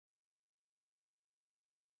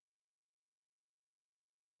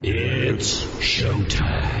It's showtime.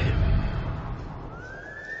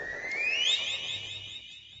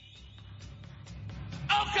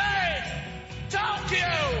 Okay!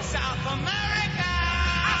 Tokyo! South America!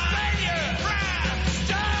 Australia! France!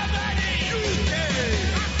 Germany! UK!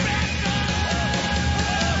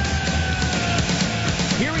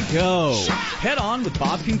 Here we go. Head on with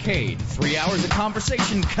Bob Kincaid. 3 hours of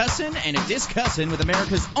conversation, cussin' and a discussin' with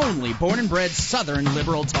America's only born and bred Southern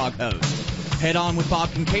liberal talk host. Head On with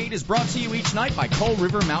Bob Kincaid is brought to you each night by Coal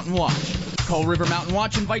River Mountain Watch. Coal River Mountain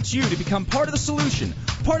Watch invites you to become part of the solution,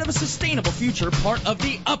 part of a sustainable future, part of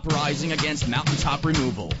the uprising against mountaintop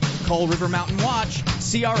removal. Coal River Mountain Watch,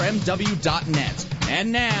 crmw.net.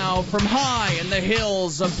 And now, from high in the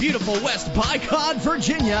hills of beautiful West Bicod,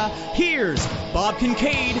 Virginia, here's Bob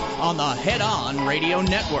Kincaid on the Head On Radio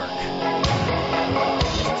Network.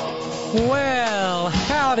 Well,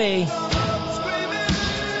 howdy.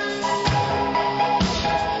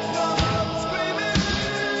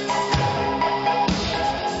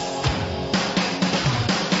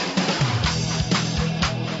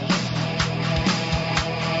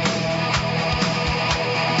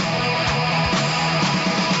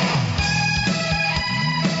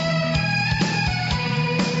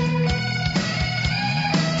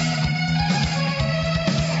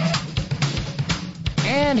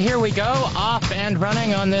 And here we go, off and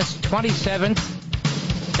running on this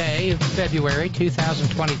 27th day of February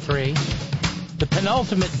 2023, the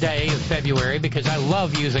penultimate day of February, because I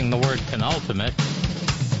love using the word penultimate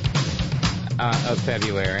of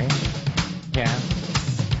February. Yeah.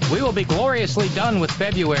 We will be gloriously done with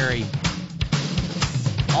February,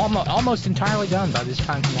 almost entirely done by this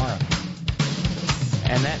time tomorrow.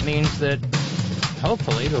 And that means that,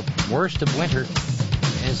 hopefully, the worst of winter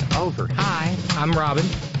is over. Hi, I'm Robin.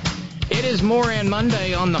 It is Moran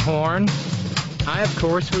Monday on the Horn. I, of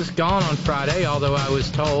course, was gone on Friday, although I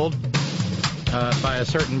was told by a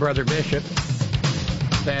certain Brother Bishop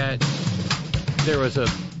that there was a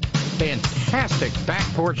fantastic back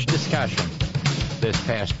porch discussion this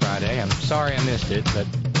past Friday. I'm sorry I missed it, but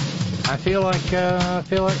I feel like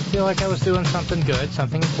I was doing something good,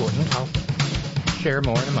 something important. I'll share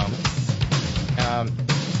more in a moment.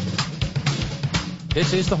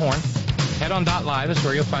 This is The Horn. Headon.live is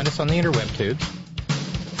where you'll find us on the interweb tubes.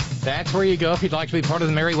 That's where you go if you'd like to be part of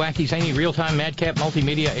the merry, wacky, zany, real-time, madcap,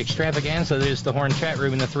 multimedia extravaganza that is The Horn chat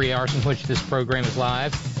room in the 3 hours in which this program is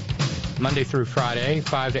live. Monday through Friday,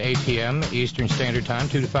 5 to 8 p.m. Eastern Standard Time,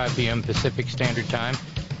 2 to 5 p.m. Pacific Standard Time.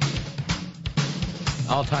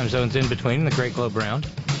 All time zones in between, the Great Globe Round.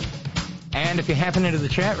 And if you happen into the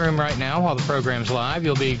chat room right now while the program's live,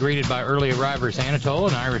 you'll be greeted by early arrivers Anatole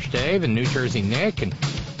and Irish Dave and New Jersey Nick and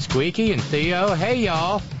Squeaky and Theo. Hey,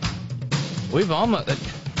 y'all. We've almost,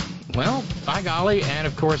 well, by golly, and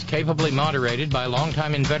of course capably moderated by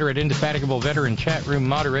longtime inveterate, indefatigable veteran chat room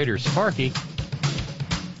moderator Sparky,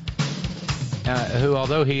 who,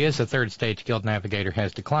 although he is a third stage guild navigator,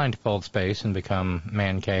 has declined to fold space and become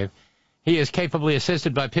man cave. He is capably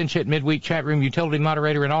assisted by pinch hit midweek chat room utility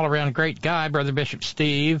moderator and all-around great guy, Brother Bishop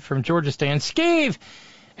Steve from Georgia Stand. Steve!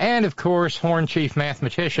 And, of course, Horn Chief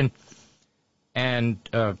Mathematician and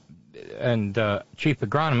Chief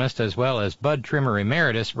Agronomist, as well as Bud Trimmer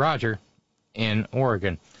Emeritus, Roger, in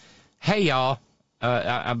Oregon. Hey, y'all.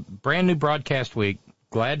 A brand new broadcast week.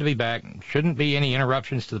 Glad to be back. Shouldn't be any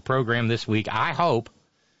interruptions to the program this week, I hope.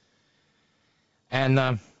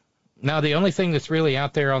 And, now, the only thing that's really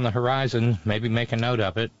out there on the horizon, maybe make a note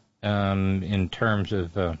of it, in terms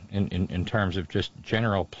of just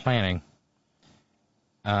general planning,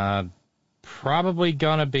 probably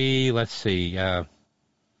gonna be, let's see,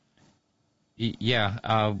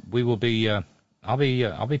 we will be, I'll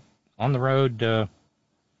be on the road to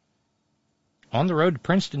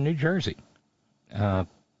Princeton, New Jersey,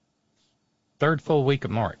 third full week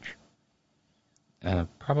of March.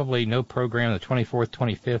 Probably no program the 24th,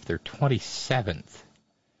 25th, or 27th,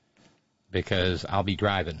 because I'll be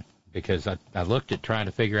driving, because I looked at trying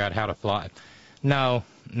to figure out how to fly. No.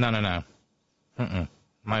 Might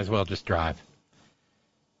as well just drive.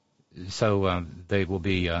 So they'll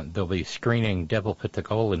be screening Devil Put the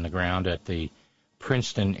Goal in the Ground at the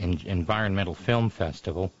Princeton Environmental Film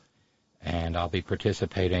Festival, and I'll be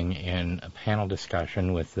participating in a panel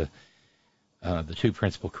discussion with the two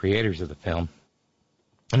principal creators of the film.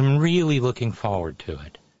 And I'm really looking forward to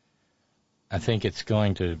it. I think it's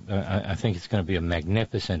going to be a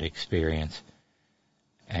magnificent experience,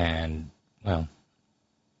 and well,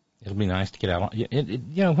 it'll be nice to get out.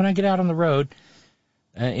 When I get out on the road,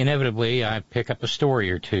 inevitably I pick up a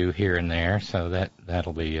story or two here and there, so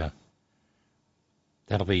that'll be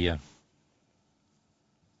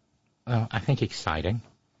well, I think exciting.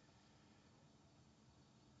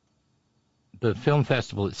 the film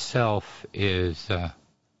festival itself is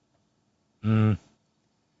on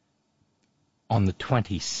the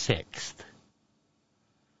 26th.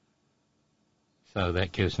 So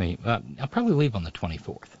that gives me, I'll probably leave on the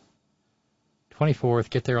 24th. 24th,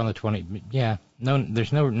 get there on the 20th. Yeah,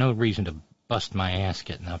 there's no reason to bust my ass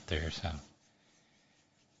getting up there, so.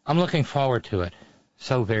 I'm looking forward to it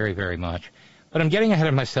so very, very much. But I'm getting ahead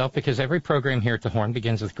of myself because every program here at the Horn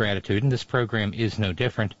begins with gratitude, and this program is no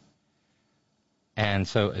different. And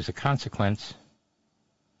so as a consequence,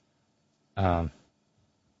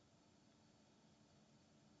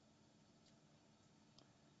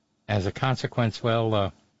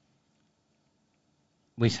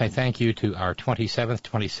 we say thank you to our 27th,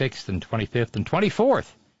 26th, and 25th, and 24th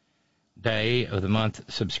day of the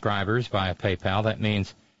month subscribers via PayPal. That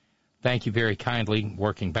means thank you very kindly,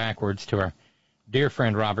 working backwards, to our dear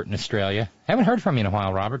friend Robert in Australia. Haven't heard from you in a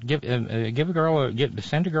while, Robert. Send a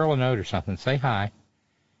girl a note or something. Say hi.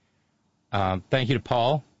 Thank you to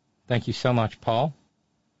Paul. Thank you so much, Paul.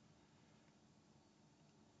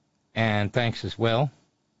 And thanks as well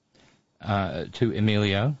to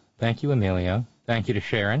Emilio. Thank you, Emilio. Thank you to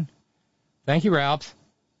Sharon. Thank you, Ralph.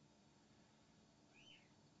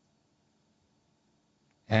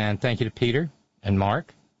 And thank you to Peter and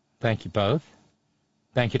Mark. Thank you both.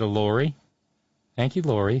 Thank you to Lori. Thank you,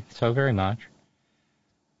 Lori, so very much.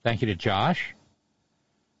 Thank you to Josh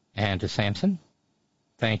and to Samson.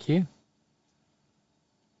 Thank you.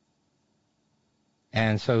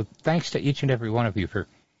 And so thanks to each and every one of you for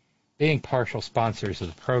being partial sponsors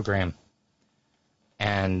of the program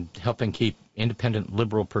and helping keep independent,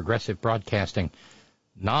 liberal, progressive broadcasting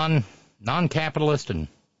non-capitalist and,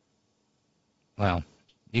 well,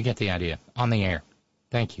 you get the idea, on the air.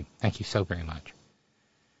 Thank you. Thank you so very much.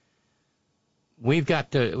 We've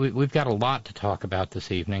got a lot to talk about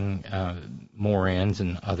this evening, more ends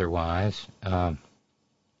and otherwise. But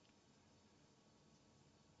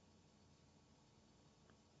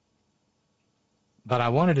I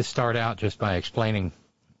wanted to start out just by explaining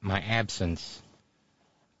my absence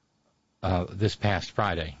this past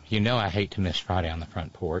Friday. You know I hate to miss Friday on the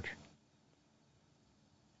front porch.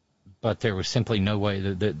 But there was simply no way.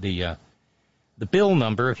 The bill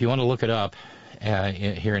number, if you want to look it up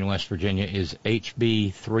here in West Virginia, is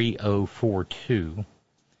HB 3042.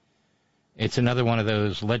 It's another one of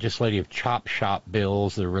those legislative chop shop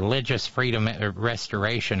bills, the Religious Freedom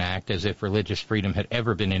Restoration Act, as if religious freedom had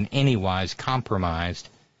ever been in any wise compromised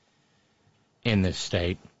in this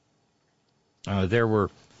state. There were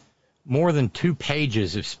more than 2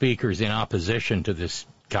 pages of speakers in opposition to this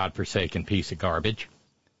godforsaken piece of garbage.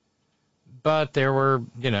 But there were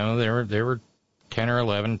 10 or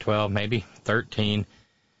 11, 12, maybe 13,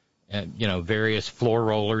 various floor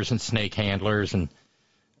rollers and snake handlers and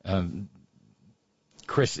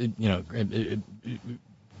Crisco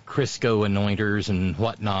anointers and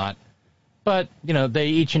whatnot. But, they,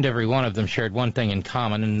 each and every one of them shared one thing in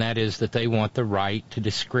common, and that is that they want the right to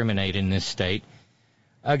discriminate in this state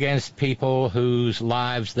against people whose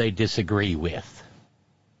lives they disagree with.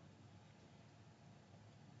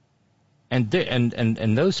 And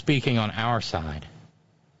those speaking on our side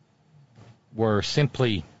were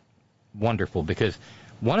simply wonderful, because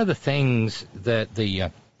one of the things that the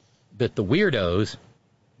weirdos,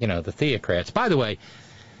 the theocrats, by the way,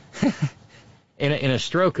 in a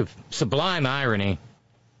stroke of sublime irony,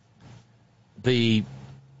 the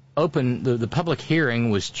public hearing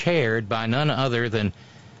was chaired by none other than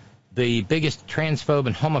the biggest transphobe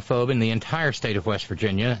and homophobe in the entire state of West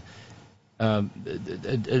Virginia, a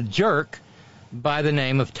jerk by the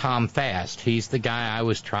name of Tom Fast. He's the guy I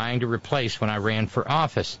was trying to replace when I ran for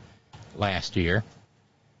office last year,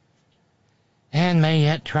 and may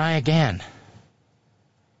yet try again.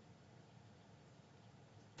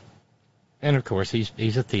 And of course,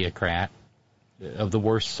 he's a theocrat of the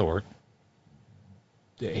worst sort.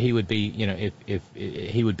 He would be, if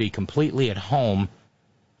he would be completely at home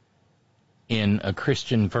in a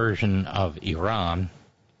Christian version of Iran.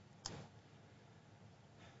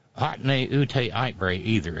 Hatne ute eitbre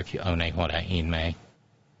either, if you own what I mean may.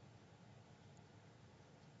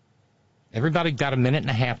 Everybody got a minute and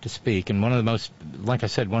a half to speak, and one of the most, like I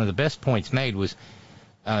said, one of the best points made was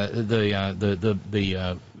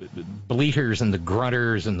the bleaters and the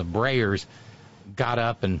grunters and the brayers got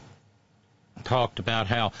up and talked about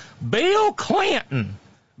how Bill Clinton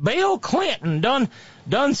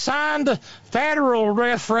done signed the federal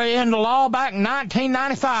referendum law back in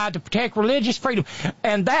 1995 to protect religious freedom,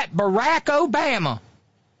 and that Barack Obama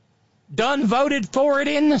done voted for it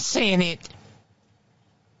in the Senate.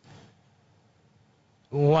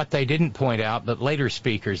 What they didn't point out, but later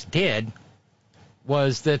speakers did,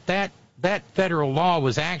 was that that federal law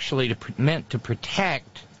was actually meant to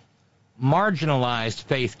protect marginalized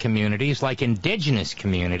faith communities like indigenous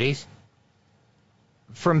communities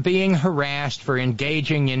from being harassed for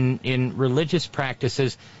engaging in religious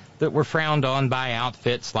practices that were frowned on by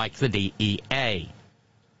outfits like the DEA,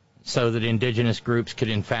 so that indigenous groups could,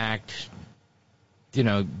 in fact,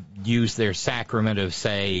 use their sacrament of,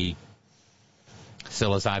 say,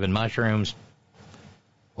 psilocybin mushrooms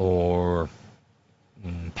or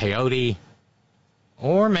peyote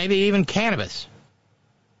or maybe even cannabis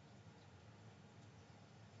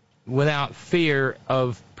without fear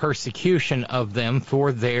of persecution of them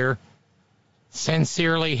for their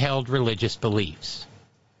sincerely held religious beliefs.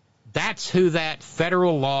 That's who that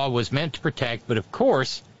federal law was meant to protect. But, of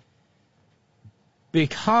course,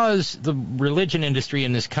 because the religion industry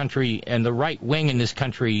in this country and the right wing in this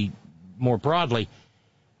country more broadly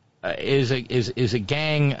is a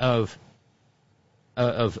gang of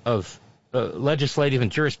legislative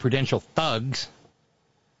and jurisprudential thugs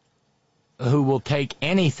who will take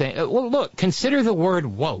anything. Well, look, consider the word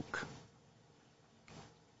woke.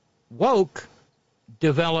 Woke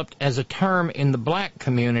developed as a term in the black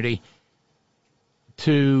community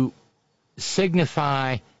to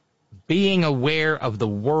signify being aware of the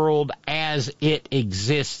world as it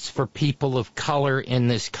exists for people of color in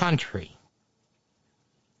this country.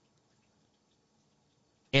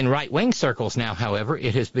 In right-wing circles now, however,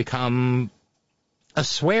 it has become a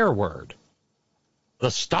swear word. The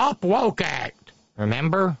Stop Woke Act,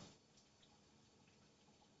 remember?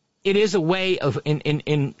 It is a way of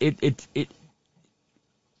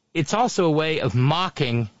it's also a way of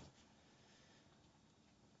mocking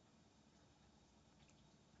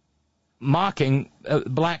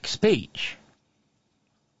black speech.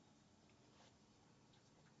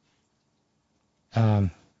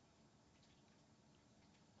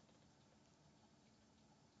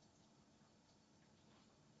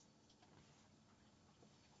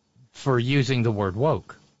 For using the word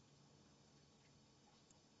woke.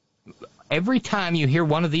 Every time you hear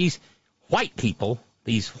one of these white people,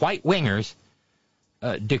 these white wingers,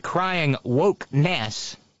 decrying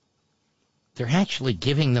wokeness, they're actually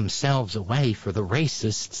giving themselves away for the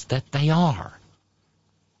racists that they are.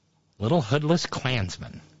 Little hoodless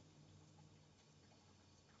Klansmen.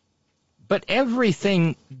 But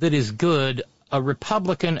everything that is good, a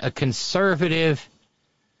Republican, a conservative,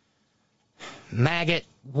 maggot,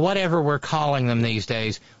 whatever we're calling them these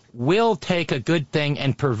days, will take a good thing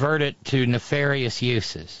and pervert it to nefarious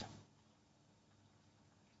uses.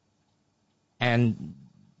 And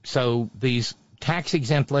so these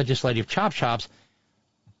tax-exempt legislative chop shops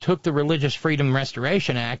took the Religious Freedom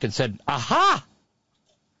Restoration Act and said, aha!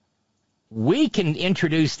 We can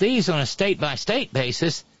introduce these on a state-by-state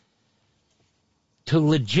basis to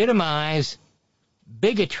legitimize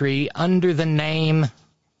bigotry under the name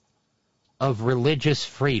of religious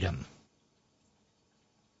freedom.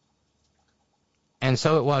 And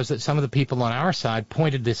so it was that some of the people on our side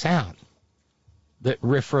pointed this out, that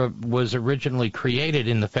RFRA was originally created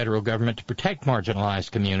in the federal government to protect marginalized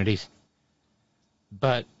communities,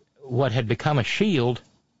 but what had become a shield,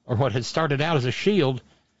 or what had started out as a shield,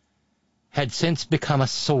 had since become a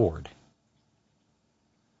sword.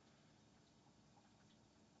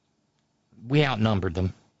 We outnumbered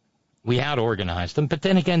them. We out-organized them. But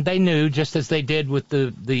then again, they knew, just as they did with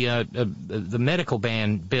the medical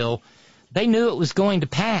ban bill, they knew it was going to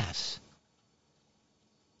pass.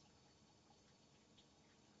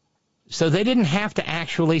 So they didn't have to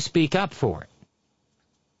actually speak up for it.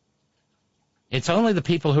 It's only the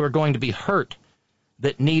people who are going to be hurt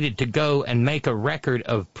that needed to go and make a record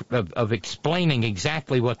of explaining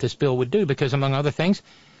exactly what this bill would do, because, among other things,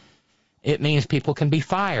 it means people can be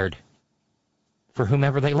fired for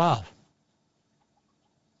whomever they love.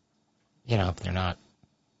 You know, if they're not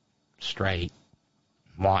straight,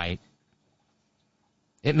 white.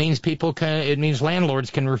 It means landlords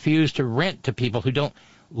can refuse to rent to people who don't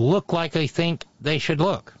look like they think they should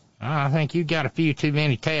look. I think you got a few too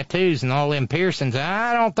many tattoos and all them piercings.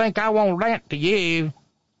 I don't think I won't rent to you.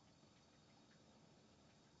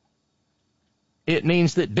 It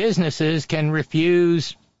means that businesses can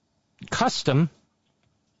refuse custom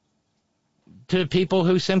to people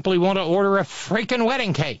who simply want to order a freaking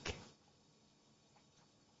wedding cake.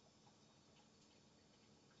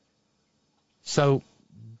 So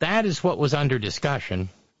that is what was under discussion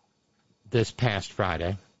this past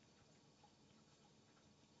Friday.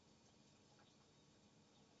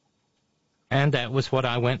 And that was what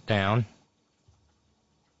I went down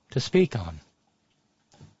to speak on.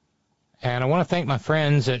 And I want to thank my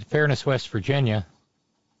friends at Fairness, West Virginia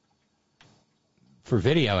for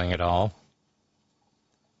videoing it all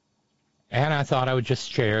And I thought I would just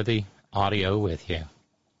share the audio with you.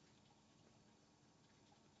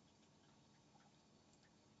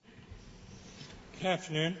 Good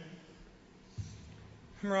afternoon.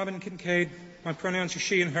 I'm Robin Kincaid. My pronouns are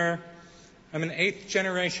she and her. I'm an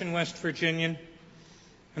 8th-generation West Virginian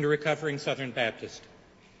and a recovering Southern Baptist.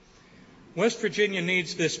 West Virginia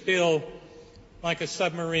needs this bill like a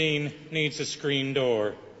submarine needs a screen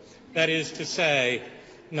door. That is to say,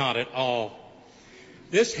 not at all.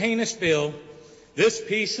 This heinous bill, this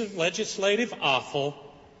piece of legislative offal,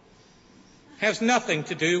 has nothing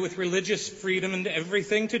to do with religious freedom and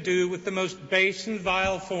everything to do with the most base and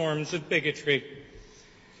vile forms of bigotry.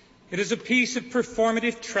 It is a piece of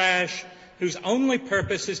performative trash whose only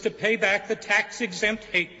purpose is to pay back the tax-exempt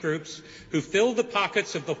hate groups who fill the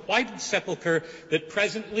pockets of the whited sepulchre that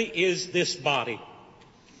presently is this body.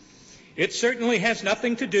 It certainly has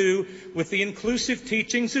nothing to do with the inclusive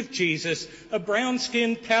teachings of Jesus, a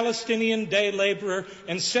brown-skinned Palestinian day laborer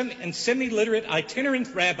and semi-literate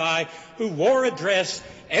itinerant rabbi who wore a dress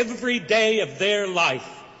every day of their life.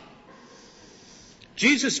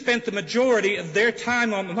 Jesus spent the majority of their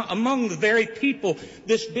time among the very people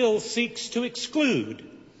this bill seeks to exclude.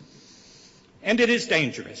 And it is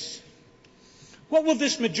dangerous. What will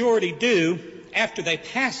this majority do after they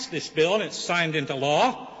pass this bill and it's signed into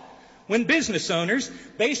law? When business owners,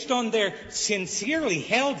 based on their sincerely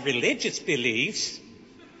held religious beliefs,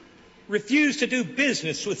 refuse to do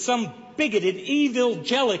business with some bigoted,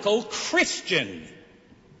 evangelical Christian.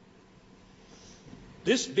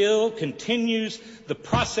 This bill continues the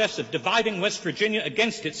process of dividing West Virginia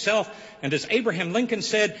against itself, and as Abraham Lincoln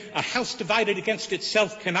said, a house divided against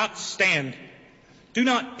itself cannot stand. Do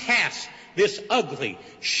not pass this ugly,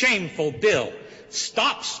 shameful bill.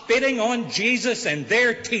 Stop spitting on Jesus and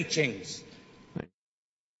their teachings.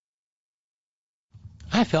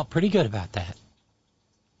 I felt pretty good about that.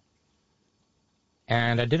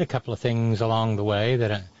 And I did a couple of things along the way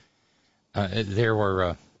that there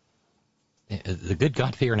were the good,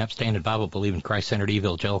 God-fearing, upstanding, Bible-believing, Christ-centered,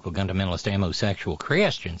 evangelical, fundamentalist, homosexual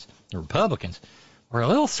Christians, the Republicans, were a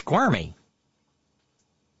little squirmy.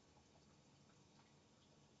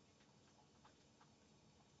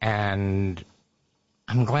 And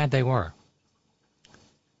I'm glad they were.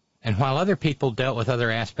 And while other people dealt with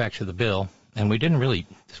other aspects of the bill, and we didn't really,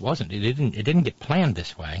 it didn't get planned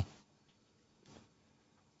this way.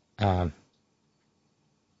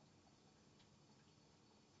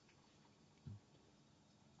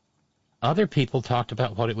 Other people talked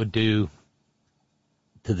about what it would do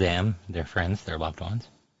to them, their friends, their loved ones.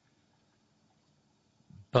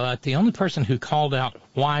 But the only person who called out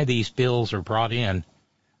why these bills are brought in,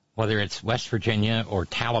 whether it's West Virginia or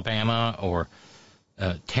Alabama or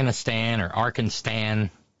Tennessee or Arkansas,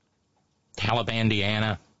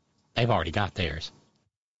 Talibandiana, they've already got theirs.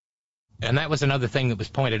 And that was another thing that was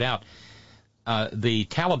pointed out. The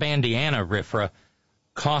Talibandiana RFRA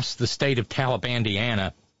cost the state of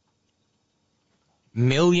Talibandiana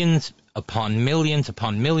millions upon millions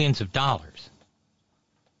upon millions of dollars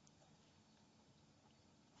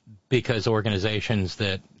because organizations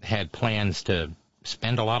that had plans to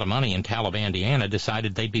spend a lot of money in Talibandiana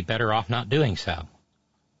decided they'd be better off not doing so.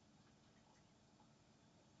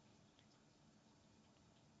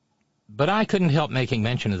 But I couldn't help making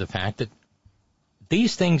mention of the fact that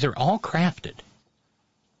these things are all crafted.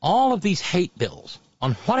 All of these hate bills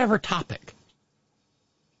on whatever topic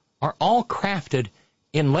are all crafted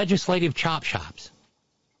in legislative chop shops.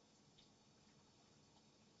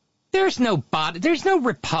 There's no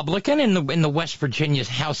Republican in the West Virginia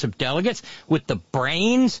House of Delegates with the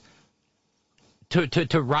brains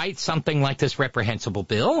to write something like this reprehensible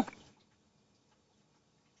bill.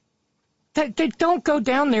 They don't go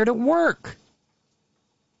down there to work.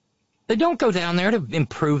 They don't go down there to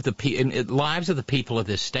improve the lives of the people of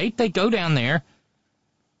this state. They go down there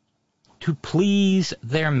to please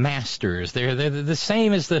their masters. They're the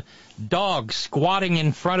same as the dog squatting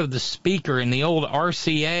in front of the speaker in the old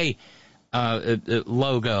RCA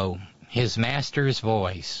logo, his master's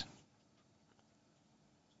voice.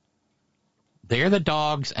 They're the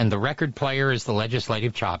dogs, and the record player is the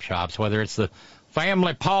legislative chop shops, whether it's the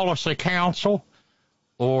Family Policy Council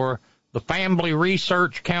or the Family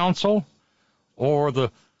Research Council or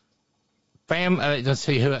the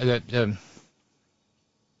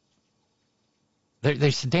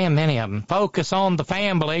there's damn many of them. Focus on the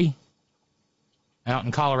Family. Out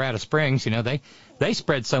in Colorado Springs, they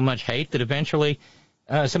spread so much hate that eventually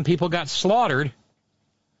some people got slaughtered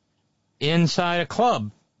inside a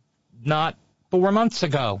club not 4 months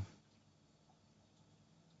ago.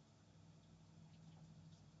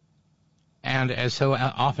 And as so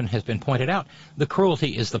often has been pointed out, the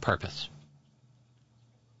cruelty is the purpose.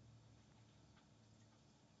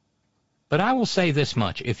 But I will say this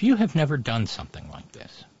much. If you have never done something like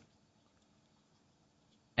this,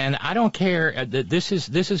 and I don't care, this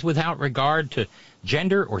is without regard to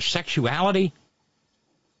gender or sexuality,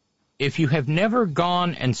 if you have never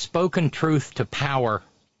gone and spoken truth to power,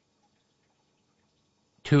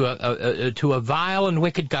 to a vile and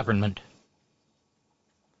wicked government,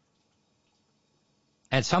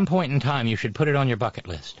 at some point in time you should put it on your bucket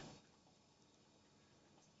list.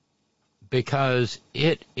 Because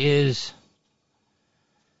it is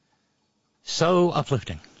so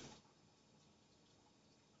uplifting.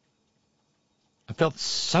 I felt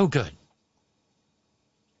so good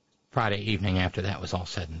Friday evening after that was all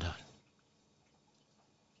said and done.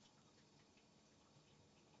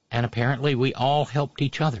 And apparently we all helped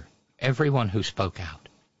each other. Everyone who spoke out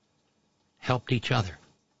helped each other.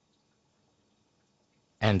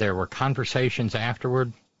 And there were conversations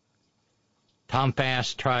afterward. Tom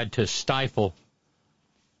Fass tried to stifle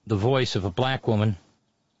the voice of a black woman,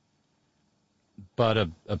 but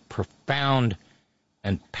a profound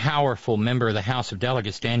and powerful member of the House of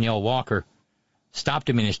Delegates, Danielle Walker, stopped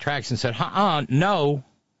him in his tracks and said, no.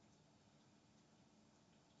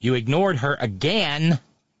 You ignored her again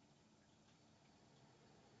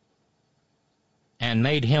and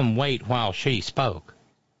made him wait while she spoke.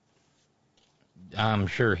 I'm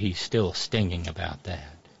sure he's still stinging about that.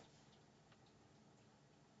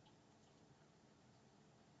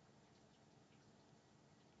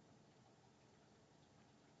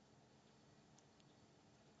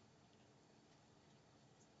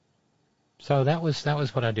 So that was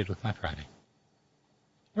what I did with my Friday.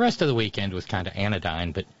 The rest of the weekend was kind of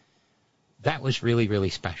anodyne, but that was really, really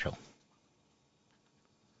special.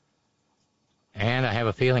 And I have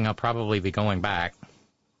a feeling I'll probably be going back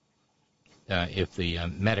if the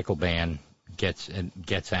medical ban gets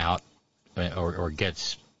out or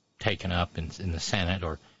gets taken up in the Senate,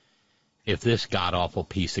 or if this god-awful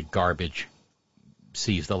piece of garbage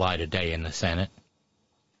sees the light of day in the Senate.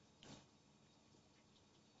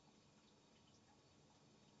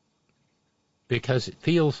 Because it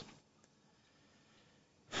feels,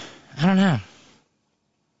 I don't know,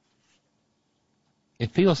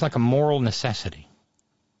 it feels like a moral necessity.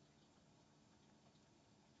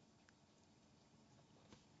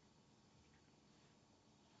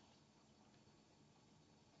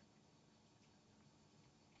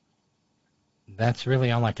 That's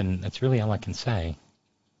really all I can say.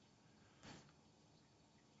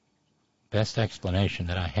 Best explanation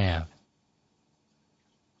that I have.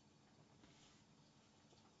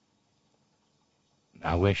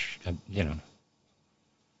 I wish, it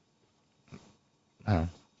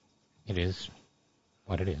is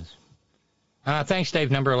what it is. Thanks, Dave,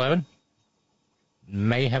 number 11.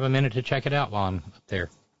 May have a minute to check it out while I'm up there.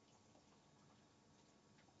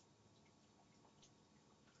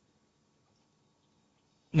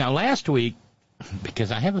 Now, last week,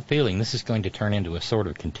 because I have a feeling this is going to turn into a sort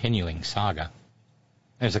of continuing saga,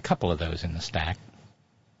 there's a couple of those in the stack.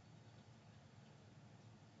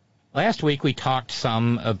 Last week we talked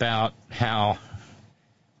some about how,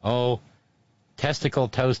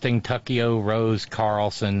 testicle-toasting Tuckio Rose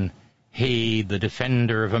Carlson, he, the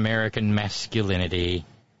defender of American masculinity,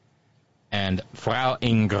 and Frau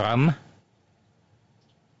Ingram,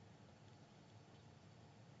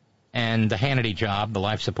 and the Hannity job, the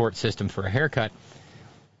life support system for a haircut,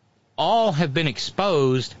 all have been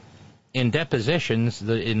exposed in depositions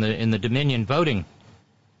in the Dominion voting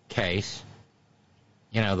case.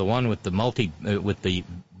 The one with the with the $1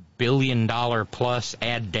 billion plus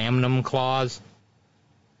ad damnum clause.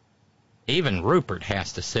 Even Rupert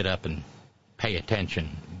has to sit up and pay attention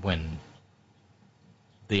when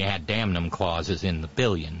the ad damnum clause is in the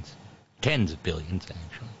billions, tens of billions,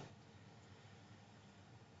 actually.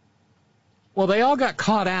 Well, they all got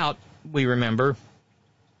caught out, we remember,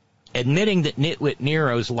 admitting that Nitwit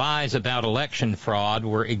Nero's lies about election fraud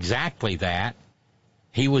were exactly that.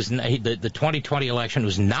 The 2020 election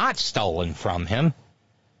was not stolen from him.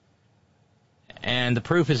 And the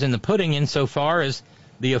proof is in the pudding insofar as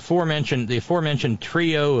the aforementioned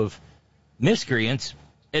trio of miscreants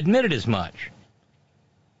admitted as much,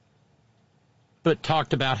 but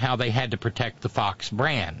talked about how they had to protect the Fox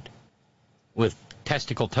brand, with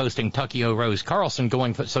testicle-toasting Tuckio Rose Carlson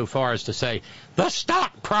going so far as to say, the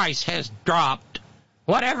stock price has dropped.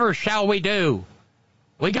 Whatever shall we do?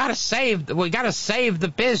 We gotta save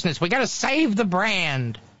the business. We gotta save the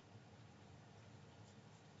brand.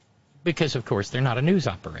 Because, of course, they're not a news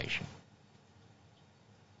operation.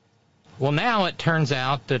 Well, now it turns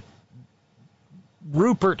out that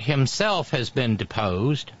Rupert himself has been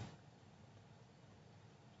deposed.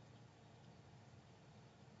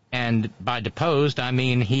 And by deposed, I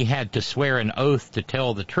mean he had to swear an oath to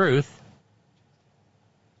tell the truth.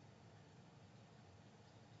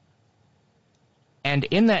 And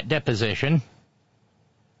in that deposition,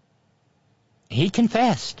 he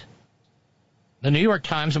confessed. The New York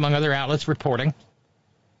Times, among other outlets, reporting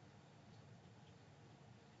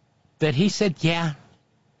that he said,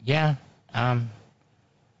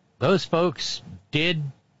 those folks did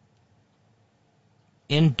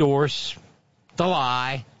endorse the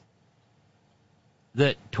lie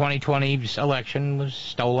that 2020's election was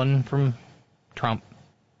stolen from Trump.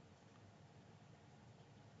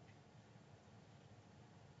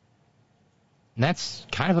 And that's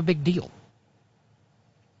kind of a big deal.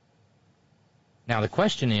 Now, the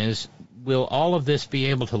question is, will all of this be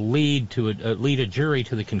able to lead a jury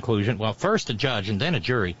to the conclusion, well, first a judge and then a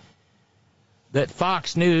jury, that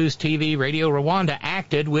Fox News, TV, Radio Rwanda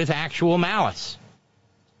acted with actual malice?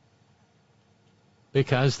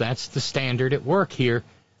 Because that's the standard at work here,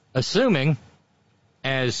 assuming,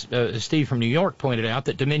 as Steve from New York pointed out,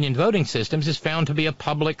 that Dominion Voting Systems is found to be a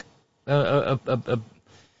public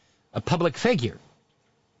figure.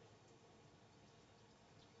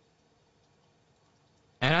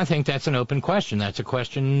 And I think that's an open question. That's a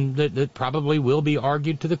question that probably will be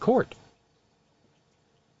argued to the court.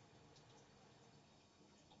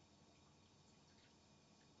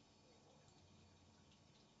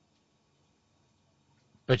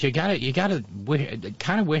 But you gotta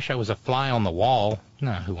kind of wish I was a fly on the wall.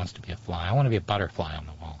 No, who wants to be a fly? I want to be a butterfly on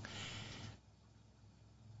the wall.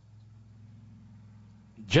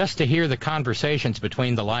 Just to hear the conversations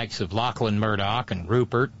between the likes of Lachlan Murdoch and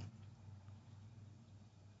Rupert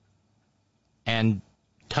and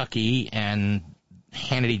Tucky and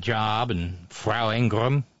Hannity Job and Frau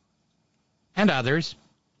Ingram and others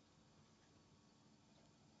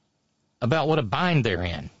about what a bind they're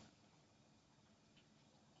in.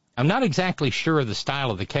 I'm not exactly sure of the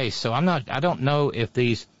style of the case, so I don't know if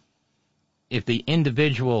the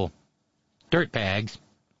individual dirtbags,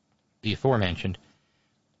 the aforementioned,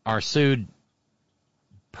 are sued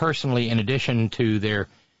personally in addition to their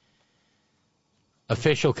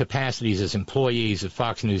official capacities as employees of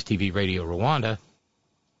Fox News, TV, Radio Rwanda.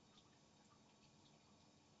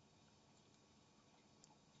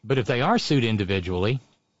 But if they are sued individually,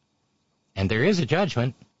 and there is a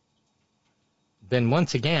judgment, then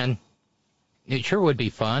once again, it sure would be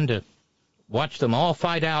fun to watch them all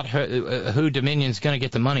fight out who Dominion's going to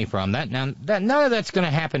get the money from. None of that's going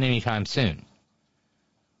to happen anytime soon.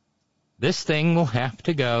 This thing will have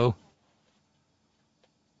to go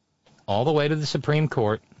all the way to the Supreme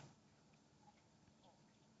Court.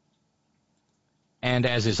 And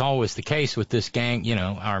as is always the case with this gang,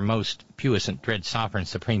 our most puissant, dread, sovereign,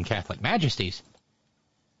 supreme Catholic majesties,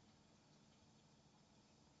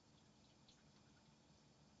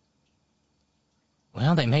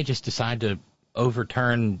 well, they may just decide to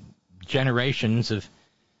overturn generations of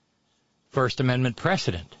First Amendment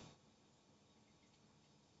precedent.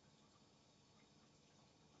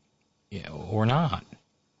 Or not.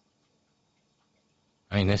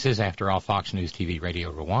 I mean, this is, after all, Fox News, TV,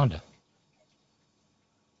 Radio Rwanda.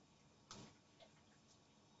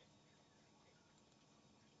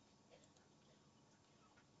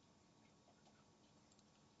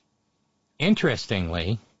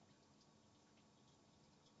 Interestingly,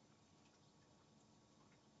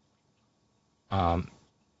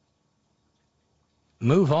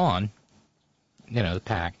 Move On, the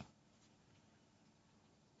PAC,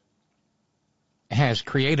 has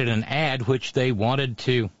created an ad which they wanted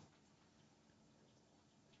to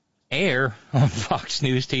air on Fox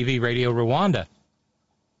News, TV, Radio Rwanda.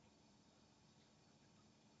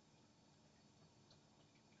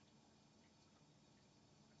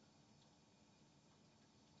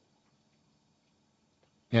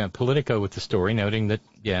 Yeah, Politico with the story noting that,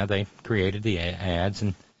 they created the ads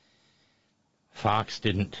and Fox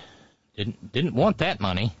didn't want that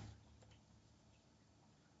money.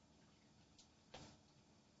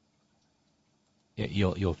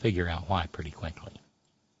 You'll figure out why pretty quickly.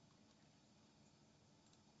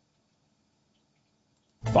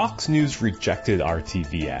 Fox News rejected our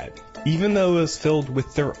TV ad, even though it was filled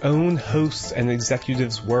with their own hosts' and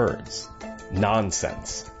executives' words.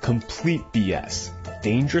 Nonsense. Complete BS.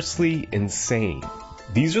 Dangerously insane.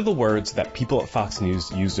 These are the words that people at Fox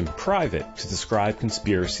News used in private to describe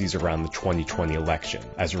conspiracies around the 2020 election,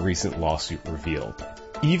 as a recent lawsuit revealed.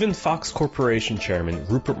 Even Fox Corporation Chairman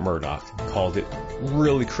Rupert Murdoch called it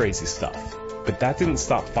really crazy stuff. But that didn't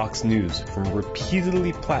stop Fox News from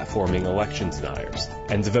repeatedly platforming election deniers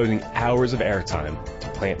and devoting hours of airtime to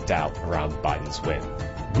plant doubt around Biden's win.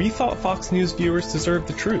 We thought Fox News viewers deserved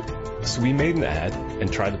the truth, So we made an ad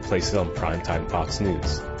and tried to place it on primetime Fox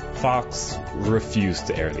News. Fox refused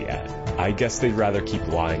to air the ad. I guess they'd rather keep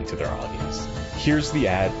lying to their audience. Here's the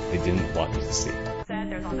ad they didn't want you to see.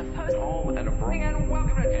 There's on the post. Home and a bring and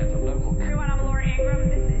welcome to Anthem Local. Everyone, I'm Laura Ingram.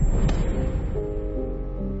 This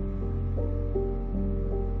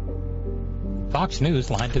is Fox News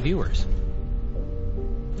lied to viewers.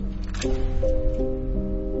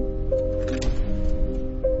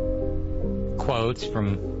 Quotes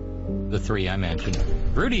from the three I mentioned.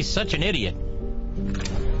 Rudy's such an idiot.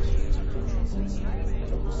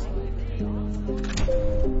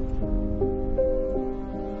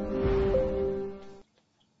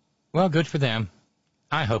 Well, good for them.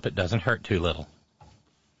 I hope it doesn't hurt too little.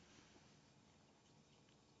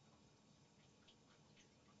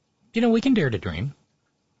 You know, we can dare to dream.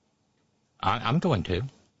 I'm going to.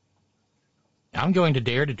 I'm going to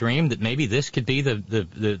dare to dream that maybe this could be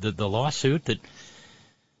the lawsuit that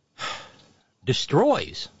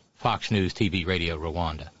destroys Fox News TV Radio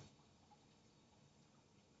Rwanda.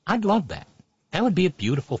 I'd love that. That would be a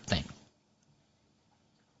beautiful thing.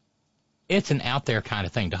 It's an out there kind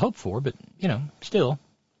of thing to hope for, but, you know, still,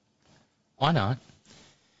 why not?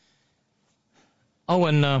 Oh,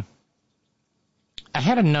 and I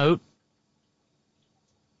had a note.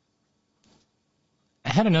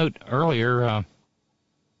 Earlier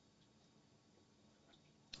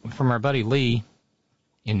from our buddy Lee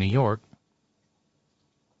in New York,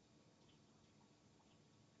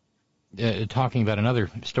 talking about another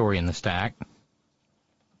story in the stack.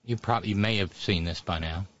 You may have seen this by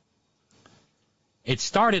now. It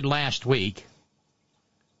started last week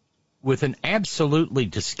with an absolutely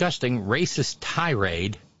disgusting racist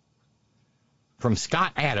tirade from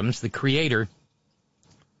Scott Adams, the creator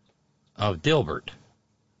of Dilbert,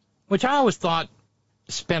 which I always thought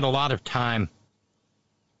spent a lot of time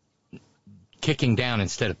kicking down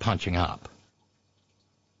instead of punching up.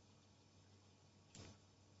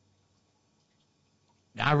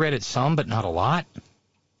 I read it some, but not a lot.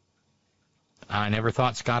 I never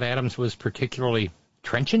thought Scott Adams was particularly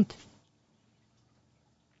trenchant.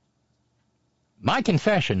 My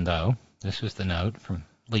confession, though, this was the note from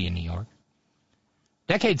Lee in New York.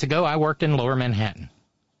 Decades ago, I worked in Lower Manhattan.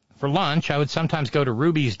 For lunch, I would sometimes go to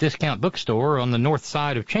Ruby's Discount Bookstore on the north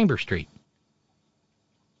side of Chambers Street.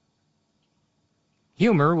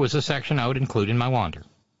 Humor was a section I would include in my wander.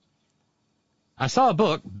 I saw a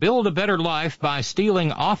book, Build a Better Life by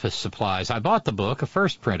Stealing Office Supplies. I bought the book, a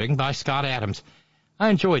first printing by Scott Adams. I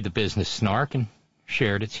enjoyed the business snark and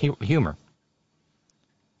shared its humor.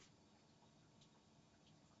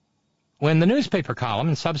 When the newspaper column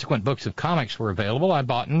and subsequent books of comics were available, I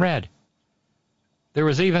bought and read. There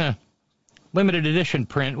was even a limited edition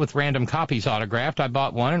print with random copies autographed. I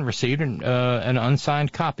bought one and received an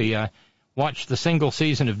unsigned copy. I watched the single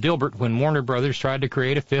season of Dilbert when Warner Brothers tried to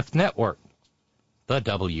create a fifth network, the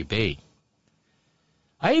WB.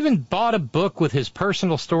 I even bought a book with his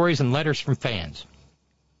personal stories and letters from fans.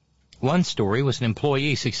 One story was an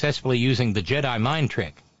employee successfully using the Jedi mind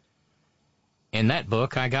trick. In that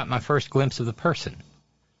book, I got my first glimpse of the person.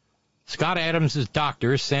 Scott Adams'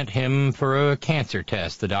 doctor sent him for a cancer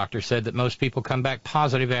test. The doctor said that most people come back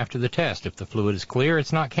positive after the test. If the fluid is clear,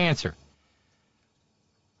 it's not cancer.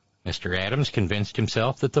 Mr. Adams convinced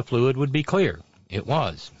himself that the fluid would be clear. It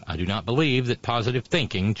was. I do not believe that positive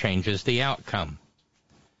thinking changes the outcome.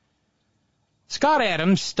 Scott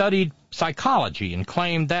Adams studied psychology and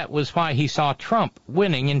claimed that was why he saw Trump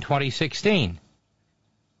winning in 2016.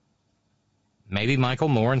 Maybe Michael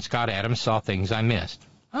Moore and Scott Adams saw things I missed.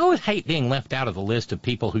 I always hate being left out of the list of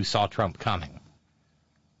people who saw Trump coming.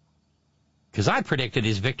 Because I predicted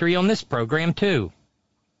his victory on this program, too.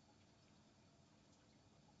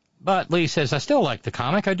 But Lee says, I still like the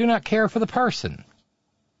comic. I do not care for the person.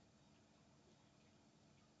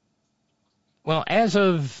 Well, as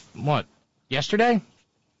of, yesterday?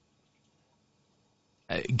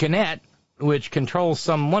 Gannett, which controls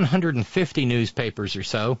some 150 newspapers or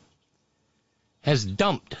so, has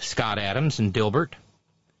dumped Scott Adams and Dilbert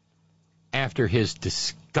after his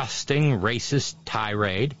disgusting racist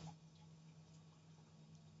tirade.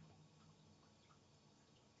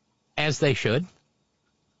 As they should.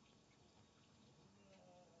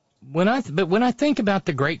 When I think about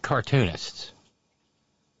the great cartoonists,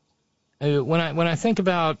 when I think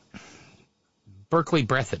about Berkeley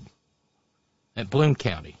Breathitt at Bloom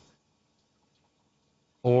County,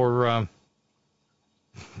 or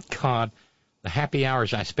the happy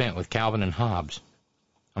hours I spent with Calvin and Hobbes.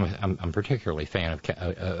 I'm particularly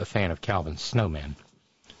a fan of Calvin's Snowman.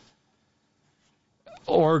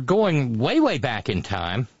 Or going way back in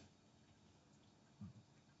time,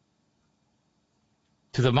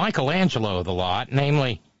 to the Michelangelo of the lot,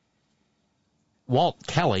 namely Walt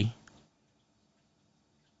Kelly.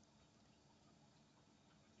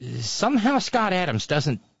 Somehow Scott Adams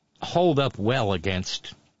doesn't hold up well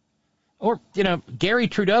against, or, Gary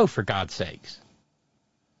Trudeau, for God's sakes.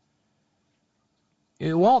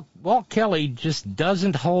 Walt Kelly just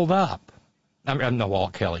doesn't hold up. No,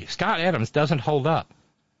 Walt Kelly. Scott Adams doesn't hold up.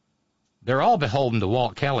 They're all beholden to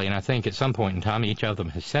Walt Kelly, and I think at some point in time each of them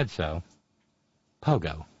has said so.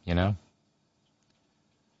 Pogo,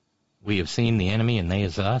 We have seen the enemy and they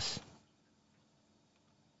is us.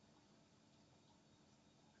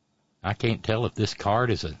 I can't tell if this card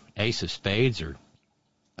is an ace of spades or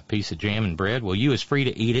a piece of jam and bread. Well, you is free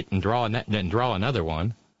to eat it and draw another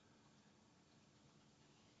one.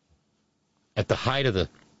 At the height of the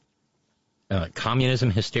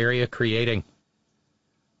communism hysteria, creating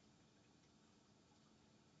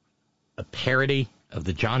a parody of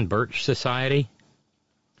the John Birch Society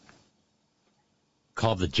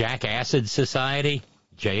called the Jack Acid Society,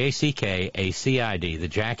 Jackacid, the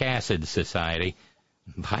Jack Acid Society.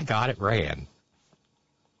 By God, it ran.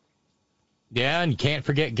 Yeah, and you can't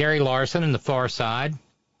forget Gary Larson and the Far Side.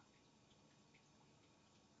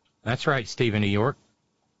 That's right, Steve in New York.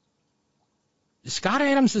 Scott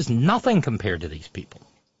Adams is nothing compared to these people.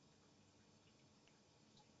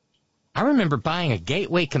 I remember buying a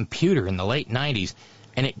Gateway computer in the late 90s,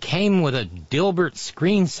 and it came with a Dilbert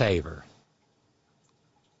screensaver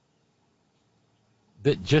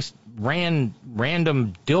that just ran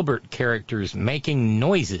random Dilbert characters making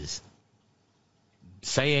noises,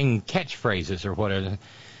 saying catchphrases or whatever.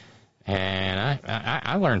 And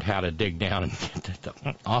I learned how to dig down and get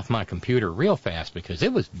that off my computer real fast because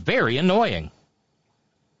it was very annoying.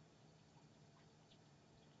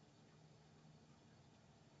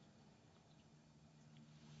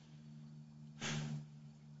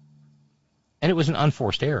 And it was an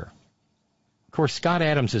unforced error. Of course, Scott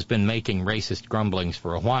Adams has been making racist grumblings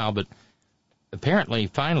for a while, but apparently,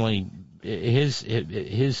 finally, his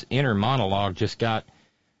inner monologue just got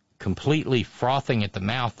completely frothing at the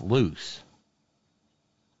mouth loose.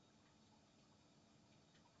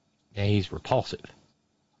 Yeah, he's repulsive.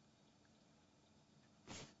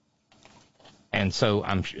 And so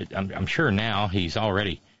I'm sure now he's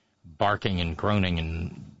already barking and groaning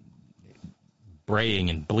and braying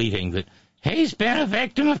and bleating that he's been a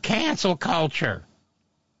victim of cancel culture.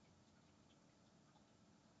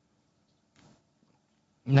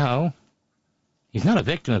 No, he's not a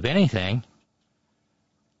victim of anything.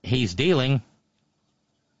 He's dealing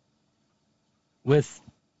with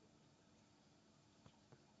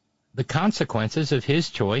the consequences of his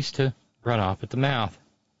choice to run off at the mouth.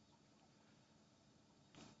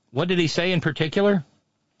 What did he say in particular?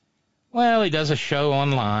 Well, he does a show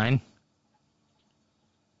online.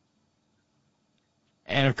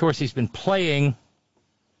 And, of course, he's been playing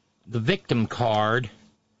the victim card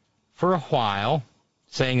for a while,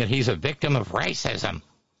 saying that he's a victim of racism.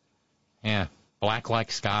 Yeah, black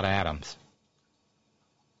like Scott Adams.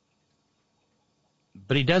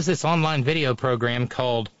 But he does this online video program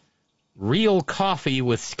called Real Coffee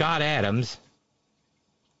with Scott Adams.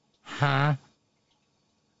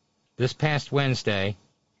 This past Wednesday.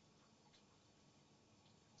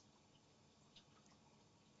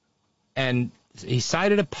 And he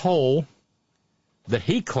cited a poll that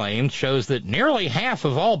he claimed shows that nearly half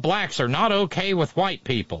of all blacks are not okay with white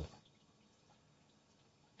people.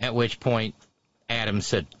 At which point, Adams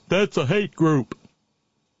said, "That's a hate group."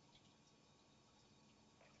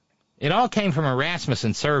 It all came from a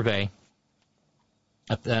Rasmussen survey.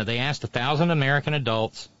 They asked 1,000 American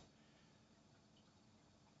adults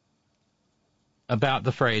about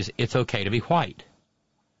the phrase, "it's okay to be white."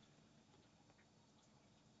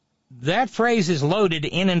 That phrase is loaded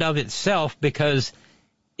in and of itself because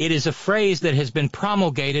it is a phrase that has been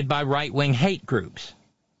promulgated by right-wing hate groups.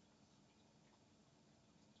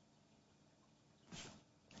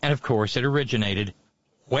 And, of course, it originated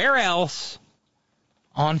where else?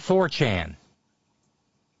 On 4chan.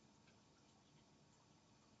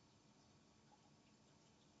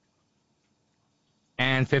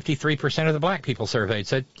 And 53% of the black people surveyed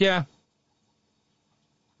said, yeah,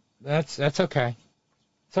 that's okay.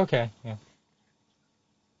 It's okay, yeah.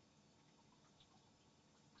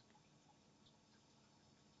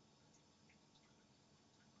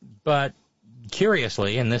 But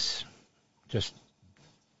curiously, and this just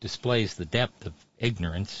displays the depth of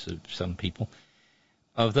ignorance of some people,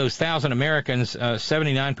 of those 1,000 Americans,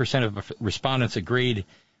 79% of respondents agreed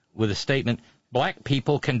with a statement, black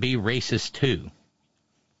people can be racist too.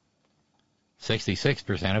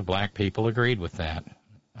 66% of black people agreed with that.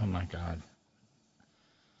 Oh, my God.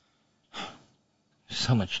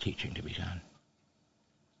 So much teaching to be done.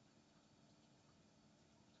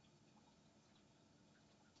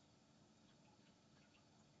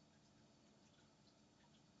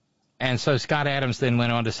 And so Scott Adams then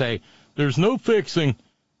went on to say, there's no fixing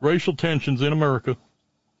racial tensions in America.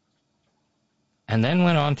 And then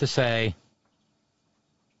went on to say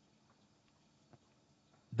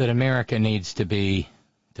that America needs to be,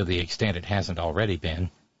 to the extent it hasn't already been,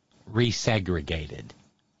 resegregated.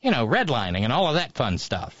 You know, redlining and all of that fun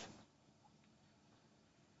stuff.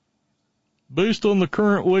 Based on the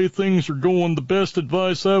current way things are going, the best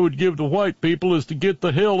advice I would give to white people is to get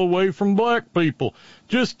the hell away from black people.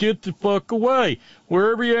 Just get the fuck away.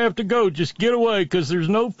 Wherever you have to go, just get away, because there's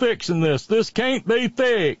no fixing this. This can't be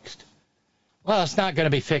fixed. Well, it's not going to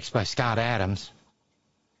be fixed by Scott Adams.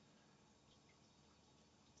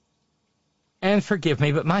 And forgive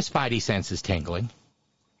me, but my spidey sense is tingling.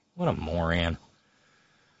 What a moron.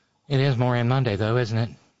 It is Moran Monday, though, isn't it?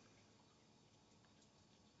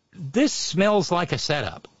 This smells like a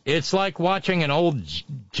setup. It's like watching an old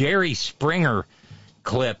Jerry Springer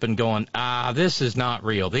clip and going, this is not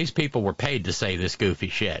real. These people were paid to say this goofy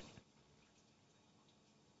shit.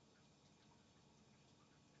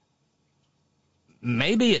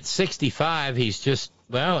 Maybe at 65 he's just,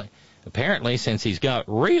 well, apparently since he's got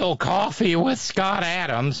real coffee with Scott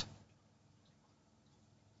Adams,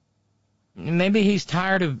 maybe he's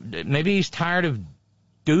tired of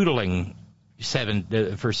doodling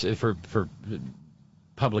for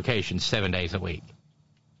publications 7 days a week.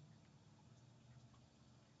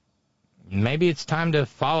 Maybe it's time to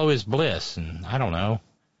follow his bliss and, I don't know,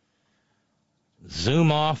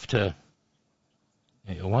 zoom off to,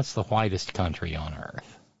 what's the whitest country on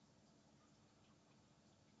earth?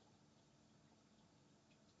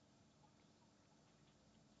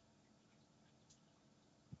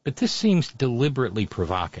 But this seems deliberately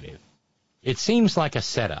provocative. It seems like a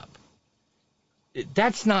setup.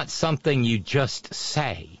 That's not something you just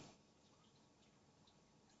say.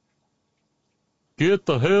 Get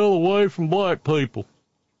the hell away from black people.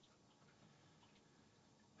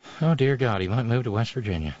 Oh, dear God, he might move to West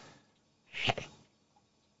Virginia. Shit.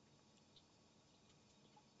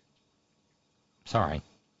 Sorry.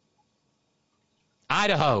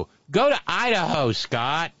 Idaho. Go to Idaho,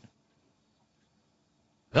 Scott.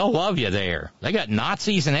 They'll love you there. They got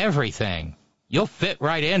Nazis and everything. You'll fit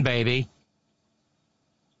right in, baby.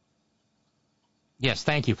 Yes,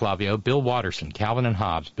 thank you, Flavio. Bill Watterson, Calvin and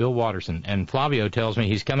Hobbes, Bill Watterson. And Flavio tells me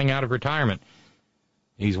he's coming out of retirement.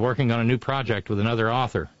 He's working on a new project with another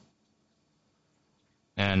author.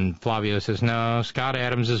 And Flavio says, no, Scott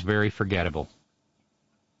Adams is very forgettable.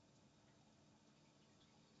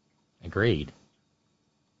 Agreed.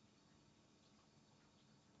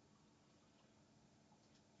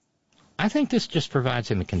 I think this just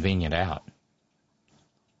provides him a convenient out.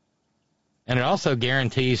 And it also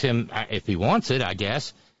guarantees him, if he wants it, I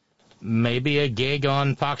guess, maybe a gig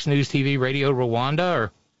on Fox News TV, Radio Rwanda,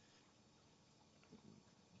 or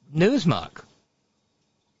Newsmuck.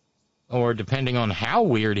 Or depending on how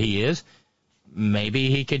weird he is, maybe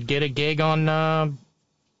he could get a gig on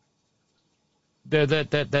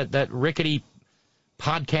that rickety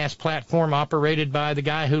podcast platform operated by the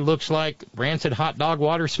guy who looks like rancid hot dog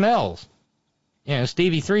water smells. You know,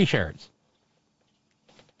 Stevie Three Shirts.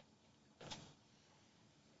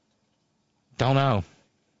 Don't know.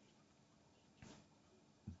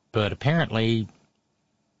 But apparently,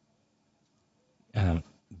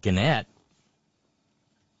 Gannett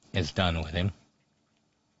is done with him.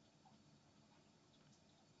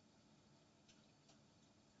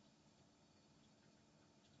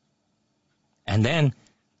 And then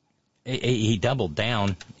he doubled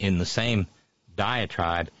down in the same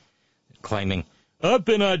diatribe, claiming, I've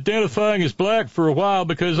been identifying as black for a while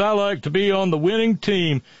because I like to be on the winning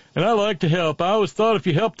team, and I like to help. I always thought if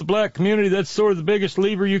you help the black community, that's sort of the biggest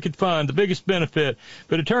lever you could find, the biggest benefit.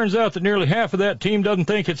 But it turns out that nearly half of that team doesn't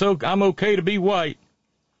think I'm okay to be white.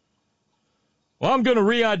 Well, I'm going to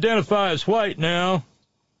re-identify as white now.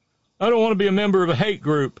 I don't want to be a member of a hate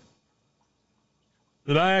group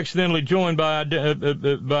that I accidentally joined by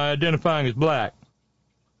identifying as black.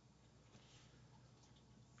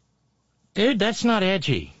 Dude, that's not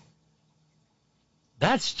edgy.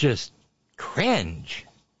 That's just cringe.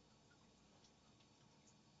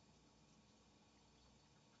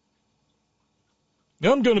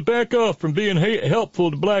 I'm going to back off from being helpful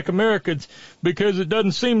to black Americans because it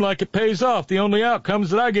doesn't seem like it pays off. The only outcome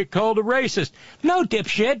is that I get called a racist. No,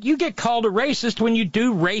 dipshit, you get called a racist when you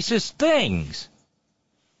do racist things.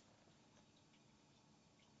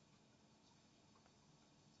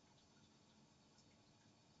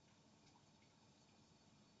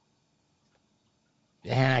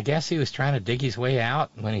 And I guess he was trying to dig his way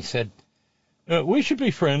out when he said, we should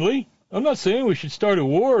be friendly. I'm not saying we should start a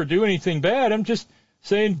war or do anything bad. I'm just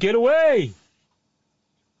saying get away.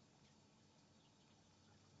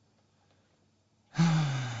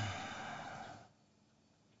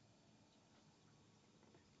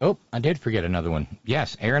 Oh, I did forget another one.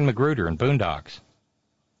 Yes, Aaron Magruder in Boondocks.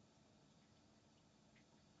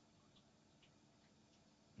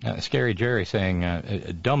 Scary Jerry saying,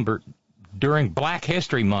 Dumbert, during Black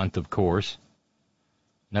History Month, of course.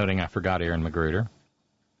 Noting I forgot Aaron Magruder.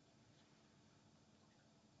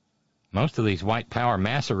 Most of these white power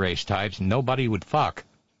massa race types, nobody would fuck.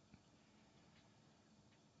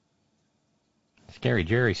 Scary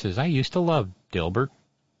Jerry says, I used to love Dilbert.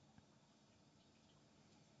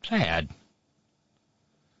 Sad.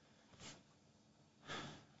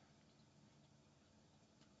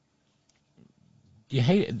 You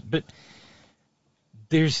hate it, but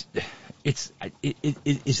is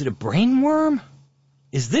it a brain worm?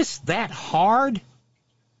 Is this that hard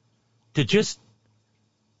to just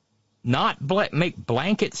not make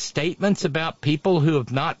blanket statements about people who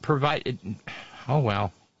have not provided? Oh,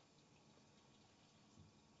 well.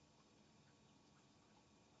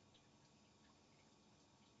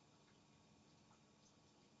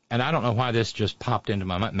 And I don't know why this just popped into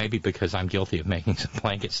my mind. Maybe because I'm guilty of making some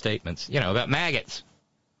blanket statements, about maggots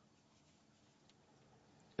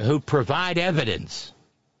who provide evidence.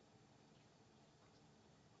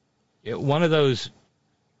 One of those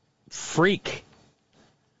freak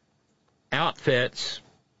outfits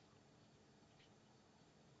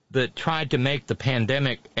that tried to make the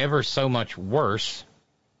pandemic ever so much worse.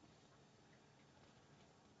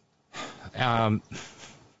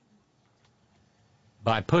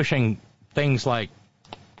 By pushing things like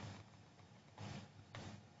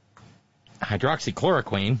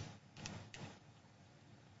hydroxychloroquine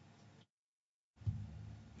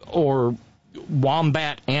or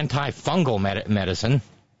wombat antifungal medicine,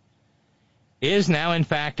 is now in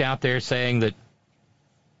fact out there saying that,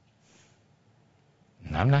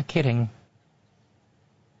 I'm not kidding,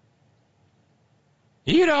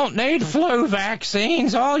 you don't need flu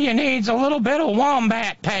vaccines, all you need is a little bit of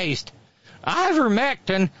wombat paste.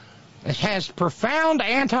 Ivermectin has profound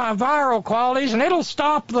antiviral qualities, and it'll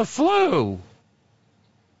stop the flu.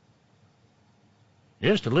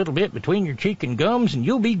 Just a little bit between your cheek and gums, and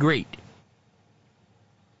you'll be great.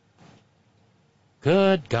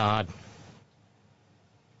 Good God.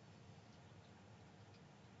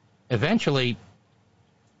 Eventually,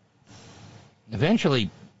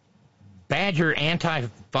 Badger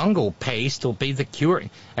antifungal paste will be the cure.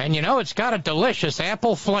 And it's got a delicious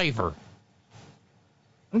apple flavor.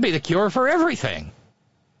 It'll be the cure for everything.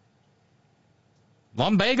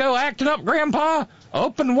 Lumbago acting up, Grandpa?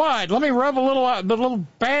 Open wide. Let me rub a little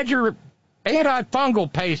Badger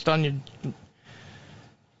antifungal paste on you.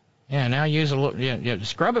 Yeah, now use a little.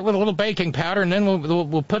 Scrub it with a little baking powder, and then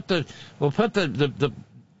we'll put the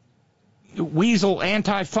weasel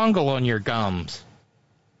antifungal on your gums.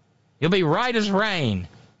 You'll be right as rain.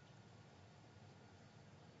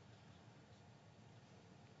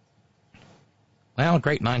 Well,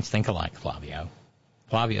 great minds think alike, Flavio.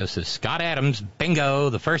 Flavio says, Scott Adams, bingo.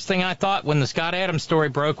 The first thing I thought when the Scott Adams story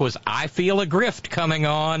broke was, I feel a grift coming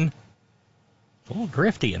on. A little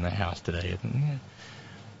grifty in the house today, isn't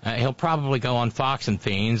he? He'll probably go on Fox and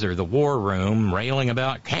Fiends or the War Room railing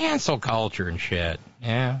about cancel culture and shit.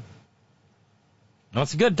 Yeah. Well,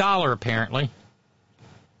 it's a good dollar, apparently.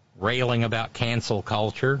 Railing about cancel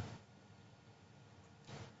culture.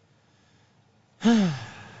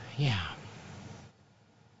 Yeah.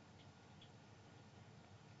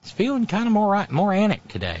 It's feeling kind of more anic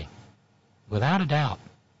today, without a doubt.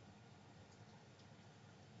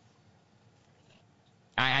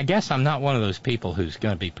 I guess I'm not one of those people who's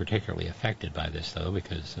going to be particularly affected by this, though,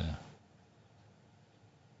 because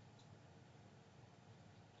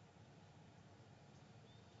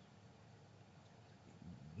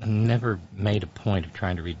I never made a point of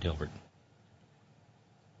trying to read Dilbert.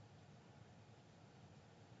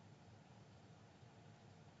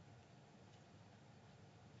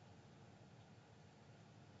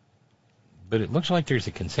 But it looks like there's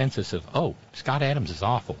a consensus of, Scott Adams is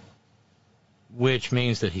awful, which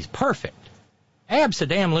means that he's perfect,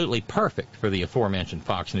 abso-damn-lutely perfect for the aforementioned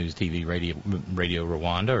Fox News TV, Radio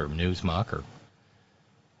Rwanda, or Newsmuck, or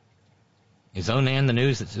is Onan the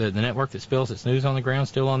news that's the network that spills its news on the ground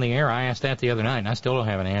still on the air? I asked that the other night, and I still don't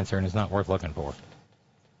have an answer, and it's not worth looking for.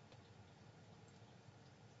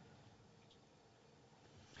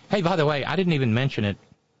 Hey, by the way, I didn't even mention it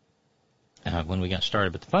when we got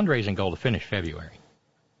started, but the fundraising goal to finish February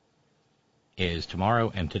is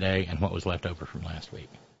tomorrow and today and what was left over from last week.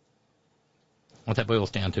 What that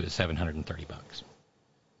boils down to is $730.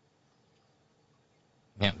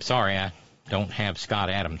 Yeah, sorry, I don't have Scott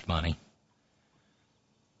Adams money.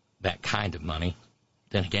 That kind of money.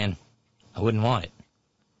 Then again, I wouldn't want it.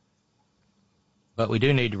 But we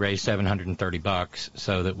do need to raise $730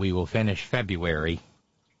 so that we will finish February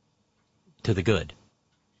to the good,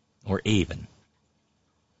 or even.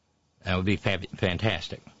 That would be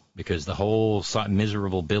fantastic, because the whole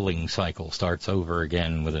miserable billing cycle starts over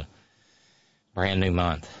again with a brand new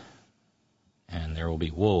month, and there will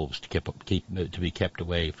be wolves to be kept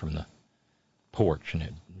away from the porch. And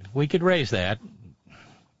if we could raise that,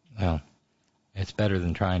 well, it's better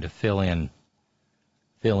than trying to fill in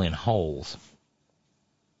holes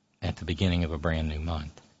at the beginning of a brand new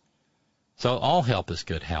month. So all help is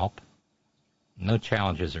good help. No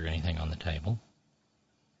challenges or anything on the table.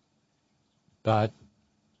 But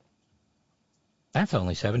that's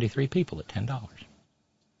only 73 people at $10. A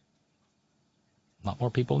lot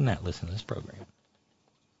more people than that listen to this program.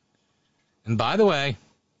 And by the way,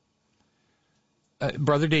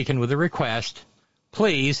 Brother Deacon, with a request,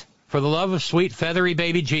 please, for the love of sweet, feathery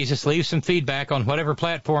baby Jesus, leave some feedback on whatever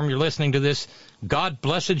platform you're listening to this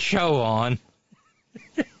God-blessed show on.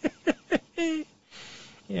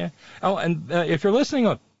 Yeah. Oh, and if you're listening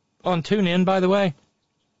on TuneIn, by the way,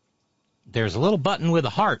 there's a little button with a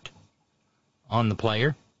heart on the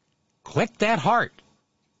player. Click that heart.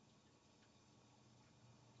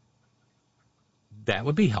 That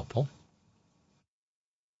would be helpful.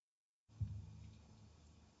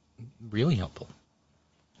 Really helpful.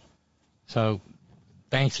 So,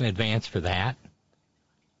 thanks in advance for that.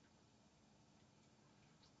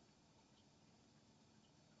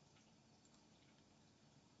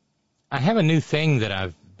 I have a new thing that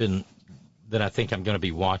I think I'm going to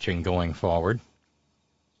be watching going forward.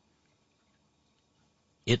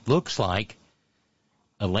 It looks like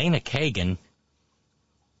Elena Kagan,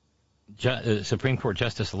 Supreme Court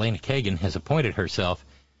Justice Elena Kagan, has appointed herself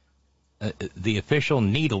the official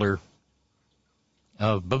needler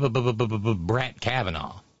of Brett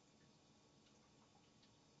Kavanaugh.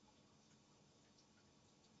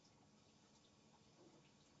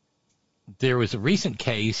 There was a recent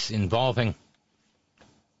case involving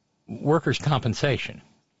workers' compensation.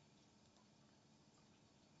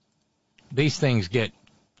 These things get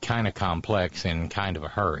kind of complex in kind of a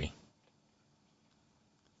hurry.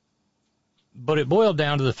 But it boiled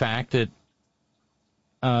down to the fact that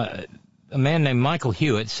a man named Michael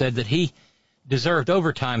Hewitt said that he deserved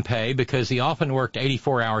overtime pay because he often worked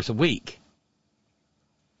 84 hours a week.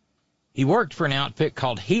 He worked for an outfit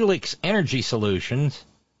called Helix Energy Solutions,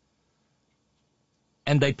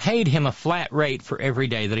 and they paid him a flat rate for every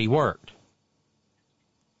day that he worked.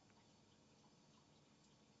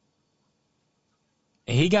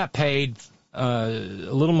 He got paid a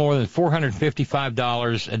little more than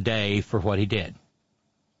 $455 a day for what he did.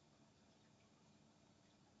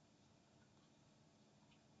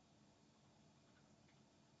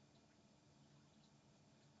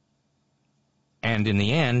 And in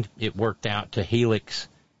the end, it worked out to Helix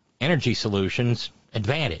Energy Solutions'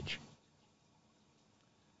 advantage.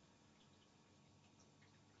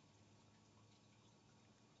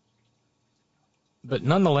 But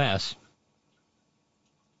nonetheless,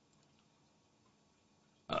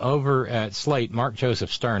 over at Slate, Mark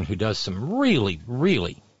Joseph Stern, who does some really,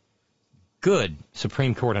 really good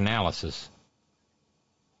Supreme Court analysis,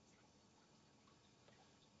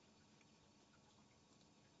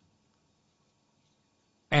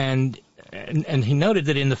 and he noted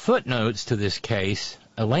that in the footnotes to this case,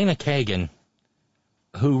 Elena Kagan,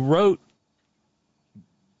 who wrote,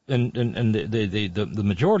 and the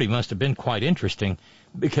majority must have been quite interesting,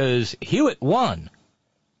 because Hewitt won.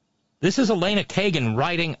 This is Elena Kagan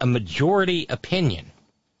writing a majority opinion.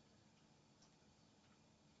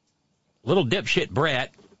 Little dipshit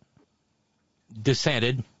Brett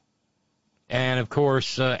dissented, and of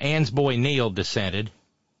course Ann's boy Neil dissented.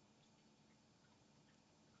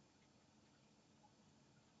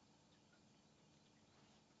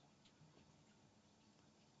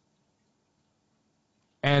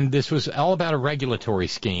 And this was all about a regulatory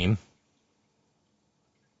scheme.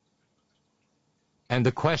 And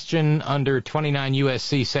the question under 29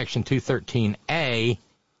 U.S.C. Section 213A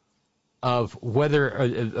of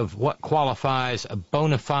of what qualifies a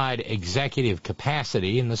bona fide executive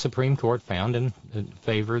capacity, and the Supreme Court found in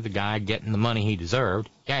favor of the guy getting the money he deserved.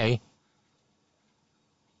 Yay.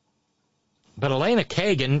 But Elena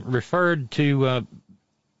Kagan referred to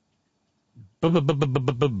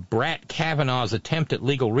Brett Kavanaugh's attempt at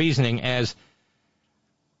legal reasoning as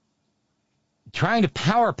trying to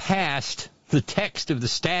power past the text of the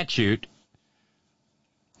statute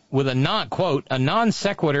with a non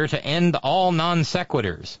sequitur to end all non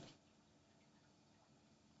sequiturs.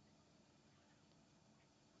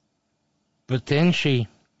 But then she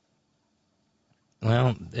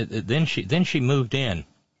moved in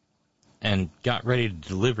and got ready to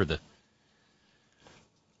deliver the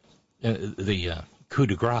coup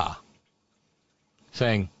de grace,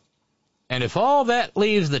 saying, and if all that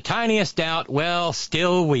leaves the tiniest doubt, well,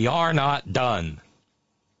 still we are not done.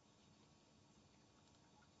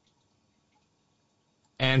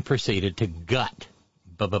 And proceeded to gut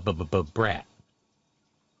Brat.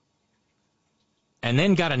 And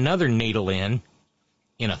then got another needle in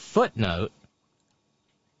a footnote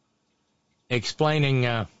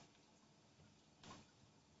explaining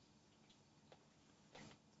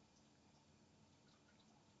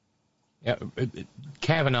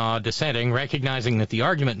Kavanaugh dissenting, recognizing that the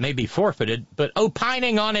argument may be forfeited, but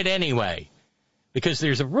opining on it anyway. Because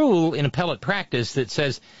there's a rule in appellate practice that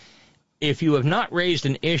says if you have not raised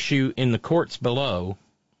an issue in the courts below,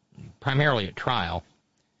 primarily at trial,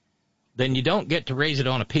 then you don't get to raise it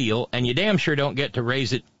on appeal, and you damn sure don't get to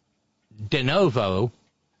raise it de novo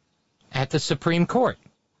at the Supreme Court.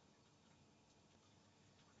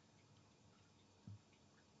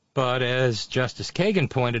 But as Justice Kagan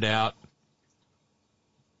pointed out,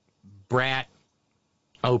 Brat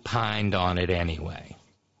opined on it anyway.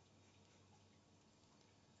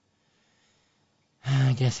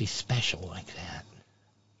 I guess he's special like that.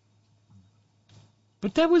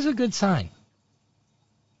 But that was a good sign.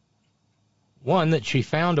 One, that she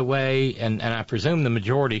found a way, and I presume the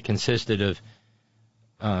majority consisted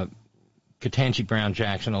of Ketanji Brown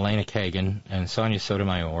Jackson, Elena Kagan, and Sonia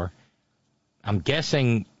Sotomayor. I'm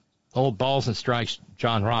guessing old Balls and Strikes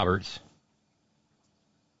John Roberts.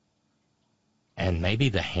 And maybe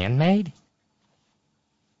the handmaid?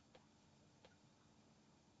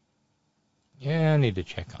 Yeah, I need to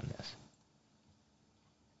check on this.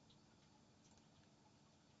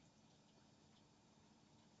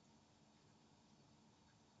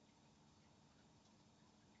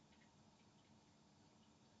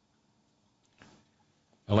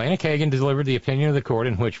 Elena Kagan delivered the opinion of the court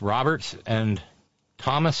in which Roberts and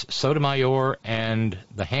Thomas Sotomayor and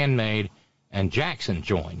the handmaid and Jackson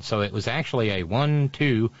joined. So it was actually a 1,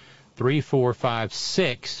 2, 3, 4, 5,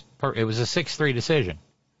 6. It was a 6-3 decision.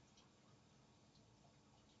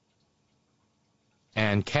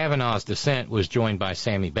 And Kavanaugh's dissent was joined by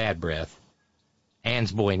Sammy Bad Breath.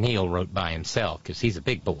 Ann's boy Neil wrote by himself because he's a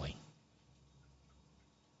big boy.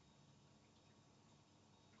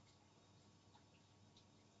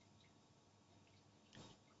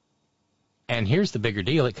 And here's the bigger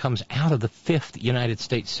deal. It comes out of the 5th United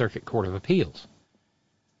States Circuit Court of Appeals.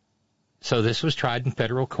 So this was tried in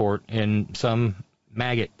federal court in some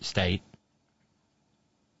maggot state.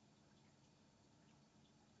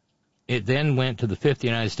 It then went to the 5th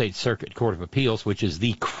United States Circuit Court of Appeals, which is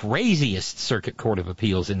the craziest circuit court of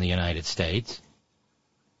appeals in the United States.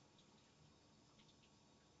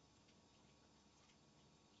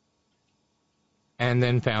 And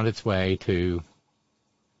then found its way to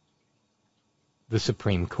the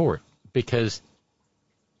Supreme Court, because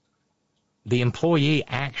the employee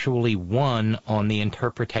actually won on the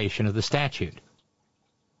interpretation of the statute.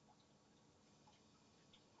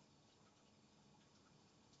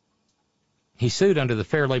 He sued under the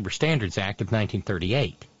Fair Labor Standards Act of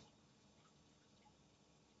 1938.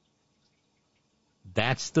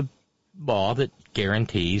 That's the law that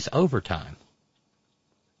guarantees overtime.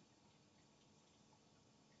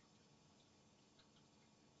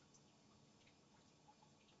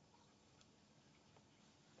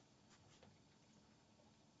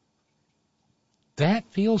 That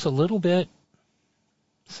feels a little bit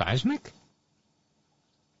seismic.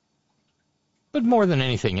 But more than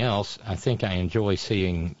anything else, I think I enjoy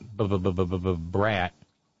seeing Brat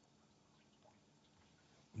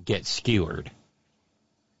get skewered.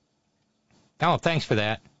 Oh, thanks for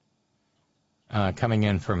that. Coming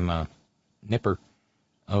in from Nipper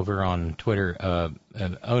over on Twitter.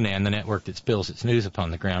 Onan, the network that spills its news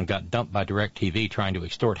upon the ground, got dumped by DirecTV trying to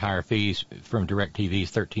extort higher fees from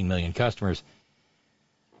DirecTV's 13 million customers,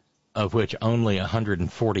 of which only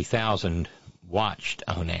 140,000 watched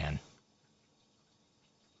Onan.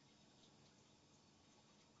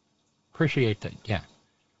 Appreciate that, yeah.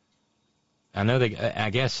 I know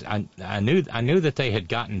I knew that they had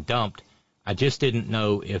gotten dumped. I just didn't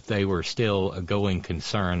know if they were still a going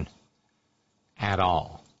concern at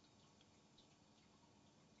all.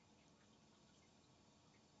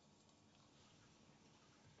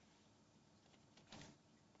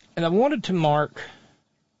 And I wanted to mark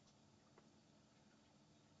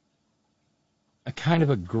a kind of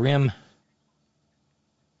a grim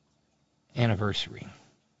anniversary.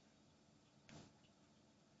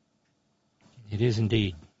 It is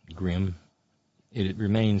indeed grim. It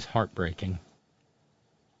remains heartbreaking.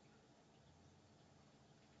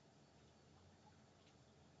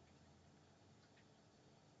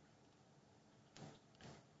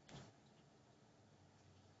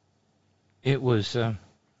 It was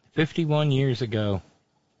 51 years ago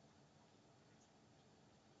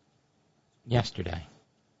yesterday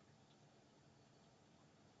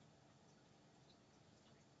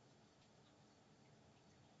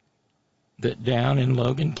that down in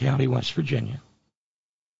Logan County, West Virginia,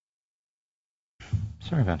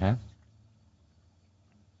 sorry about that,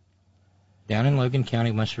 down in Logan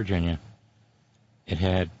County, West Virginia, it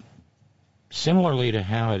had, similarly to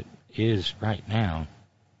how it is right now,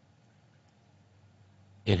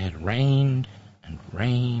 it had rained and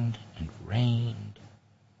rained and rained.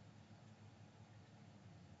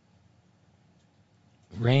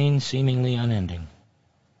 Rain seemingly unending.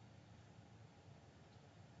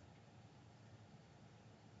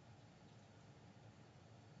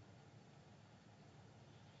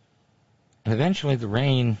 And eventually the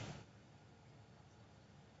rain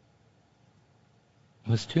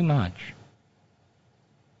was too much.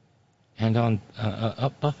 And on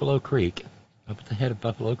up Buffalo Creek, up at the head of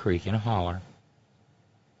Buffalo Creek in a holler,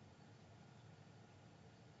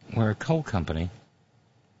 where a coal company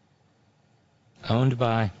owned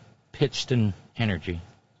by Pittston Energy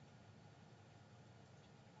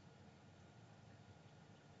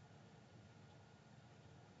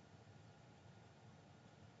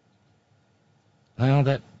well,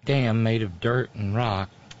 that dam made of dirt and rock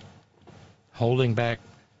holding back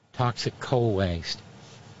toxic coal waste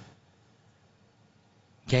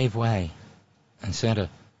gave way and sent a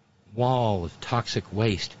wall of toxic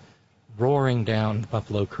waste roaring down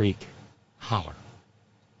Buffalo Creek holler.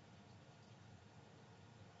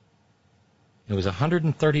 It was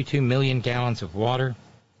 132 million gallons of water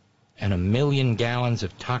and 1 million gallons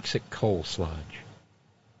of toxic coal sludge.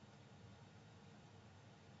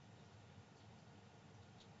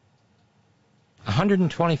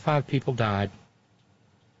 $125 people died.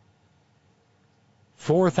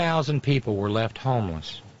 4,000 people were left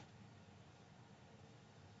homeless.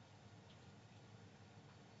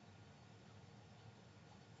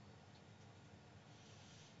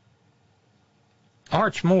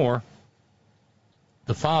 Arch Moore,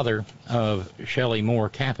 the father of Shelley Moore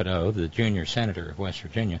Capito, the junior senator of West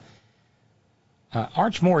Virginia,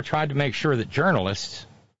 Arch Moore tried to make sure that journalists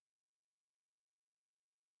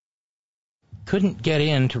couldn't get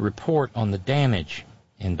in to report on the damage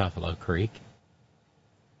in Buffalo Creek,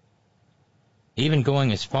 even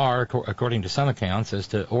going as far, according to some accounts, as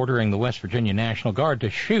to ordering the West Virginia National Guard to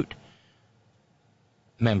shoot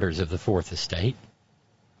members of the Fourth Estate.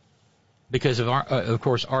 Because, of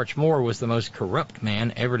course, Arch Moore was the most corrupt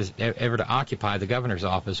man ever to occupy the governor's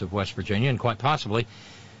office of West Virginia, and quite possibly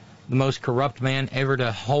the most corrupt man ever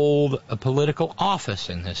to hold a political office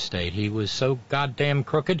in this state. He was so goddamn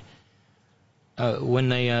crooked. When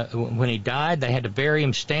he died, they had to bury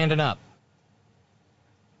him standing up.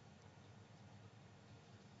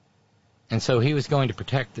 And so he was going to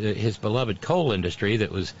protect his beloved coal industry that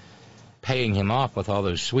was paying him off with all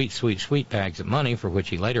those sweet, sweet, sweet bags of money, for which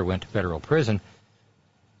he later went to federal prison.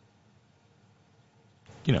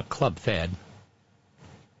 You know, club fed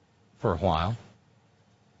for a while.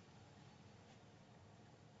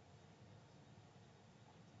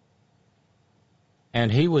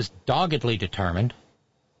 And he was doggedly determined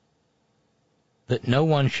that no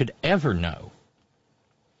one should ever know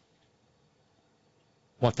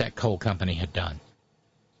what that coal company had done.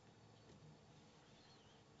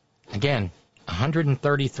 Again,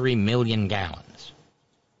 133 million gallons.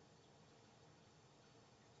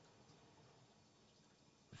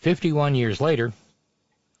 51 years later,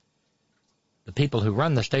 the people who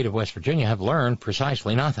run the state of West Virginia have learned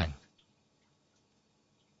precisely nothing.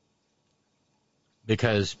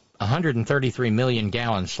 Because 133 million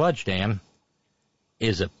gallon sludge dam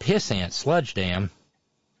is a pissant sludge dam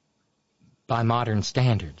by modern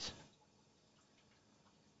standards.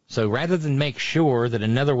 So rather than make sure that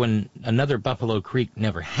another Buffalo Creek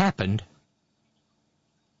never happened,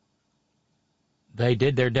 they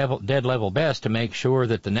did their dead level best to make sure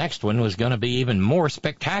that the next one was going to be even more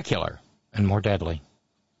spectacular and more deadly.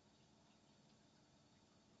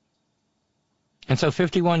 And so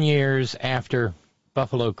 51 years after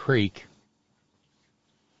Buffalo Creek,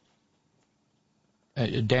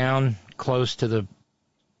 down close to the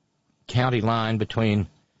county line between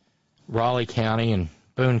Raleigh County and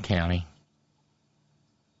Boone County,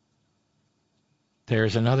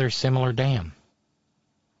 there's another similar dam.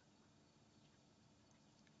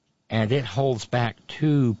 and it holds back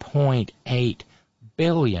 2.8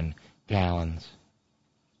 billion gallons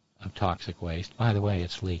of toxic waste. By the way,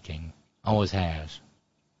 it's leaking. Always has.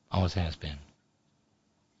 Always has been.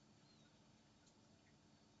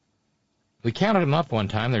 We counted them up one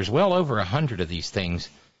time. There's well over 100 of these things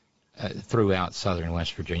throughout southern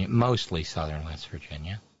West Virginia, mostly southern West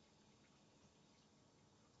Virginia.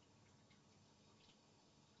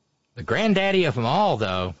 The granddaddy of them all,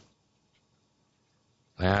 though,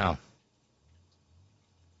 well,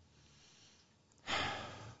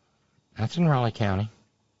 that's in Raleigh County,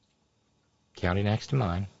 county next to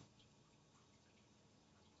mine.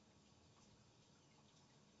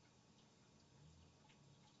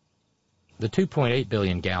 The 2.8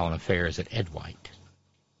 billion gallon affair is at Ed White.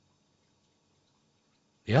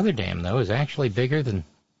 The other dam, though, is actually bigger than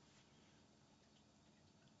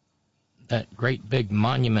that great big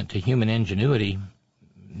monument to human ingenuity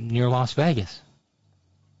near Las Vegas.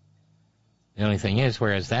 The only thing is,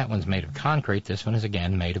 whereas that one's made of concrete, this one is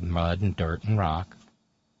again made of mud and dirt and rock.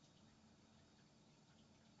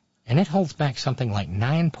 And it holds back something like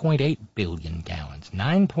 9.8 billion gallons.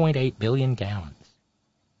 9.8 billion gallons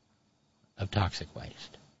of toxic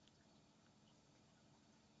waste.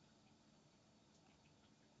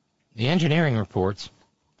 The engineering reports,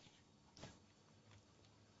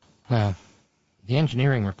 well, the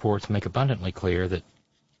engineering reports make abundantly clear that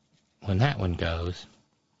when that one goes,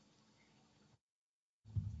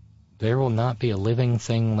 there will not be a living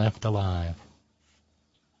thing left alive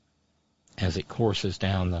as it courses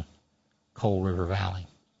down the Coal River Valley.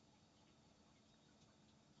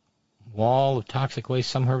 Wall of toxic waste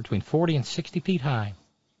somewhere between 40 and 60 feet high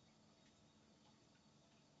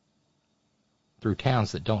through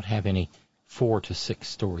towns that don't have any 4 to 6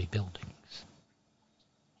 story buildings.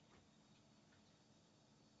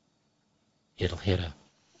 It'll hit a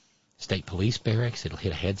state police barracks. It'll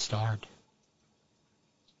hit a Head Start.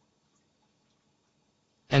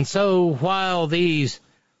 And so while these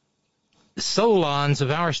solons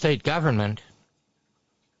of our state government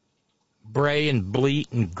bray and bleat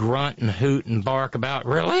and grunt and hoot and bark about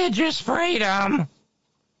religious freedom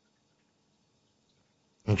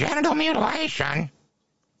and genital mutilation,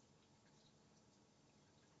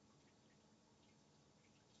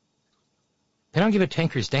 they don't give a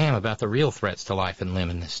tinker's damn about the real threats to life and limb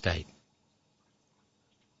in this state.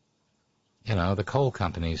 You know, the coal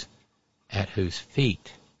companies at whose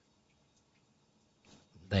feet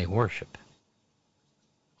they worship.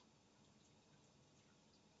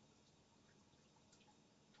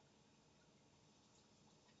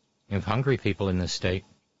 You have hungry people in this state.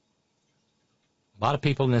 A lot of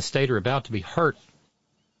people in this state are about to be hurt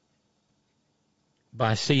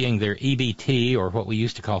by seeing their EBT, or what we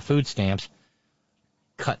used to call food stamps,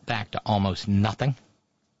 cut back to almost nothing.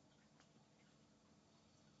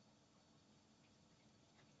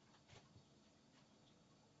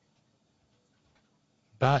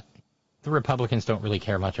 But the Republicans don't really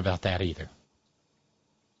care much about that either.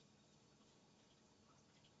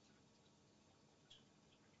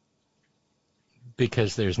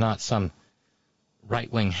 Because there's not some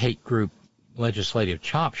right-wing hate group legislative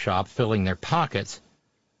chop shop filling their pockets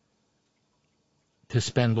to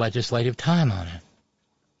spend legislative time on it.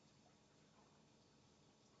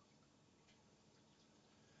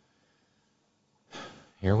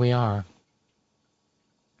 Here we are.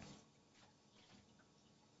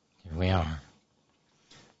 Here we are.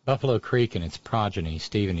 Buffalo Creek and its progeny,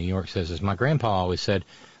 Steve in New York says, as my grandpa always said,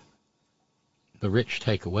 the rich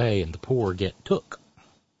take away and the poor get took.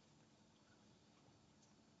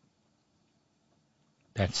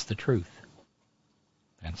 That's the truth.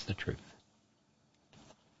 That's the truth.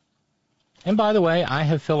 And by the way, I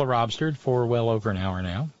have filibobstered for well over an hour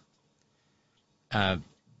now.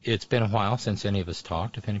 It's been a while since any of us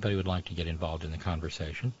talked, if anybody would like to get involved in the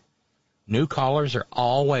conversation. New callers are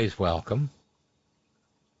always welcome.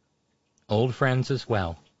 Old friends as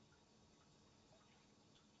well.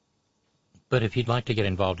 But if you'd like to get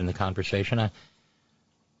involved in the conversation, I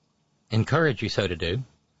encourage you so to do.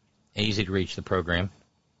 Easy to reach the program.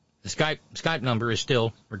 The Skype number is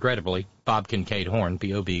still, regrettably, Bob Kincaid Horn,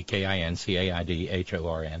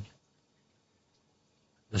 BOBKINCAIDHORN.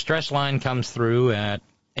 The stress line comes through at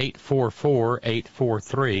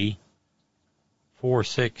 844-843-4676,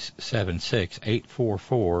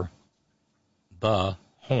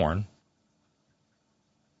 844-BA-HORN.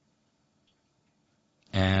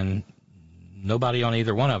 And nobody on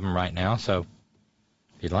either one of them right now, so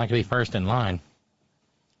if you'd like to be first in line,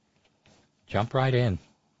 jump right in.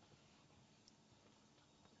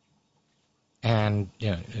 And,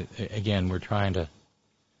 you know, again, we're trying to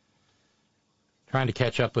Trying to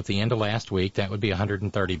catch up with the end of last week. That would be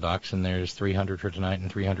 $130, and there's $300 for tonight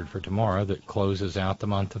and $300 for tomorrow. That closes out the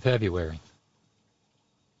month of February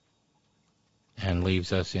and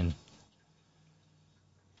leaves us in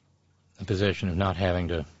a position of not having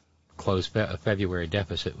to close a February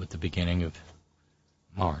deficit with the beginning of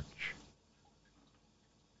March.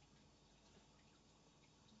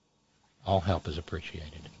 All help is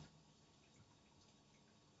appreciated.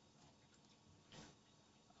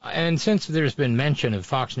 And since there's been mention of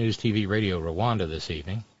Fox News TV Radio Rwanda this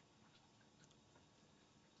evening,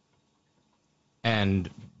 and,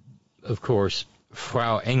 of course,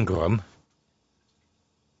 Frau Ingram,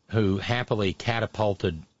 who happily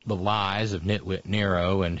catapulted the lies of Nitwit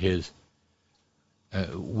Nero and his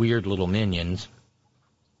weird little minions,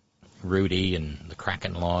 Rudy and the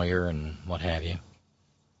Kraken lawyer and what have you.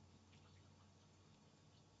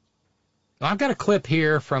 Well, I've got a clip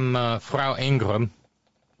here from Frau Ingram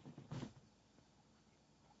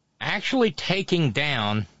actually taking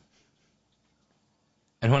down,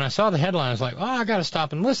 and when I saw the headline, I was like, oh, I got to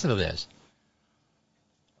stop and listen to this.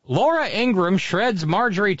 Laura Ingraham shreds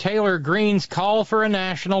Marjorie Taylor Greene's call for a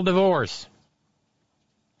national divorce.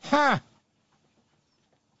 Huh.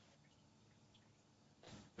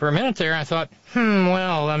 For a minute there, I thought,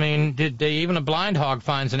 well, I mean, even a blind hog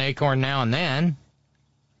finds an acorn now and then?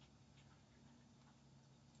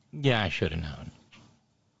 Yeah, I should have known.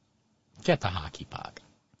 Get the hockey puck.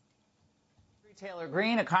 Taylor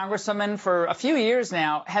Greene, a congresswoman for a few years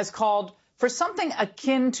now, has called for something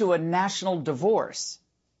akin to a national divorce.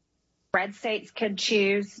 Red states could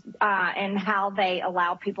choose and how they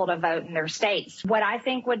allow people to vote in their states. What I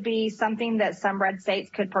think would be something that some red states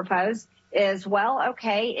could propose is, well,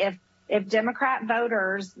 okay, if Democrat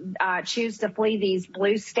voters choose to flee these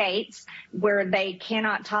blue states where they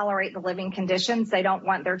cannot tolerate the living conditions, they don't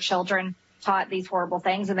want their children taught these horrible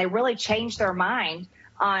things, and they really change their mind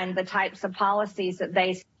on the types of policies that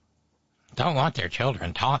they don't want their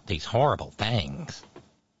children taught these horrible things.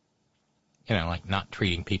 You know, like not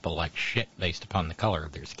treating people like shit based upon the color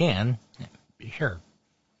of their skin. Sure.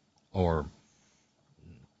 Or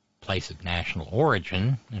place of national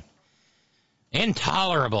origin.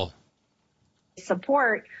 Intolerable.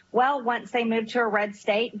 Support, well, once they move to a red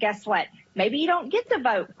state, guess what? Maybe you don't get to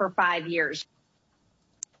vote for 5 years.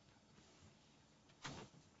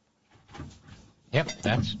 Yep,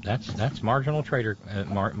 that's marginal trailer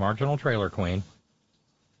queen.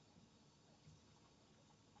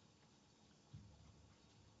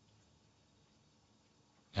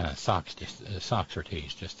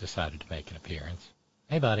 Socrates just decided to make an appearance.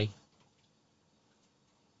 Hey, buddy.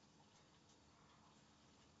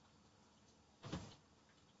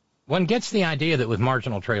 One gets the idea that with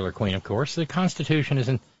marginal trailer queen, of course, the Constitution is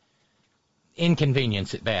an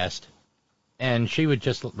inconvenience at best, and she would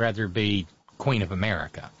just rather be Queen of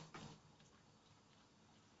America.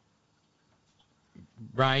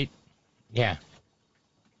 Right? Yeah.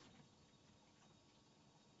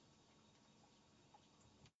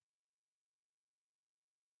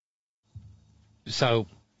 So,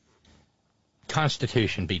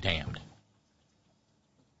 Constitution be damned.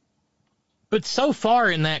 But so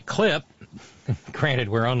far in that clip, granted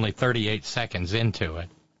we're only 38 seconds into it,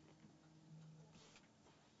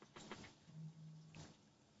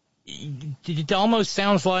 it almost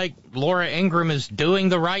sounds like Laura Ingraham is doing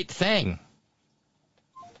the right thing.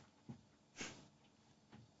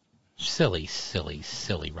 Silly, silly,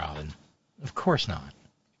 silly Robin. Of course not.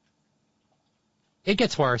 It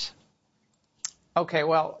gets worse. Okay,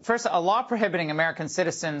 well, first, a law prohibiting American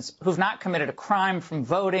citizens who've not committed a crime from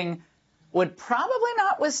voting would probably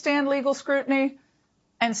not withstand legal scrutiny.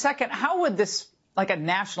 And second, how would this, like a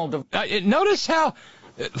national... Notice how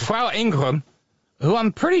Frau Ingraham, who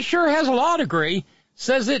I'm pretty sure has a law degree,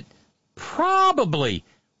 says it probably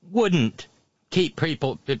wouldn't keep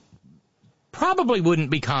people... It probably wouldn't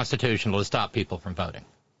be constitutional to stop people from voting.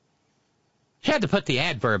 She had to put the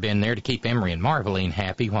adverb in there to keep Emery and Marveline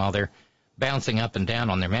happy while they're bouncing up and down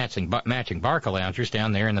on their matching Barca loungers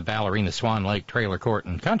down there in the Ballerina Swan Lake Trailer Court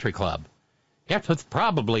and Country Club. You have to put the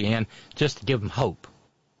probably in just to give them hope.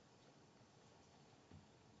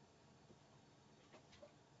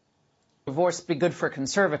 Divorce be good for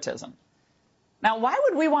conservatism. Now, why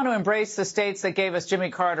would we want to embrace the states that gave us Jimmy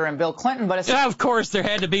Carter and Bill Clinton? But of course, there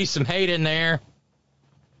had to be some hate in there.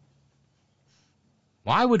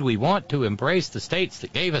 Why would we want to embrace the states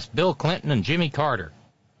that gave us Bill Clinton and Jimmy Carter?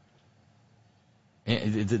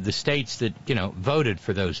 The states that, voted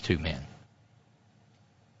for those two men.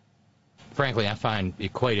 Frankly, I find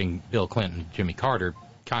equating Bill Clinton and Jimmy Carter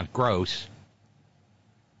kind of gross.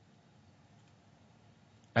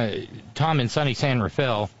 Tom in sunny San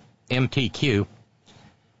Rafael, MTQ,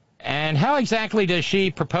 And how exactly does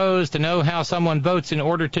she propose to know how someone votes in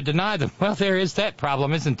order to deny them? Well, there is that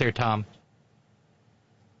problem, isn't there, Tom?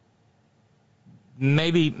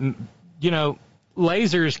 Maybe,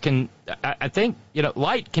 lasers can, I think,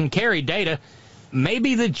 light can carry data.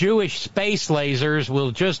 Maybe the Jewish space lasers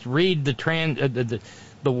will just read the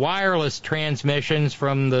wireless transmissions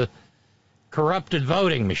from the corrupted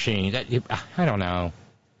voting machine. I don't know.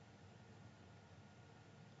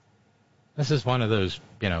 This is one of those,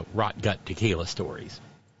 rot gut tequila stories.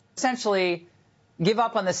 Essentially, give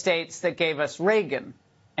up on the states that gave us Reagan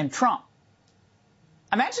and Trump.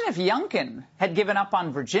 Imagine if Youngkin had given up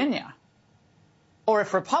on Virginia, or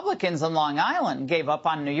if Republicans in Long Island gave up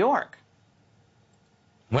on New York.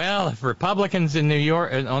 Well, if Republicans in New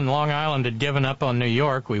York, on Long Island, had given up on New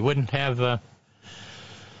York, we wouldn't have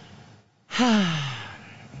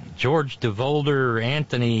George DeVolder,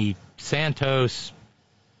 Anthony Santos,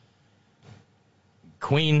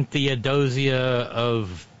 Queen Theodosia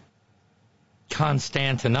of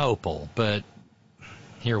Constantinople, but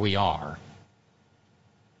here we are.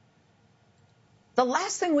 The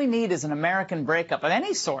last thing we need is an American breakup of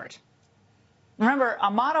any sort. Remember, a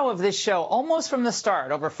motto of this show, almost from the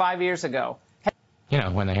start, over 5 years ago.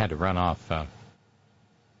 When they had to run off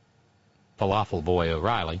Falafel Boy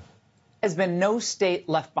O'Reilly. Has been no state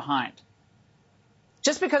left behind.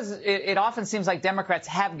 Just because it often seems like Democrats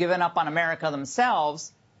have given up on America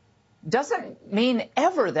themselves doesn't mean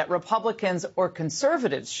ever that Republicans or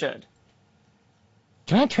conservatives should.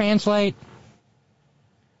 Can I translate?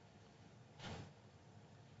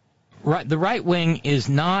 The right wing is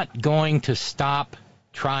not going to stop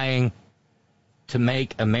trying to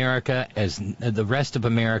make America, as the rest of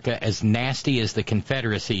America, as nasty as the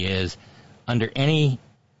Confederacy is under any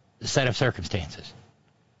set of circumstances.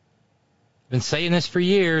 Been saying this for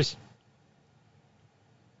years.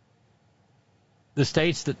 The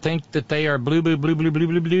states that think that they are blue, blue, blue, blue, blue,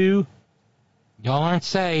 blue, blue, y'all aren't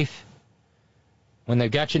safe. When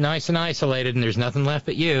they've got you nice and isolated and there's nothing left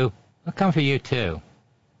but you, they'll come for you too.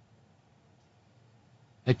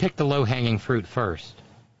 They picked the low-hanging fruit first.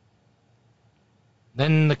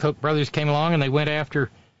 Then the Koch brothers came along and they went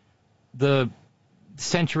after the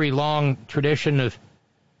century-long tradition of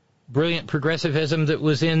brilliant progressivism that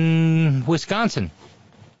was in Wisconsin.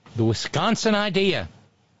 The Wisconsin idea.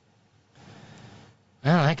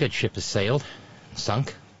 Well, that good ship has sailed.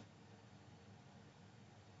 Sunk.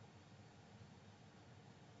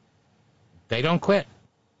 They don't quit.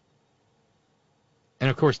 And,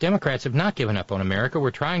 of course, Democrats have not given up on America. We're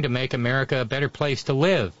trying to make America a better place to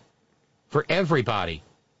live for everybody.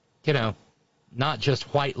 Not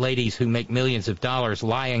just white ladies who make millions of dollars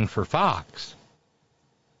lying for Fox.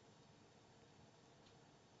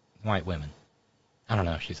 White women. I don't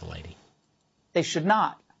know if she's a lady. They should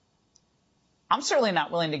not. I'm certainly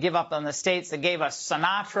not willing to give up on the states that gave us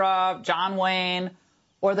Sinatra, John Wayne,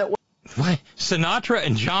 or that... What? Sinatra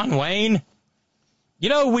and John Wayne? I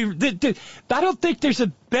don't think there's a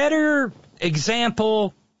better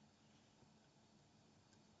example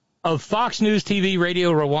of Fox News TV,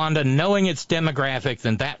 Radio Rwanda knowing its demographic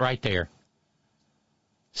than that right there.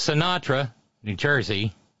 Sinatra, New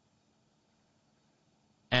Jersey,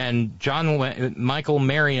 and Michael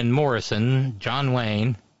Marion Morrison, John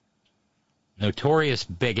Wayne, notorious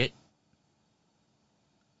bigot,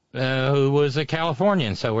 who was a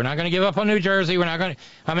Californian. So we're not going to give up on New Jersey.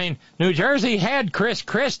 New Jersey had Chris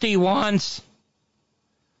Christie once.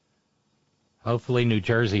 Hopefully New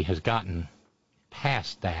Jersey has gotten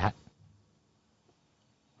past that.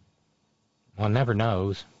 One never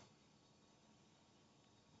knows.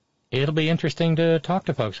 It'll be interesting to talk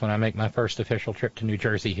to folks when I make my first official trip to New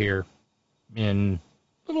Jersey here in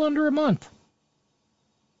a little under a month.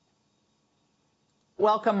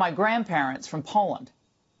 Welcome my grandparents from Poland.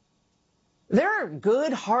 They're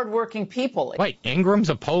good, hardworking people. Wait, Ingram's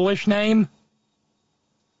a Polish name?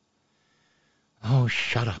 Oh,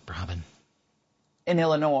 shut up, Robin. In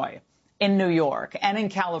Illinois, in New York, and in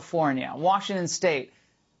California, Washington State,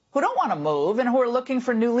 who don't want to move and who are looking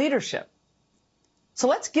for new leadership. So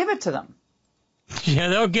let's give it to them. Yeah,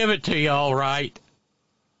 they'll give it to you all right.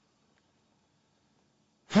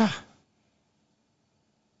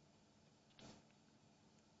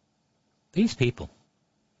 These people.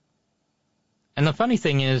 And the funny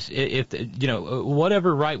thing is,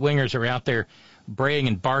 whatever right-wingers are out there braying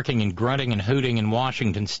and barking and grunting and hooting in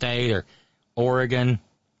Washington State or Oregon,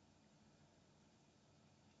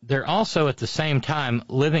 they're also at the same time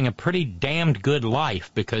living a pretty damned good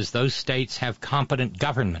life because those states have competent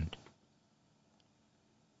government.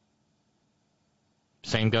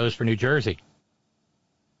 Same goes for New Jersey.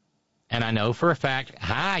 And I know for a fact,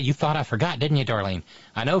 you thought I forgot, didn't you, Darlene?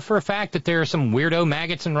 I know for a fact that there are some weirdo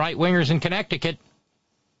maggots and right-wingers in Connecticut.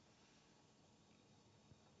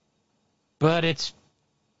 But it's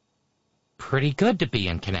pretty good to be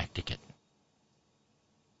in Connecticut.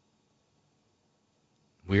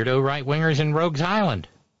 Weirdo right-wingers in Rogues Island.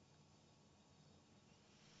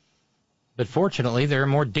 But fortunately, there are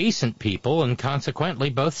more decent people, and consequently,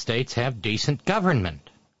 both states have decent government.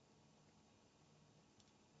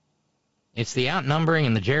 It's the outnumbering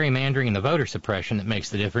and the gerrymandering and the voter suppression that makes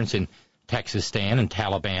the difference in Texas-stan and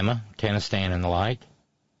Alabama, Tennessee-stan and the like.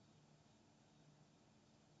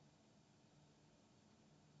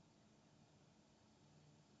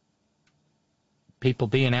 People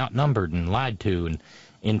being outnumbered and lied to and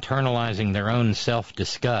internalizing their own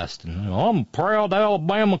self-disgust. And, I'm a proud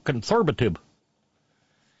Alabama conservative.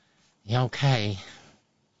 Yeah, okay.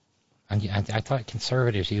 I thought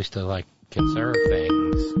conservatives used to, like, conserve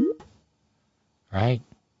things. Right?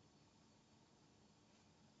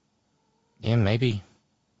 Yeah, maybe.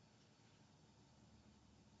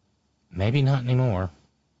 Maybe not anymore.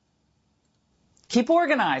 Keep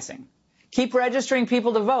organizing. Keep registering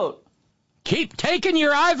people to vote. Keep taking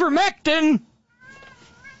your ivermectin.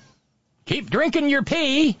 Keep drinking your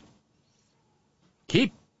pee.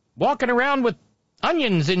 Keep walking around with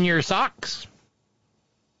onions in your socks.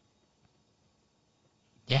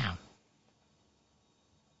 Yeah.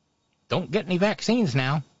 Don't get any vaccines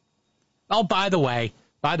now. Oh, by the way,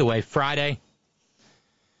 Friday,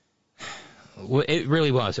 it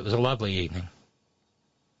really was. It was a lovely evening.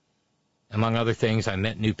 Among other things, I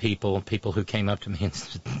met new people who came up to me and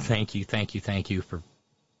said, thank you for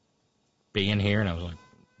being here. And I was like,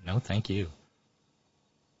 no, thank you.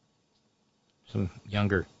 Some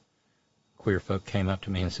younger queer folk came up to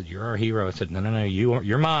me and said, you're our hero. I said, no,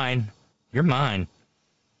 you're mine. You're mine.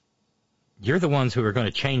 You're the ones who are going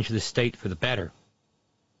to change this state for the better.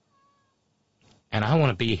 And I want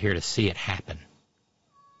to be here to see it happen.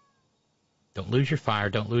 Don't lose your fire.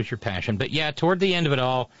 Don't lose your passion. But, yeah, toward the end of it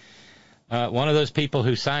all, one of those people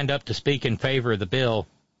who signed up to speak in favor of the bill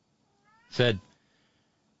said,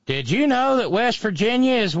 did you know that West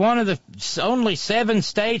Virginia is one of the only 7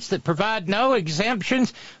 states that provide no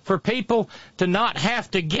exemptions for people to not have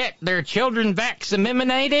to get their children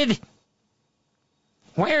vaccinated?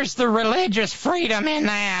 Where's the religious freedom in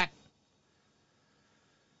that?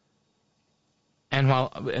 And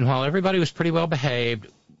while everybody was pretty well behaved,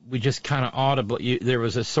 we just kind of audibly, there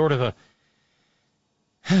was a sort of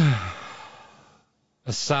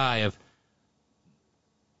a sigh of,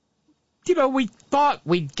 we thought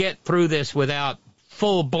we'd get through this without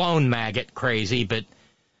full-blown maggot crazy, but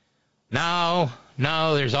no,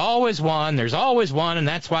 there's always one, and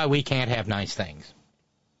that's why we can't have nice things.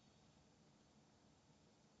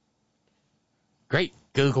 Great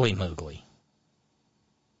googly moogly.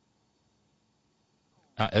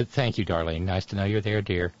 Thank you, Darlene. Nice to know you're there,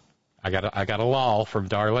 dear. I got a lull from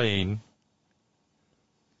Darlene.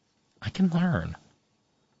 I can learn.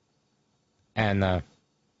 And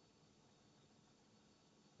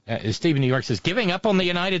Steve in New York says, giving up on the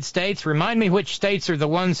United States? Remind me which states are the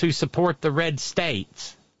ones who support the red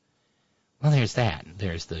states. Well, there's that.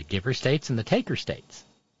 There's the giver states and the taker states.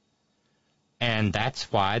 And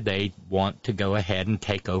that's why they want to go ahead and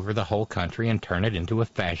take over the whole country and turn it into a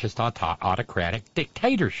fascist autocratic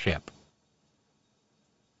dictatorship.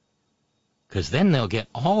 Because then they'll get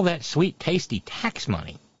all that sweet, tasty tax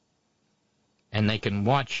money. And they can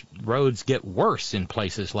watch roads get worse in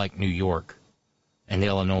places like New York and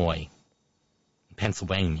Illinois,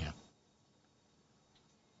 Pennsylvania.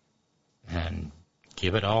 And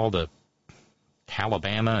give it all to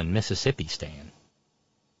Alabama and Mississippi stand.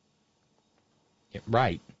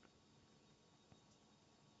 Right.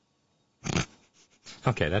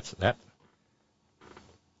 Okay, that's that.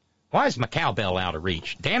 Why is my cowbell out of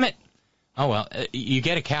reach? Damn it. Oh, well, you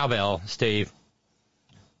get a cowbell, Steve.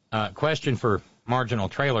 Question for Marginal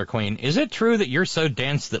Trailer Queen. Is it true that you're so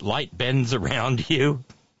dense that light bends around you?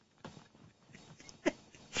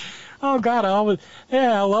 Oh, God, I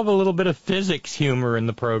love a little bit of physics humor in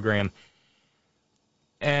the program.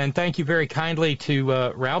 And thank you very kindly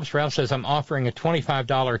to Ralph. Ralph says, I'm offering a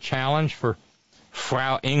 $25 challenge for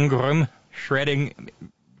Frau Ingram shredding,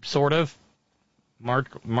 sort of,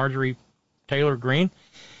 Marjorie Taylor Greene.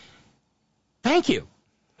 Thank you.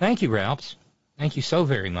 Thank you, Ralph. Thank you so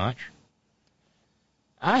very much.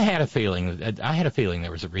 I had a feeling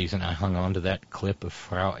there was a reason I hung on to that clip of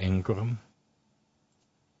Frau Ingram.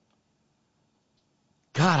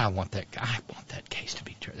 God, I want that case to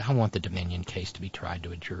be tried. I want the Dominion case to be tried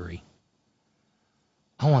to a jury.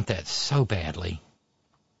 I want that so badly.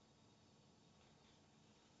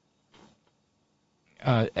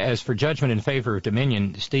 as for judgment in favor of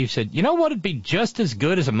Dominion, Steve said, you know what would be just as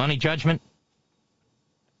good as a money judgment?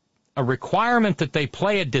 A requirement that they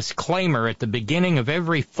play a disclaimer at the beginning of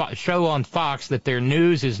every show on Fox that their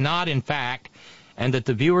news is not in fact, and that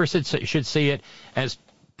the viewers should see it as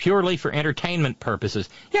purely for entertainment purposes.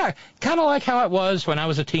 Yeah, kind of like how it was when I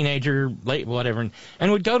was a teenager, late whatever,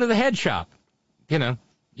 and would go to the head shop. You know,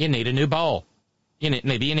 you need a new bowl.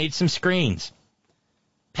 Maybe you need some screens,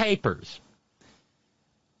 papers.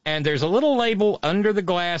 And there's a little label under the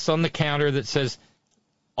glass on the counter that says,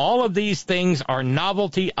 all of these things are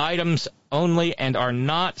novelty items only and are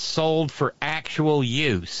not sold for actual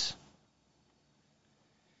use.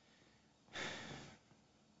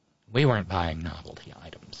 We weren't buying novelty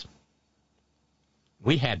items.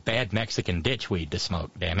 We had bad Mexican ditchweed to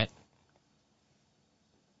smoke, damn it.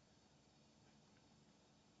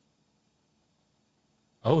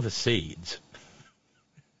 Oh, the seeds.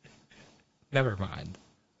 Never mind.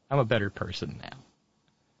 I'm a better person now.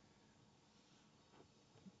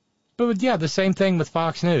 But, yeah, the same thing with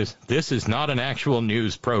Fox News. This is not an actual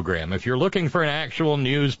news program. If you're looking for an actual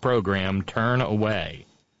news program, turn away.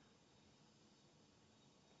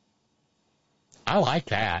 I like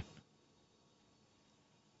that.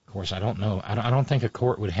 Of course, I don't know. I don't think a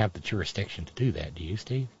court would have the jurisdiction to do that. Do you,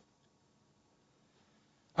 Steve?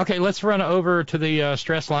 Okay, let's run over to the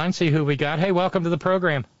stress line, see who we got. Hey, welcome to the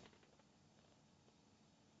program.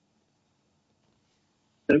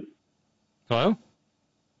 Hello?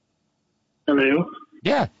 Hello?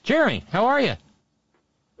 Yeah, Jeremy, how are you?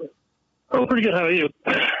 Oh, pretty good. How are you?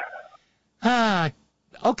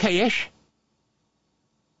 Okay-ish.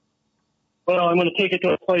 Well, I'm going to take it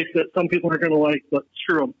to a place that some people are going to like, but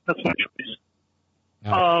screw them. That's my choice.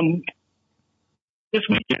 Oh. This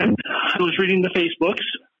weekend, I was reading the Facebooks,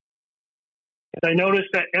 and I noticed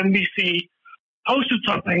that NBC posted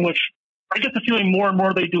something which I get the feeling more and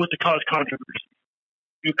more they do it to cause controversy.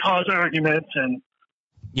 You cause arguments and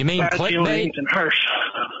you mean bad clickbait? feelings and harsh.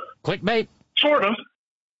 Clickbait? Sort of.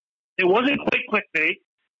 It wasn't clickbait.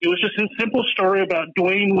 It was just a simple story about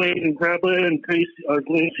Dwayne Wade and Grabba and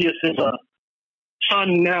Iglesias'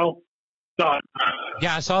 son now gone.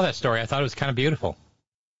 Yeah, I saw that story. I thought it was kind of beautiful.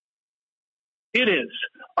 It is.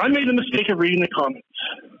 I made the mistake of reading the comments.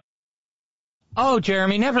 Oh,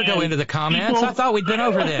 Jeremy, never go into the comments. I thought we'd been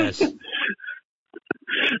over this.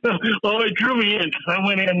 Well, it drew me in because I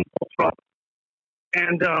went in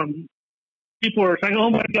and people were saying, oh,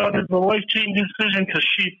 my God, this is a life-changing decision because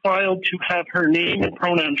she filed to have her name and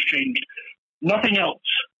pronouns changed. Nothing else.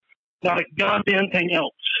 Not a goddamn thing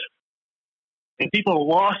else. And people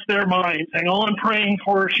lost their minds saying, oh, I'm praying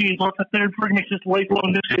for her. She's on the third for makes this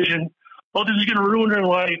lifelong decision. Oh, this is going to ruin her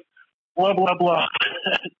life. Blah, blah, blah.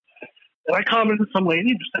 And I commented to some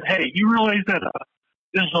lady and just said, hey, you realize that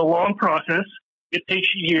this is a long process. It takes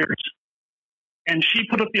years. And she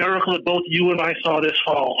put up the article that both you and I saw this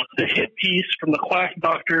fall, the hit piece from the quack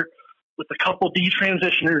doctor with a couple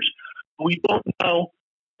detransitioners. We both know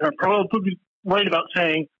and are probably right about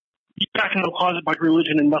saying, he's back in the closet by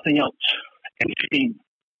religion and nothing else, and shame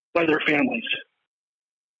by their families.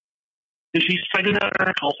 And she cited that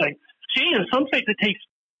article saying, see, in some states it takes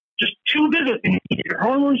just 2 visits and you get your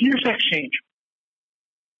hormones and your sex change.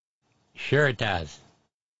 Sure it does.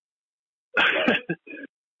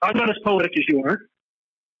 I'm not as poetic as you are,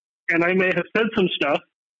 and I may have said some stuff,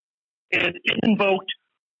 and it invoked,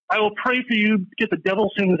 I will pray for you to get the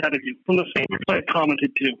devil's sins out of you, from the same person I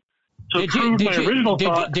commented to. So did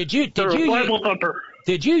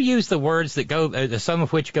you use the words that go, some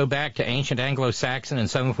of which go back to ancient Anglo-Saxon and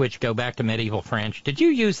some of which go back to medieval French? Did you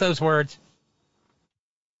use those words?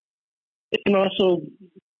 It can also,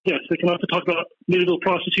 yes, they can also talk about medieval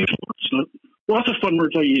prostitution. Lots of fun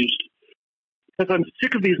words I used. Because I'm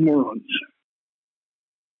sick of these morons.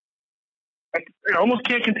 I almost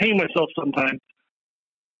can't contain myself sometimes.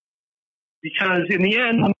 Because in the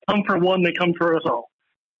end, when they come for one, they come for us all.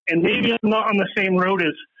 And maybe I'm not on the same road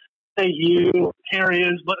as, say, you, Harry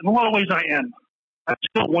is, but in a lot of ways I am. I'm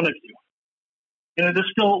still one of you. And it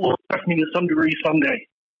still will affect me to some degree someday.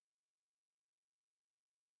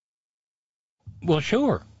 Well,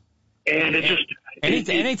 sure. And it just...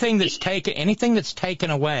 Anything that's taken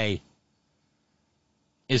away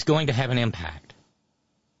is going to have an impact.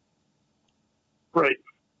 Right.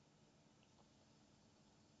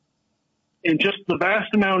 And just the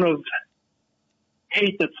vast amount of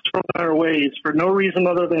hate that's thrown our ways for no reason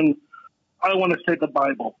other than, I want to say the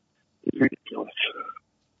Bible, is ridiculous.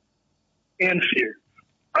 And fear.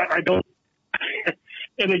 I don't...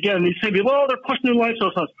 And again, these say, well, they're pushing their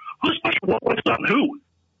lifestyle. Who's pushing what lifestyle? Who?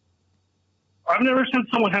 I've never said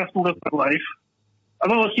someone has to live their life.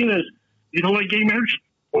 I've always seen it as, You don't like gay marriage?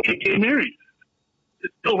 Don't get gay married.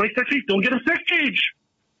 Don't like sex change? Don't get a sex change.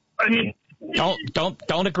 I mean,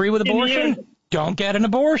 don't agree with abortion? Don't get an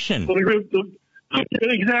abortion. Don't agree with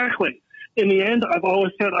exactly. In the end, I've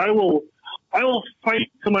always said I will fight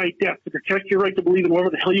to my death to protect your right to believe in whatever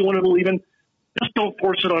the hell you want to believe in. Just don't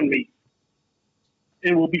force it on me,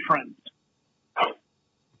 and we'll be friends.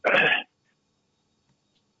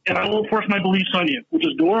 And I won't force my beliefs on you. We'll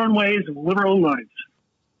just go our own ways and we'll live our own lives.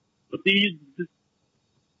 But this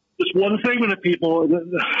one segment of people,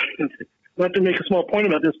 not to make a small point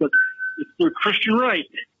about this, but it's the Christian right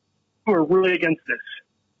who are really against this.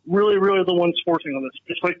 Really, really the ones forcing on this.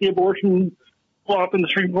 Just like the abortion law up in the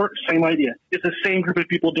Supreme Court, same idea. It's the same group of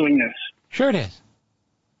people doing this. Sure it is.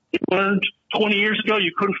 It was 20 years ago,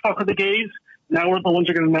 you couldn't fuck with the gays. Now we're the ones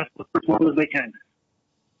who are going to mess with as long as they can.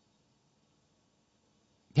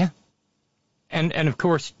 Yeah. And of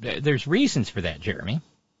course, there's reasons for that, Jeremy.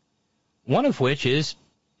 One of which is,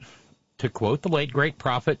 to quote the late great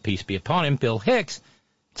prophet, peace be upon him, Bill Hicks,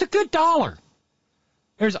 it's a good dollar.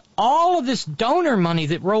 There's all of this donor money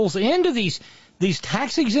that rolls into these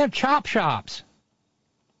tax-exempt chop shops.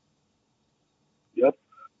 Yep.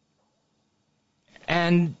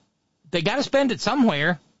 And they got to spend it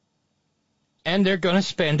somewhere, and they're going to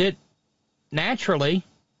spend it, naturally,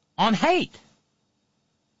 on hate.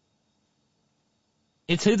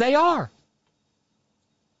 It's who they are.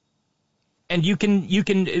 And you can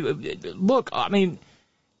look, I mean,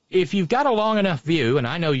 if you've got a long enough view, and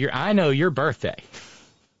I know your birthday.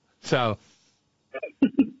 So,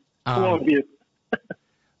 long view.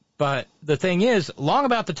 But the thing is, long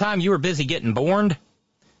about the time you were busy getting born,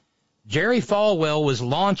 Jerry Falwell was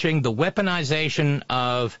launching the weaponization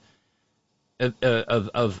of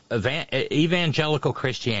evangelical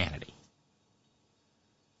Christianity.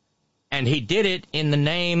 And he did it in the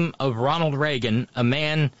name of Ronald Reagan, a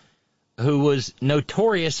man who was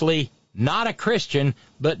notoriously not a Christian,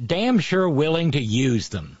 but damn sure willing to use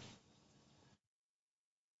them.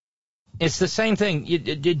 It's the same thing.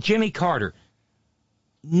 Jimmy Carter.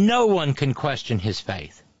 No one can question his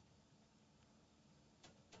faith.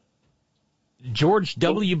 George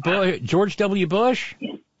W. Bush,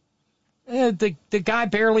 the guy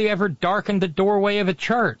barely ever darkened the doorway of a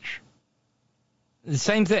church. The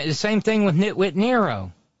same thing with Nitwit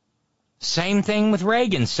Nero. Same thing with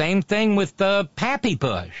Reagan. Same thing with Pappy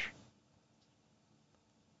Bush.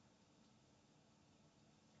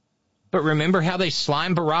 But remember how they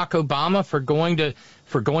slimed Barack Obama for going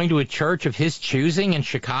to a church of his choosing in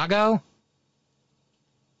Chicago?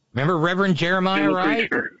 Remember Reverend Jeremiah Wright?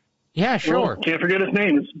 Sure. Yeah, sure. Well, can't forget his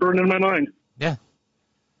name. It's burned in my mind. Yeah.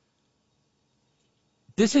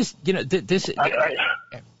 This is,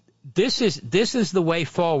 this is the way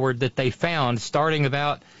forward that they found, starting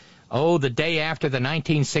about the day after the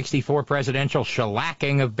 1964 presidential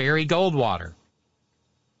shellacking of Barry Goldwater.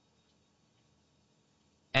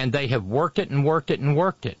 And they have worked it and worked it and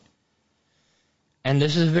worked it. And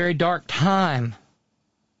this is a very dark time.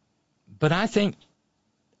 But I think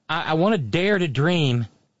I want to dare to dream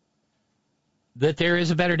that there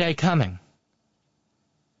is a better day coming.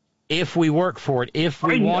 If we work for it, if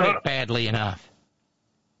we want it badly enough.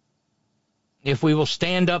 If we will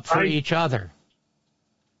stand up for each other.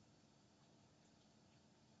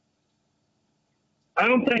 I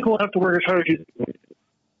don't think we'll have to work as hard as you think,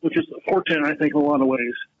 which is a fortune, I think, in a lot of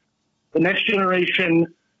ways. The next generation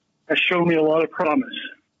has shown me a lot of promise.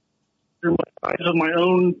 Through my eyes of my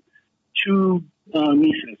own two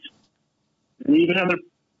nieces, and even other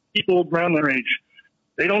people around their age,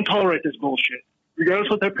 they don't tolerate this bullshit. Regardless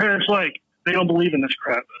of what their parents like, they don't believe in this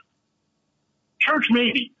crap. Church,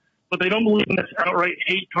 maybe, but they don't believe in this outright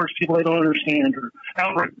hate towards people they don't understand, or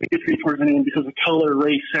outright bigotry towards anyone because of color,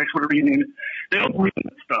 race, sex, whatever you name it. They don't believe in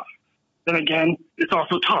that stuff. Then again, it's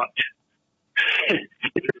also taught. If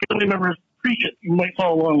your family members preach it, you might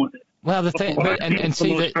follow along with it. Well, the thing, and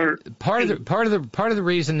see that part of the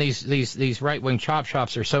reason these right-wing chop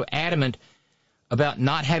shops are so adamant about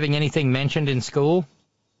not having anything mentioned in school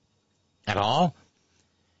at all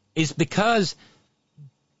is because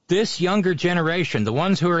this younger generation, the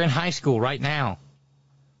ones who are in high school right now,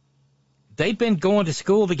 they've been going to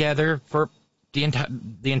school together for the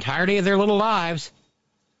entirety of their little lives,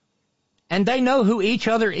 and they know who each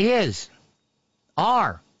other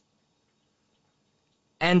are.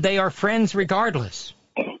 And they are friends regardless.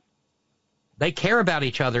 They care about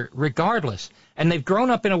each other regardless. And they've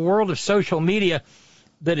grown up in a world of social media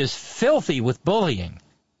that is filthy with bullying.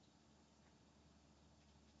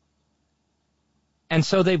 And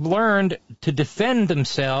so they've learned to defend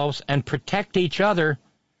themselves and protect each other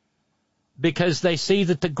because they see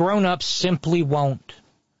that the grown-ups simply won't.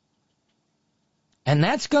 And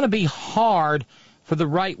that's going to be hard for the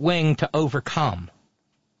right wing to overcome.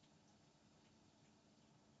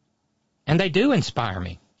 And they do inspire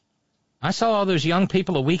me. I saw all those young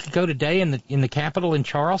people a week ago today in the Capitol in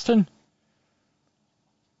Charleston.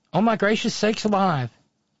 Oh, my gracious sakes alive.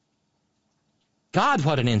 God,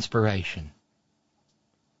 what an inspiration.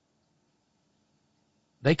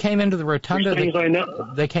 They came into the rotunda.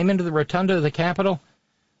 They came into the rotunda of the Capitol,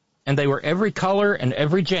 and they were every color and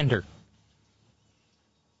every gender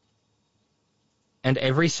and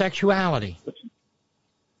every sexuality.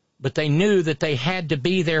 But they knew that they had to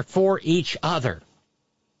be there for each other.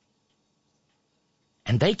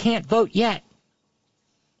 And they can't vote yet,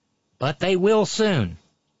 but they will soon.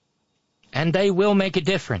 And they will make a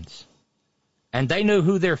difference. And they know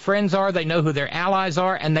who their friends are, they know who their allies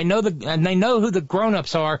are, and they know who the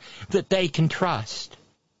grown-ups are that they can trust.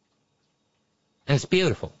 And it's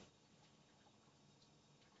beautiful.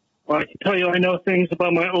 Well, I can tell you I know things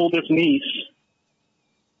about my oldest niece,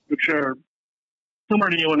 which are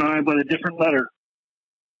similar to you and I, but a different letter.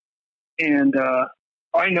 And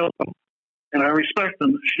I know them, and I respect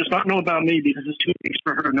them. She does not know about me because it's too big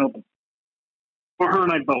for her to know them. For her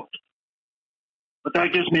and I both. But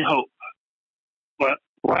that gives me hope. But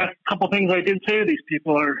the last couple things I did say to these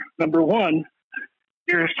people are, number one,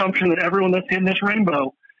 your assumption that everyone that's in this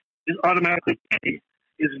rainbow is automatically gay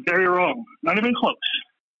is very wrong. Not even close.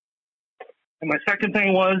 And my second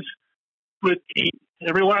thing was, with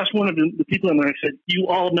every last one of the people in there, I said, you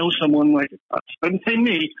all know someone like us. I didn't say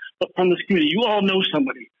me, but from this community. You all know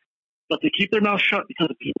somebody. But they keep their mouth shut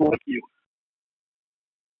because of people like you.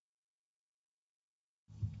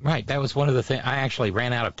 Right, that was one of the things. I actually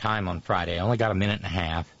ran out of time on Friday. I only got a minute and a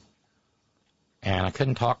half, and I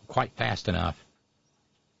couldn't talk quite fast enough.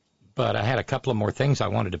 But I had a couple of more things I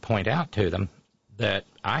wanted to point out to them that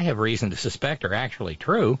I have reason to suspect are actually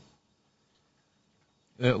true.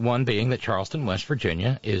 One being that Charleston, West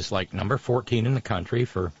Virginia, is like number 14 in the country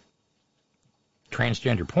for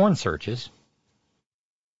transgender porn searches,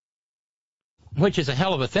 which is a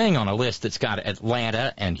hell of a thing on a list that's got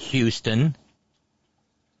Atlanta and Houston,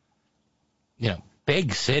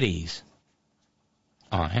 big cities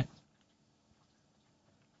on it.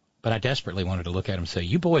 But I desperately wanted to look at them and say,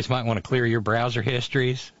 you boys might want to clear your browser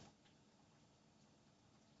histories.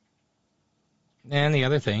 And the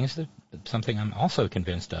other thing is that something I'm also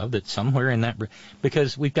convinced of, that somewhere in that,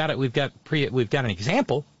 because we've got an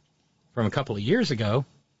example from a couple of years ago.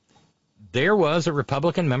 There was a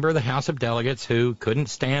Republican member of the House of Delegates who couldn't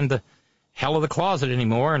stand the hell of the closet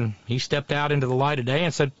anymore, and he stepped out into the light of day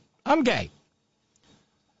and said, I'm gay.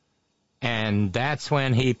 And that's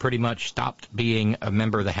when he pretty much stopped being a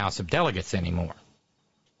member of the House of Delegates anymore,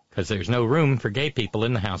 because there's no room for gay people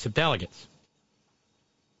in the House of Delegates.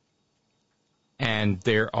 And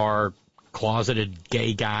there are closeted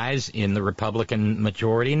gay guys in the Republican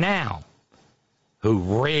majority now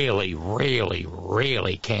who really, really,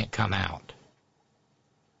 really can't come out,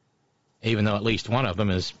 even though at least one of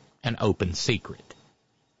them is an open secret.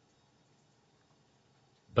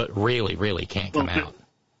 But really, really can't come out.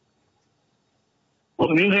 Well,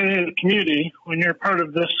 the main thing in the community, when you're part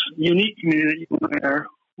of this unique community that you are,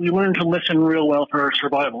 we learn to listen real well for our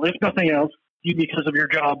survival. If nothing else, because of your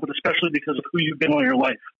job, but especially because of who you've been all your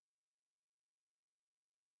life.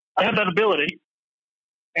 I have that ability,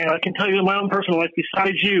 and I can tell you in my own personal life,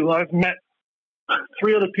 besides you, I've met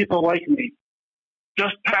 3 other people like me,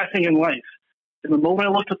 just passing in life. And the moment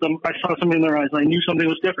I looked at them, I saw something in their eyes. I knew something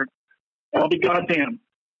was different. And I'll be goddamn.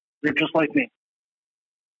 They're just like me.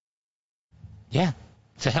 Yeah,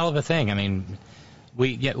 it's a hell of a thing. I mean,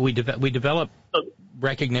 we develop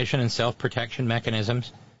recognition and self-protection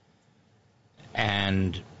mechanisms,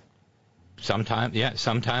 and sometimes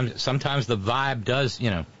the vibe does,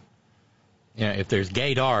 if there's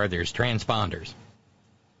gaydar, there's transponders.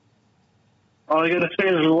 All I gotta say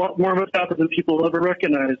is there's a lot more of us out there than people will ever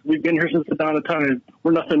recognize. We've been here since the dawn of time.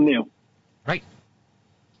 We're nothing new. Right.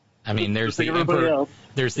 I mean, there's the Emperor.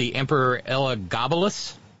 There's the Emperor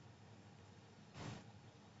Elagabalus.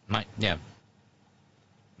 Might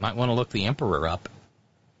want to look the Emperor up.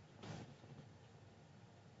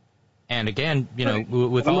 And again,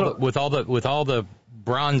 with all the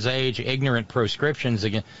Bronze Age ignorant proscriptions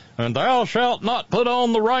again, and thou shalt not put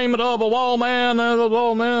on the raiment of a wall man,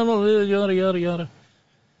 yada yada yada.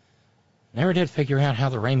 Never did figure out how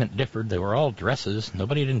the raiment differed. They were all dresses.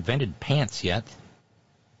 Nobody had invented pants yet.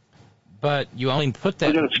 But you only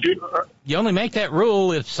make that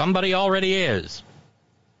rule if somebody already is.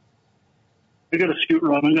 I got a scoot,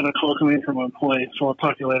 Rob. I'm going to call something from my employee, so I'll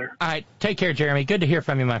talk to you later. All right. Take care, Jeremy. Good to hear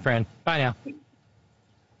from you, my friend. Bye now.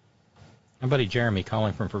 My buddy Jeremy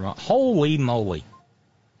calling from Vermont. Holy moly.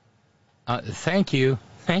 Thank you,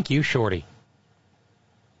 Shorty.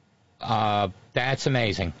 That's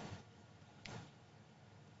amazing.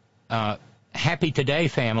 Happy today,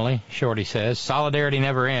 family, Shorty says. Solidarity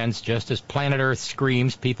never ends. Just as planet Earth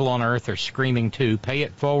screams, people on Earth are screaming too. Pay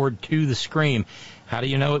it forward to the scream. How do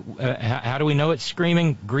you know it? How do we know it's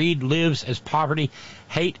screaming? Greed lives as poverty.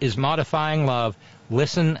 Hate is modifying love.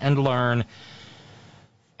 Listen and learn.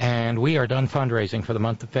 And we are done fundraising for the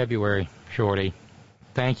month of February, Shorty.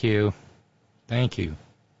 Thank you. Thank you.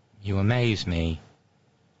 You amaze me.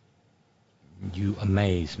 You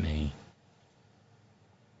amaze me.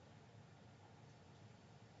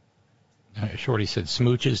 Shorty said,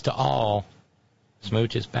 smooches to all.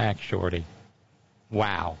 Smooches back, Shorty.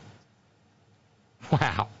 Wow.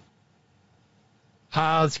 Wow.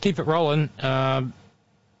 Let's keep it rolling.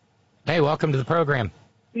 Hey, welcome to the program.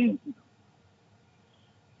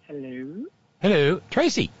 Hello. Hello.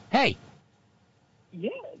 Tracy, hey.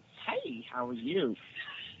 Yes. Hey, how are you?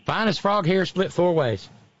 Fine as frog hair split 4 ways.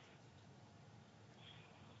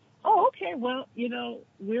 Oh, okay. Well,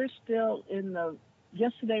 we're still in the...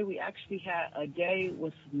 Yesterday we actually had a day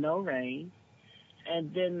with no rain,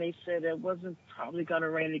 and then they said it wasn't probably going to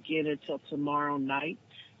rain again until tomorrow night.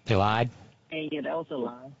 They lied? And yeah, that was a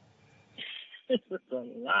lie. It was a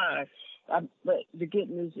lie. But the good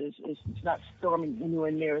news is it's not storming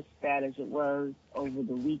anywhere near as bad as it was over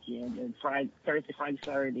the weekend and Thursday, Friday,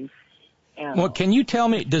 Saturday. Well, can you tell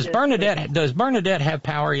me, does Bernadette have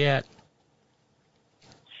power yet?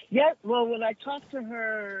 Yes. Well, when I talked to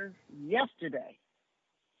her yesterday,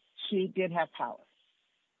 she did have power.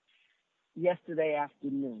 Yesterday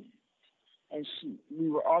afternoon, and we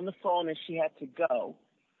were on the phone, and she had to go.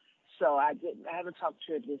 So I haven't talked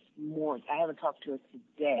to her this morning. I haven't talked to her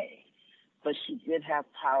today, but she did have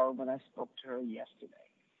power when I spoke to her yesterday.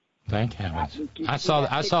 Thank heavens! I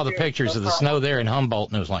saw the pictures of the snow there in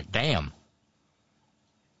Humboldt, and it was like, damn.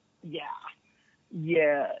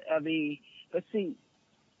 Yeah. I mean, but see,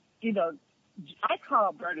 I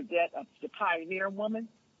call Bernadette the pioneer woman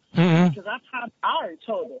because I already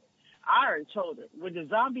told her when the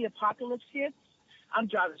zombie apocalypse hits, I'm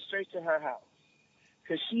driving straight to her house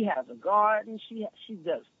because she has a garden. She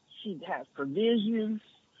has provisions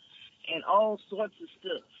and all sorts of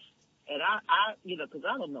stuff. And I because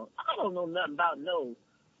I don't know nothing about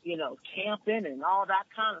camping and all that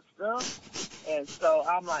kind of stuff. And so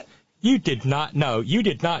I'm like, you did not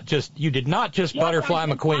just butterfly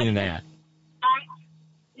McQueen in that.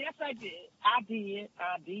 Yes, I did. I did.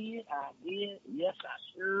 Yes, I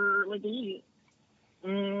surely did.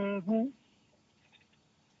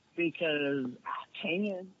 Because I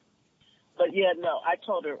can. But yeah, no, I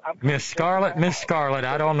told her. Miss Scarlett,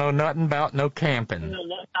 I don't know nothing about no camping. No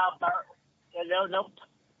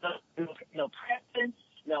prepping,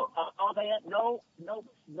 no all that, no.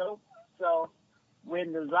 So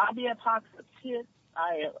when the zombie apocalypse hits,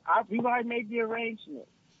 we've already made the arrangement.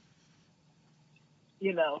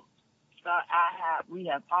 We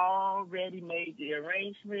have already made the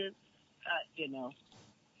arrangements.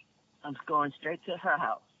 I'm going straight to her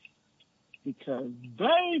house because,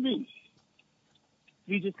 baby,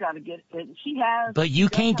 we just got to get it. She has. But you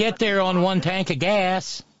can't get there on 1 tank of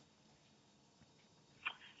gas.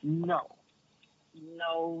 No.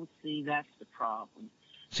 See, that's the problem.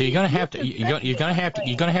 So you're gonna have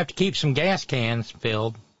to keep some gas cans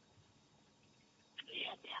filled.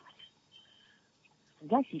 Yeah,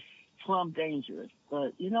 damn it. That's plumb dangerous,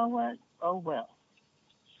 but you know what? Oh well.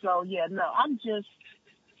 So yeah, no, I'm just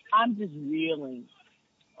reeling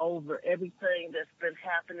over everything that's been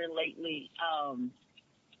happening lately.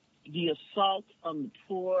 The assault on the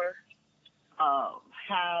poor.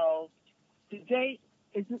 How today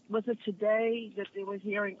was it today that they were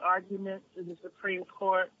hearing arguments in the Supreme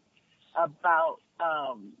Court about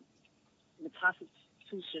the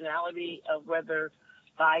constitutionality of whether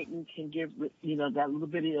Biden can give, that little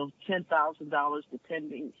bit of $10,000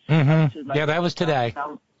 depending. Yeah, that was today.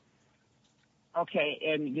 Okay,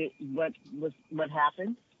 and what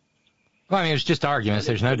happened? Well, I mean, it's just arguments.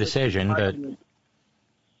 There's no decision,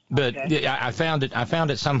 but okay. I found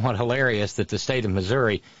it somewhat hilarious that the state of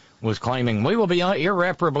Missouri was claiming we will be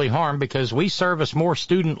irreparably harmed because we service more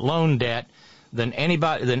student loan debt than any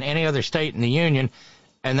other state in the union,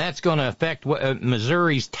 and that's going to affect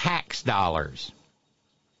Missouri's tax dollars.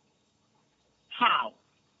 How?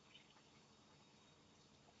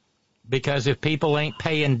 Because if people ain't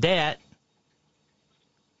paying debt,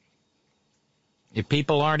 if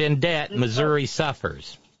people aren't in debt, Missouri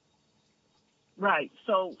suffers. Right.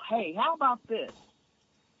 So, hey, how about this?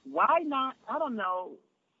 Why not, I don't know,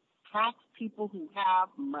 tax people who have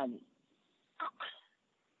money?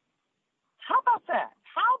 How about that?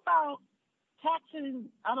 How about Washington,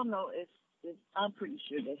 I don't know. I'm pretty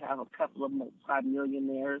sure they have a couple of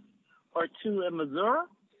multi-millionaires or two in Missouri.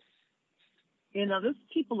 You know, there's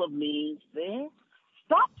people of means there.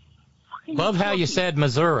 Stop fucking Love how you said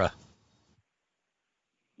Missouri.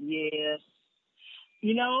 Yes.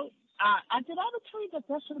 You know, did I ever tell you that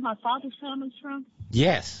that's where my father's family's from?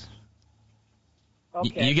 Yes.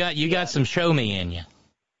 Okay. You got some show me in you.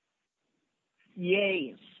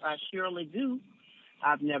 Yes, I surely do.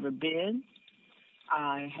 I've never been.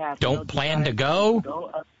 I have Don't plan to go?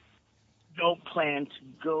 Don't plan to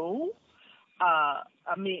go.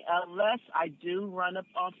 I mean, unless I do run up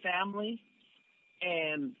on family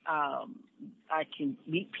and I can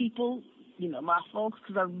meet people, you know, my folks,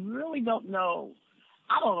 because I really don't know.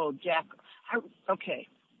 I don't know, Jack. Okay.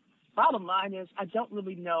 Bottom line is, I don't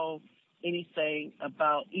really know anything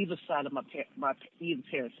about either side of either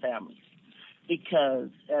parent's family, because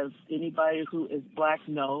as anybody who is black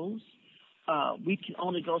knows, we can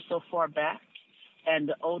only go so far back, and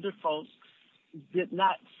the older folks did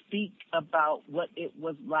not speak about what it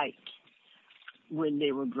was like when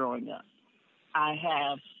they were growing up. I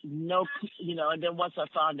have no, you know, and then once I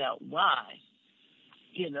found out why,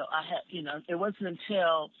 you know, it wasn't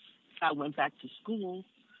until I went back to school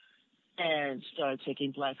and started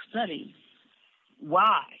taking black studies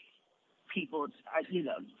why people, you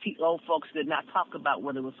know, old folks did not talk about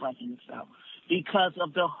what it was like in the South because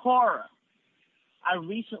of the horror. I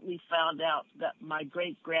recently found out that my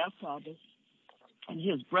great-grandfather and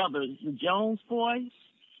his brothers, the Jones boys,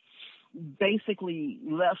 basically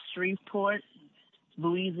left Shreveport,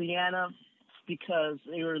 Louisiana, because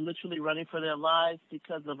they were literally running for their lives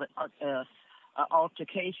because of an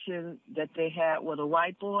altercation that they had with a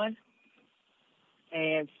white boy.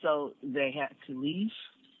 And so they had to leave,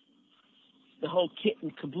 the whole kit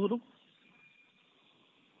and caboodle,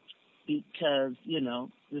 because, you know,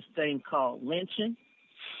 this thing called lynching.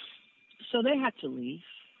 So they had to leave.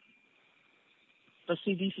 But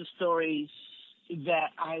see, these are stories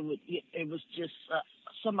that it was just,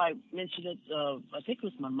 somebody mentioned it, I think it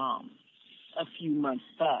was my mom, a few months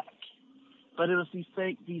back. But it was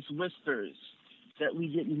these whispers that we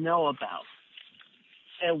didn't know about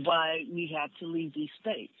and why we had to leave these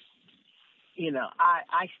states. You know,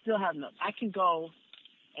 I still have I can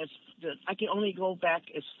only go back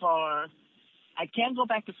as far, I can't go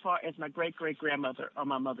back as far as my great-great-grandmother on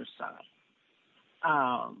my mother's side,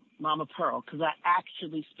 Mama Pearl, because I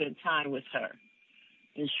actually spent time with her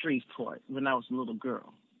in Shreveport when I was a little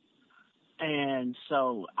girl. And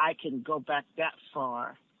so I can go back that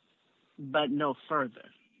far, but no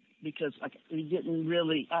further, because we didn't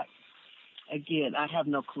really, again, I have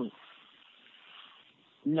no clue.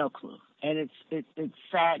 No clue. And it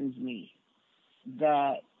saddens me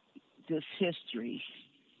that this history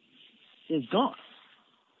is gone.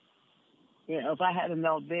 You know, if I hadn't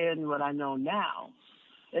known then what I know now,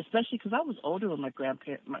 especially because I was older when my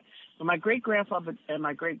when my great-grandfather and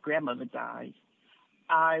my great-grandmother died,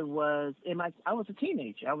 I was a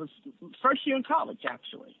teenager. I was first year in college,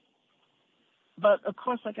 actually. But, of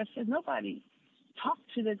course, like I said, nobody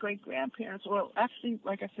talked to their great-grandparents. Well, actually,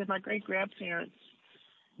 like I said, my great-grandparents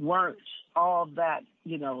weren't all that,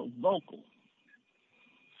 you know, vocal.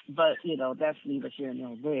 But, you know, that's neither here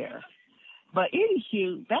nor there. But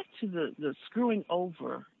anywho, back to the screwing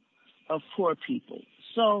over of poor people.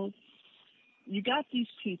 So you got these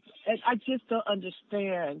people, and I just don't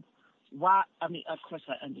understand why. I mean, of course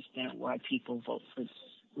I understand why white people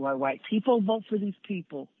vote for these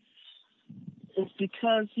people. It's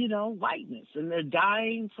because, you know, whiteness, and they're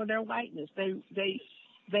dying for their whiteness.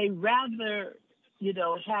 They rather, you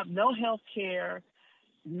know, have no health care,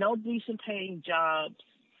 no decent paying jobs,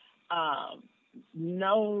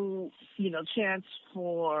 no, you know, chance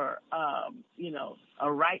for, you know, a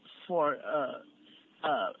right for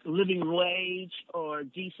living wage or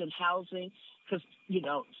decent housing, because, you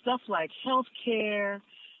know, stuff like health care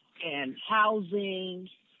and housing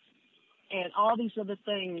and all these other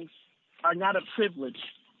things are not a privilege.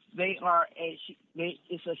 They are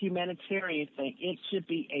it's a humanitarian thing. It should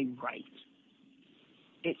be a right.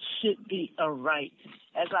 It should be a right.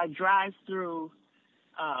 As I drive through,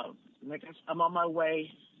 I'm on my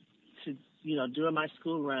way to, you know, doing my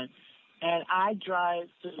school run, and I drive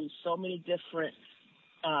through so many different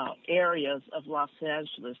areas of Los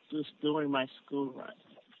Angeles just doing my school run.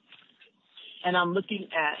 And I'm looking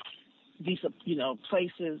at these, you know,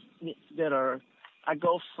 places that are, I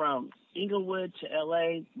go from Inglewood to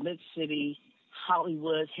L.A., Mid-City,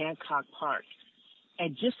 Hollywood, Hancock Park.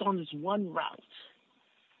 And just on this one route,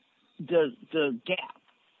 the gap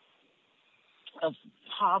of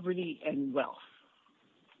poverty and wealth,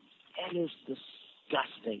 and it's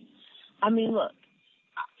disgusting. I mean, look,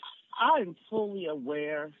 I'm fully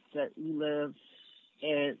aware that we live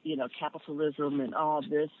in, capitalism and all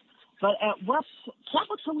this, but at what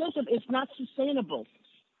capitalism is not sustainable.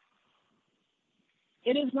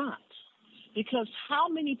 It is not, because how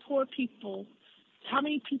many people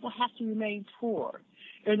have to remain poor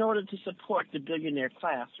in order to support the billionaire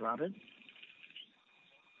class, Robin?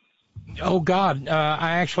 Oh God,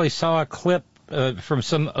 I actually saw a clip from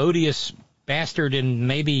some odious bastard in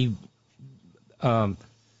maybe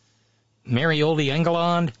Marioldi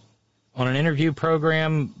Engeland on an interview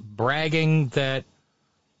program bragging that,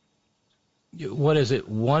 what is it,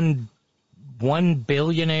 one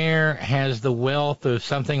billionaire has the wealth of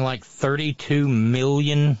something like 32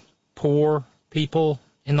 million poor people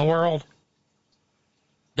in the world.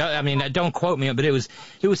 I mean, don't quote me, but it was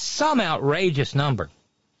some outrageous number.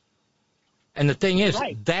 And the thing is,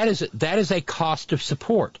 right. that is a cost of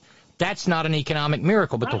support. That's not an economic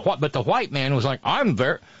miracle. But right. the white man was like, I'm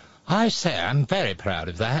very proud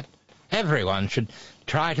of that. Everyone should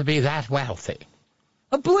try to be that wealthy,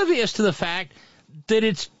 oblivious to the fact that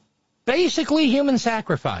it's basically human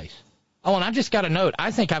sacrifice. Oh, and I just got a note.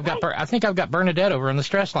 I think I've got Bernadette over on the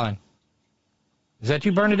stress line. Is that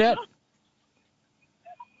you, Bernadette?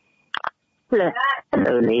 Hello,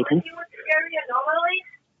 lady.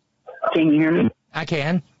 Can you hear me? I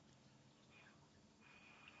can.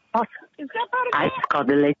 Awesome. Is that Bernadette? I just called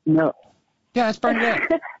to let you know. Yeah, that's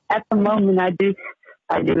Bernadette. At the moment, I do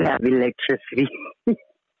have electricity.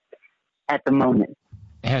 At the moment.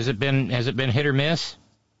 Has it been hit or miss?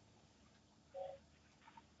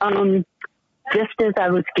 Just as I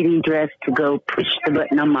was getting dressed to go push the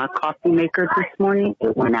button on my coffee maker this morning,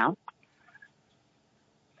 it went out.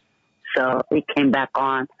 So it came back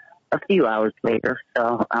on a few hours later.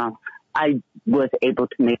 So I was able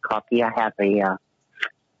to make coffee. I have a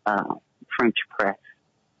French press.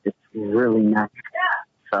 It's really nice.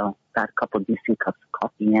 So got a couple decent cups of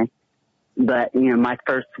coffee in. But, my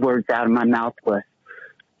first words out of my mouth was,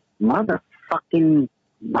 motherfuckers,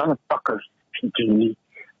 PG&E.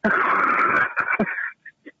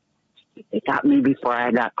 They got me before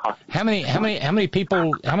I got coffee. How many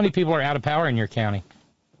people are out of power in your county?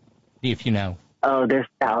 If you know. Oh, there's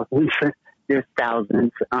thousands. There's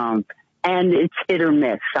thousands. And it's hit or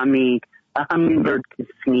miss. I mean, a hummingbird can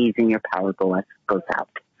sneeze and your power goes out.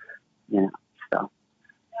 So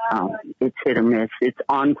it's hit or miss. It's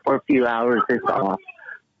on for a few hours. It's off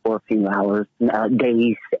for a few hours,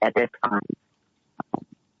 days at a time.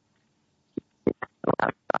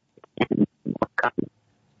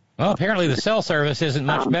 Well, apparently the cell service isn't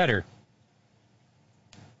much better.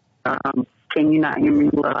 Can you not hear me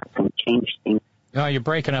well? I can change things. No, you're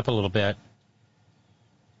breaking up a little bit.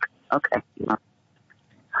 Okay.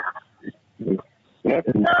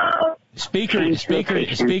 Speakers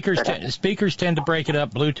tend to break it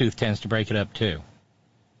up. Bluetooth tends to break it up too.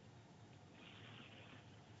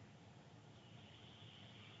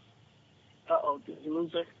 Uh-oh, did you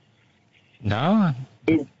lose her? No.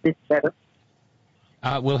 Is this better?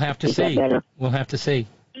 We'll have to see. We'll have to see.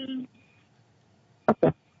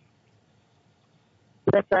 Okay.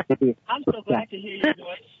 I'm so glad to hear your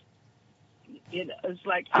voice. It's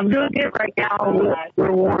like I'm doing good right now.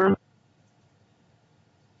 We're warm.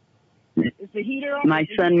 Is the heater on? My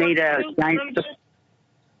son made a nice.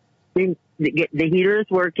 The heater is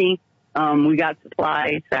working. We got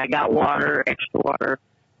supplies. I got water, extra water,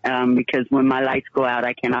 because when my lights go out,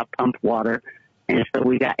 I cannot pump water, and so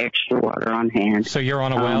we got extra water on hand. So you're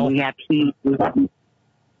on a well? We have heat.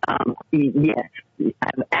 Yes.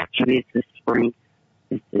 Actually, it's a spring.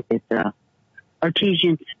 It's a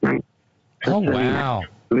artesian spring. Oh, wow.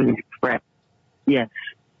 Really fresh. Yes.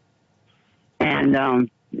 And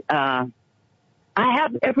I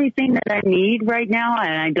have everything that I need right now,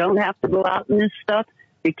 and I don't have to go out and this stuff.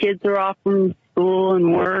 The kids are off from school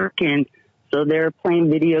and work, and so they're playing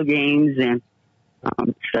video games and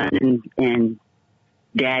son and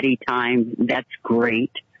daddy time. That's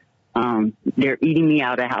great. They're eating me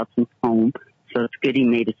out of house and home, so it's good he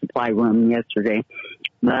made a supply room yesterday.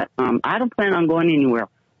 But I don't plan on going anywhere.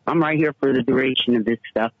 I'm right here for the duration of this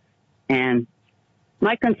stuff. And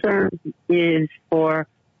my concern is for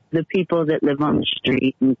the people that live on the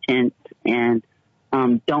street in tents and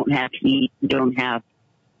don't have heat, don't have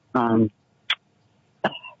a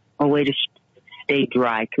way to stay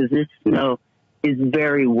dry, because this snow is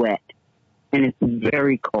very wet and it's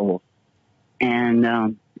very cold. And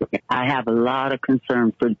I have a lot of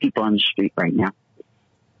concern for the people on the street right now.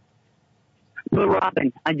 But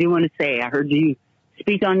Robin, I do want to say, I heard you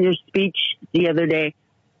speak on your speech the other day.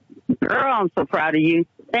 Girl, I'm so proud of you.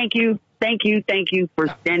 Thank you for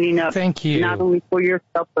standing up. Thank you. Not only for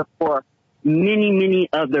yourself, but for many, many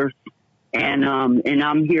others. And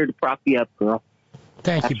I'm here to prop you up, girl.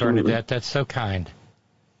 Thank you, Absolutely. Bernadette. That's so kind.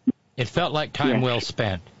 It felt like time well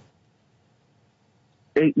spent.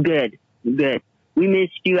 Good. We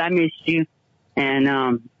missed you. I missed you. And,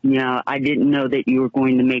 I didn't know that you were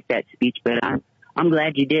going to make that speech, but I'm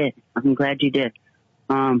glad you did. I'm glad you did.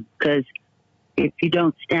 'Cause if you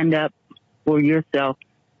don't stand up for yourself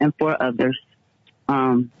and for others,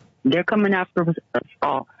 they're coming after us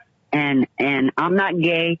all. And I'm not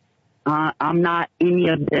gay. I'm not any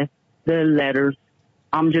of the letters.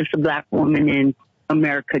 I'm just a black woman in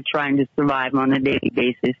America trying to survive on a daily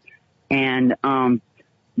basis. And,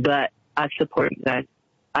 but I support you guys.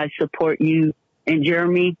 I support you. And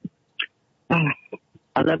Jeremy, I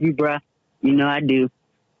love you, bruh. You know I do.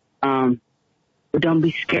 But don't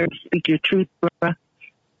be scared to speak your truth, bruh.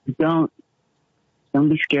 Don't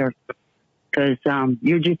be scared. 'Cause,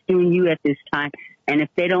 you're just doing you at this time. And if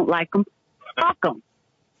they don't like them, fuck them.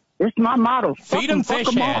 That's my motto. Feed them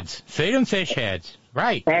fish heads. Feed them fish heads.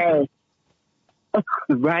 Right. Hey.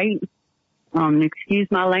 Right. Excuse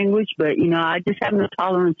my language, but, I just have no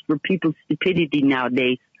tolerance for people's stupidity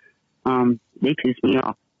nowadays. They piss me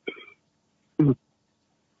off. Well,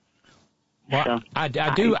 So, I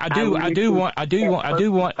do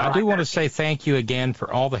want to say thank you again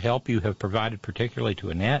for all the help you have provided, particularly to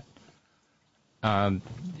Annette.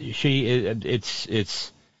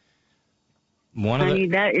 It's one of Honey,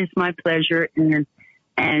 that is my pleasure.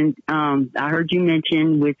 And I heard you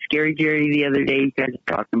mention with Scary Jerry the other day, you guys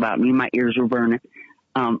were talking about me. My ears were burning.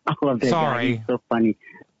 I love that guy. He's so funny.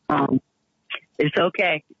 It's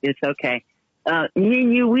okay. It's okay. Me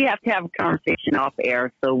and you, we have to have a conversation off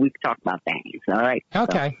air so we can talk about things. All right.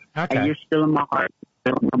 Okay. So, and you're still in my heart,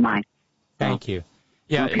 still in my mind. Thank you.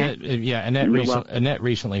 Yeah. Okay. Annette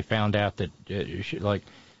recently found out that like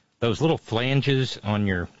those little flanges on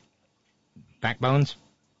your backbones,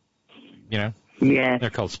 Yes. they're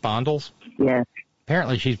called spondles. Yes.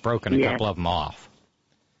 Apparently she's broken a couple of them off.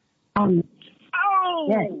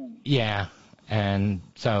 Yes. Yeah. And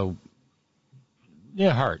so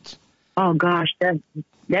it hurts. Oh gosh,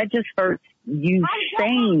 that just hurts you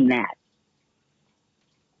saying that.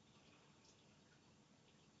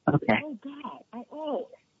 Okay. Oh God.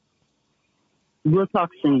 We'll talk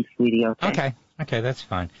soon, sweetie. Okay, that's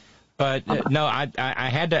fine. But no, I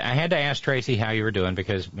had to ask Tracy how you were doing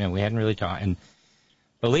because we hadn't really talked. And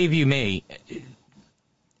believe you me,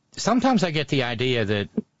 sometimes I get the idea that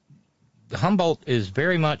Humboldt is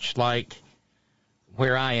very much like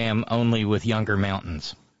where I am, only with younger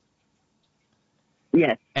mountains.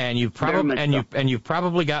 Yes. And you've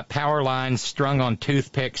probably got power lines strung on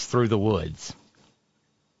toothpicks through the woods.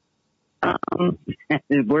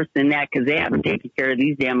 Worse than that, because they haven't taken care of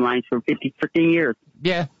these damn lines for 50 freaking years.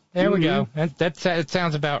 Yeah, there we go. That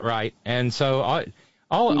sounds about right. And so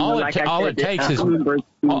all it takes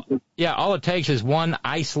is one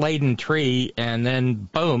ice-laden tree, and then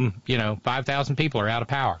boom, 5,000 people are out of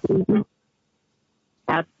power. Mm-hmm.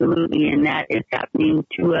 Absolutely, and that is happening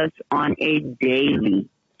to us on a daily.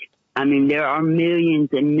 I mean, there are millions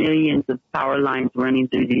and millions of power lines running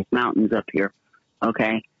through these mountains up here.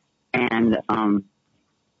 Okay, and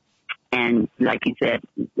like you said,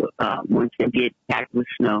 once they get packed with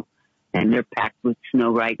snow, and they're packed with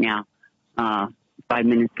snow right now, 5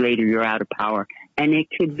 minutes later you're out of power, and it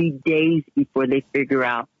could be days before they figure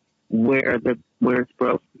out where it's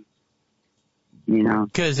broken.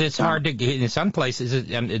 Because it's hard to get in some places.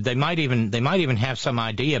 They might even have some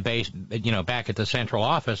idea based, back at the central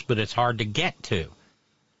office, but it's hard to get to.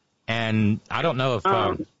 And I don't know if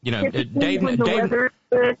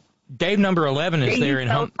Dave number 11 is there in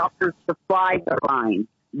home. Helicopters to fly the lines.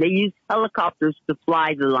 They use helicopters to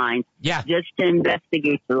fly the lines. Yeah. Just to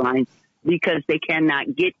investigate the lines because they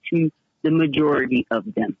cannot get to the majority of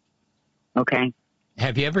them. Okay.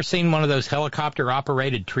 Have you ever seen one of those helicopter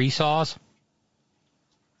operated tree saws?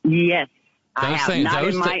 Yes, I have. Not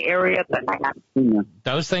in my area, but I have seen them.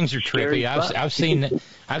 Those things are trippy.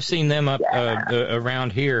 I've seen them up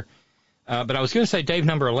around here. But I was going to say Dave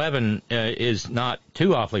number 11 is not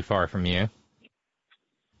too awfully far from you.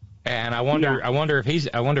 And I wonder if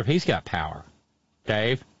he's got power.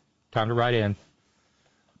 Dave, time to write in.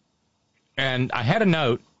 And I had a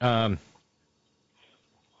note from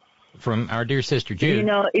our dear sister Jude.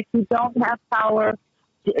 If you don't have power,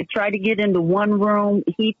 try to get into one room,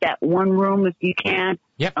 heat that one room if you can.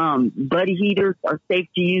 Yep. Buddy heaters are safe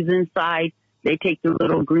to use inside. They take the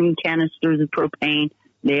little green canisters of propane.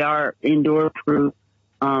 They are indoor proof.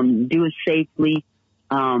 Do it safely.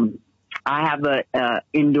 I have a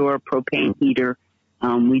indoor propane heater.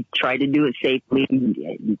 We try to do it safely.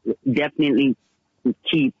 Definitely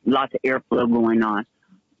keep lots of airflow going on.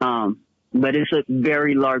 But it's a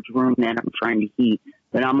very large room that I'm trying to heat.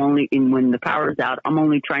 But when the power's out, I'm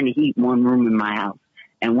only trying to heat one room in my house,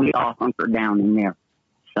 and we all hunker down in there.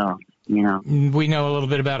 So, you know. We know a little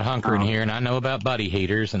bit about hunkering here, and I know about buddy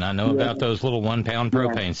heaters, and I know about those little 1-pound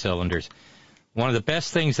propane cylinders. One of the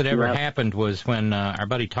best things that ever happened was when our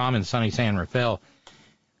buddy Tom in sunny San Rafael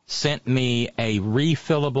sent me a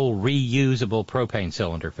refillable, reusable propane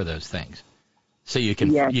cylinder for those things. So you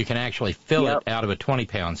can actually fill it out of a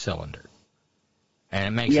 20-pound cylinder. And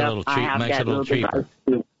it makes it a little cheaper.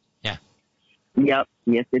 Yeah. Yep.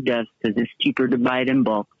 Yes, it does, because it's cheaper to buy it in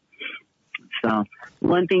bulk. So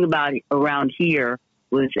one thing about it around here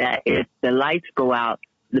was that if the lights go out,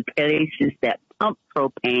 the places that pump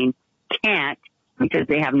propane can't, because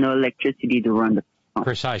they have no electricity to run the pump.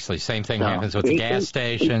 Precisely. Same thing happens with the gas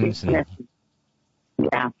stations. Yeah,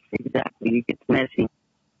 exactly. It gets messy.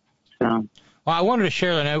 So. Well, I wanted to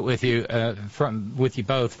share a note with you,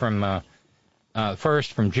 both from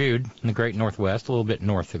first from Jude in the Great Northwest, a little bit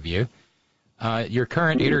north of you. Your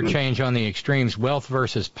current interchange on the extremes, wealth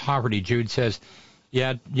versus poverty, Jude says,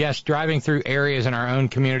 yes, driving through areas in our own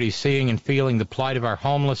community, seeing and feeling the plight of our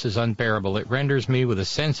homeless is unbearable. It renders me with a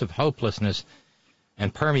sense of hopelessness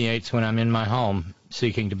and permeates when I'm in my home,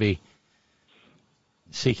 seeking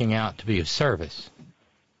out to be of service.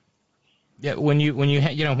 Yeah, when you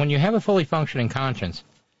have a fully functioning conscience,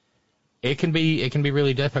 it can be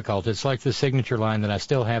really difficult. It's like the signature line that I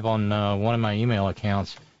still have on one of my email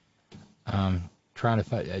accounts. Trying to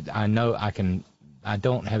find, I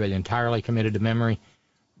don't have it entirely committed to memory,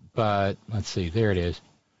 but let's see, there it is.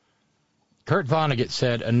 Kurt Vonnegut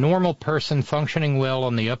said, a normal person functioning well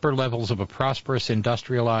on the upper levels of a prosperous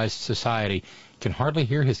industrialized society can hardly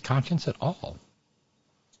hear his conscience at all.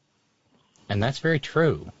 And that's very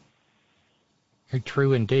true. Very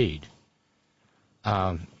true indeed.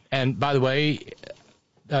 And by the way,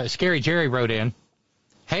 Scary Jerry wrote in,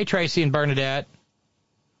 hey, Tracy and Bernadette.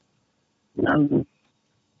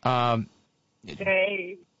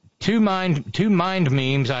 Hey. Two mind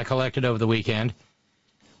memes I collected over the weekend.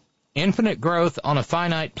 Infinite growth on a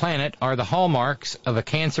finite planet are the hallmarks of a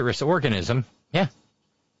cancerous organism. Yeah.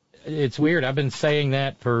 It's weird. I've been saying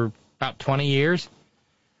that for about 20 years.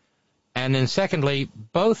 And then secondly,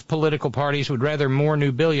 both political parties would rather more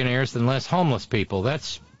new billionaires than less homeless people.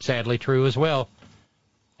 That's sadly true as well.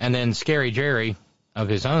 And then Scary Jerry, of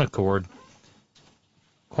his own accord,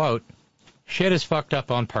 quote, shit is fucked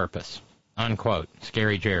up on purpose, unquote,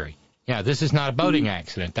 Scary Jerry. Yeah, this is not a boating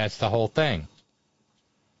accident. That's the whole thing.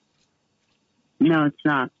 No, it's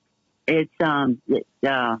not. It's, Benjamin.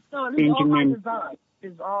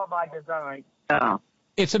 It's all by design. Oh.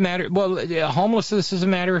 It's a matter, homelessness is a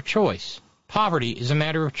matter of choice. Poverty is a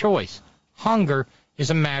matter of choice. Hunger is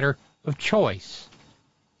a matter of choice.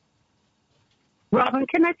 Robin,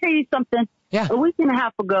 can I tell you something? Yeah. A week and a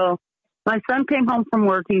half ago, my son came home from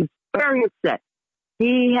work. He was very upset.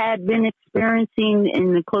 He had been experiencing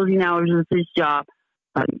in the closing hours of his job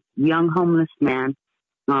a young homeless man.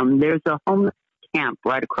 There's a homeless camp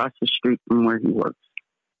right across the street from where he works.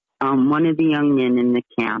 One of the young men in the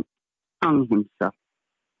camp hung himself.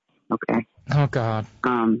 Okay. Oh, God.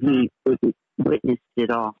 He witnessed it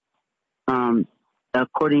all.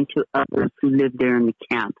 According to others who lived there in the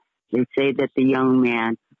camp, they say that the young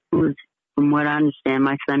man, who was, from what I understand,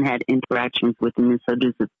 my son had interactions with him, and so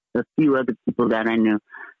does a few other people that I knew.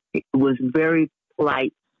 It was very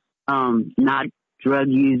polite, not drug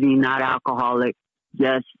using, not alcoholic,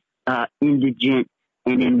 just indigent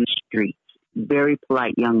and in the streets. Very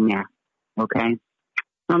polite young man. Okay.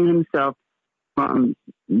 Hung himself. From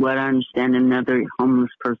what I understand, another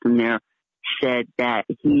homeless person there said that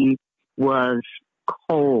he was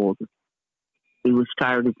cold. He was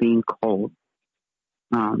tired of being cold.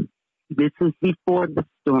 This was before the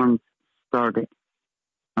storm started.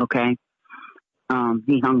 Okay?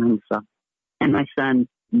 He hung himself. And my son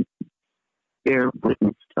bear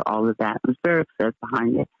witness to all of that. I was very upset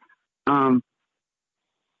behind it.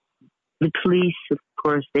 The police, of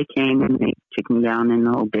course, they came and they took him down in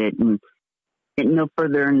a little bit, and no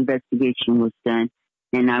further investigation was done.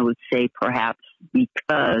 And I would say perhaps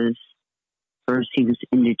because first he was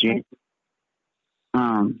indigent,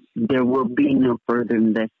 there will be no further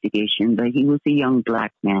investigation, but he was a young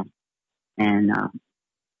black man. And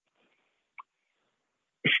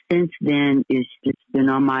since then, it's just been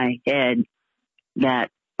on my head that,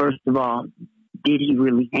 first of all, did he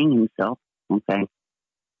really hang himself? Okay.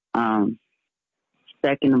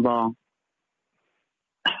 Second of all,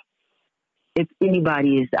 if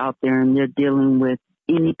anybody is out there and they're dealing with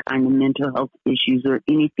any kind of mental health issues or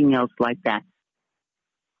anything else like that,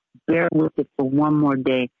 bear with it for one more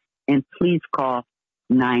day, and please call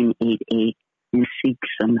 988 and seek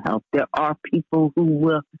some help. There are people who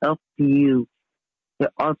will help you.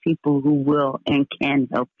 There are people who will and can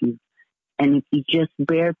help you. And if you just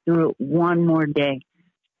bear through it one more day,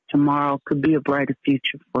 tomorrow could be a brighter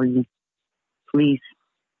future for you. Please.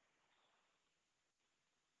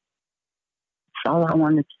 That's all I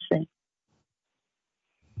wanted to say.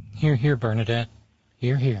 Hear, hear, Bernadette.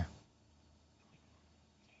 Hear, hear.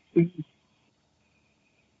 We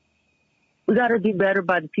got to do better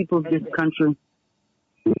by the people of this country.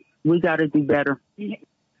 We got to do better.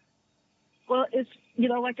 Well, it's,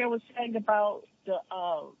 like I was saying about the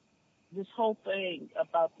this whole thing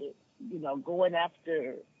about the, going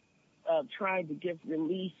after trying to give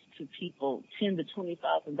relief to people, $10,000 to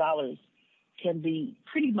 $20,000 can be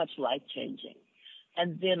pretty much life changing.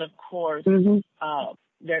 And then, of course,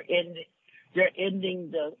 they're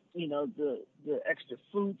ending the extra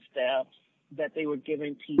food stamps that they were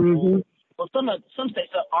giving people. Well, some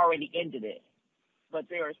states have already ended it, but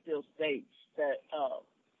there are still states that are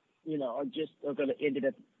going to end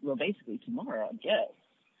it basically tomorrow, I guess.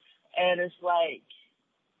 And it's like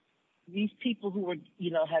these people who were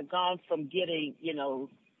had gone from getting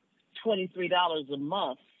 $23 a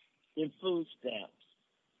month in food stamps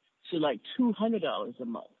to like $200 a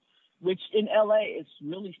month, which in LA is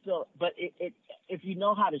really still, but it if you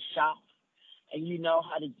know how to shop and you know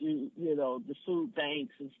how to do, the food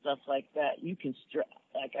banks and stuff like that, you can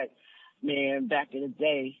back in the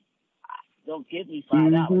day, don't give me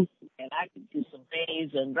 $5 and I could do some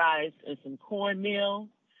beans and rice and some cornmeal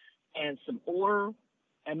and some order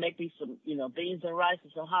and make me some, beans and rice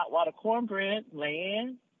and some hot water cornbread,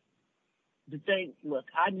 land. The thing, look,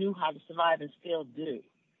 I knew how to survive and still do.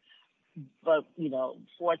 But,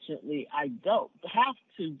 fortunately, I don't have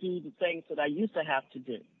to do the things that I used to have to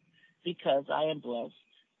do because I am blessed,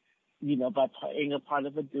 by being a part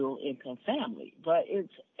of a dual income family. But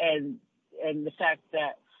and the fact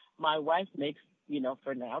that my wife makes,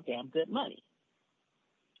 for now, damn good money.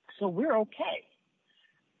 So we're okay.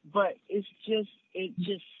 But it just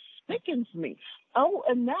sickens me. Oh,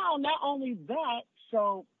 and now not only that,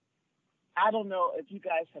 so I don't know if you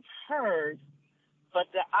guys have heard, but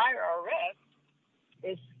the IRS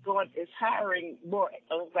is hiring more,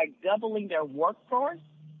 like doubling their workforce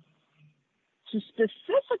to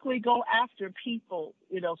specifically go after people,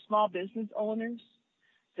 small business owners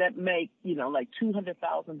that make, like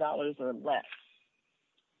 $200,000 or less.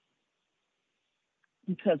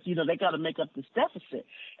 Because, they got to make up this deficit.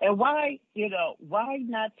 And why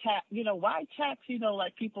not tax, why tax,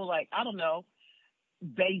 like people like, I don't know,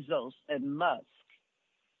 Bezos and Musk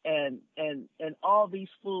and all these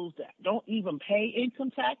fools that don't even pay income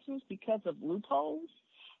taxes because of loopholes,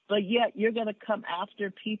 but yet you're going to come after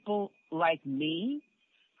people like me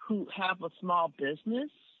who have a small business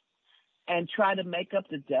and try to make up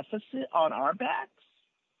the deficit on our backs?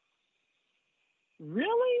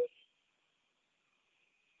 Really?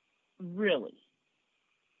 Really?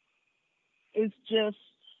 It's just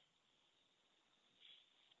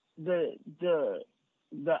the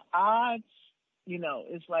odds,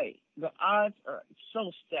 it's like the odds are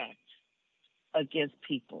so stacked against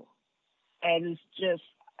people. And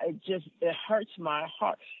it hurts my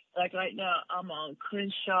heart. Like right now, I'm on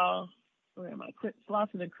Crenshaw, where am I?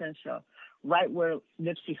 Slauson and Crenshaw, right where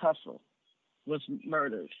Nipsey Hussle was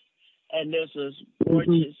murdered. And there's this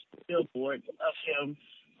gorgeous billboard of him,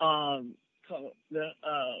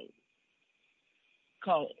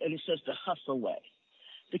 called, and it says the Hustle Way.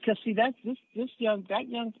 Because see, that's this young,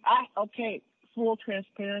 full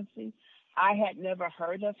transparency, I had never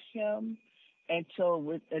heard of him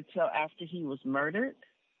until after he was murdered.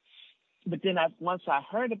 But then once I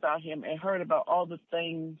heard about him and heard about all the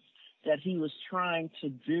things that he was trying to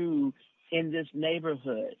do in this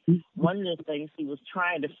neighborhood, one of the things he was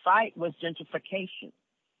trying to fight was gentrification.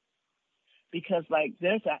 Because like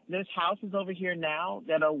there's houses over here now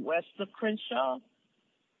that are west of Crenshaw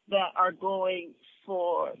that are going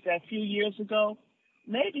for that few years ago,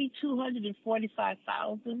 maybe $245,000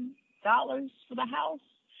 for the house.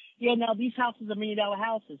 Yeah, now these houses are $1 million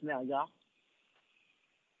houses now, y'all.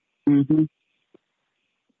 Mm-hmm.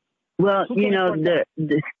 Well, the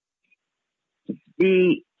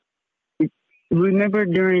remember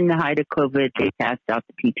during the height of COVID, they passed out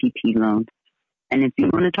the PPP loans. And if you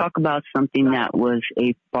want to talk about something that was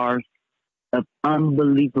a farce of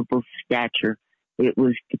unbelievable stature, it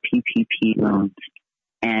was the PPP loans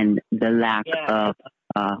and the lack of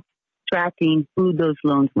tracking who those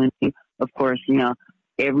loans went to. Of course,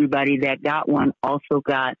 everybody that got one also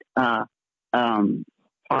got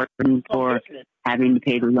pardoned for having to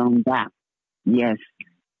pay the loan back. Yes.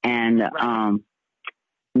 And,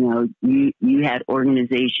 you had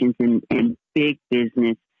organizations and big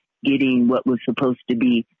business getting what was supposed to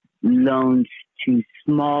be loans to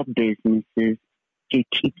small businesses to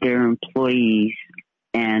keep their employees.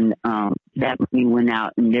 And that money went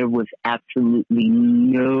out, and there was absolutely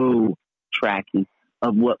no tracking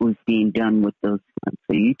of what was being done with those funds.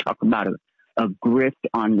 So you talk about a grift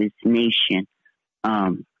on this nation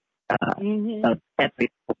of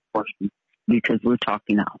epic proportions, because we're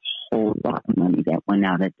talking a whole lot of money that went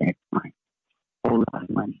out at that time. A whole lot of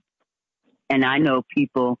money. And I know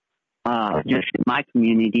people just in my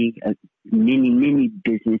community, many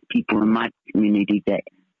business people in my community that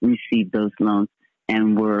received those loans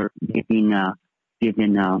and were given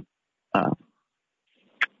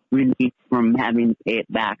relief from having to pay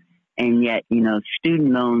it back. And yet,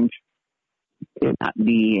 student loans could not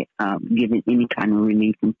be given any kind of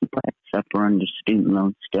relief, and people had to suffer under student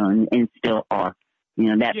loans still, and still are. If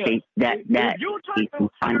you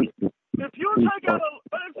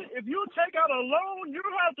take out a loan, you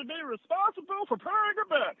have to be responsible for paying it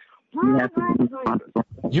back.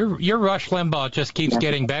 Your Rush Limbaugh just keeps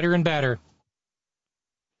getting better and better.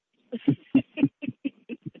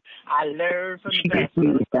 I learned from the best.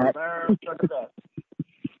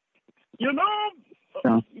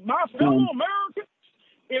 My fellow Americans,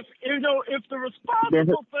 if the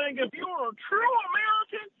responsible thing, if you're a true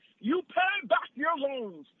American, you pay back your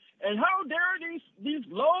loans. And how dare these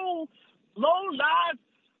low life,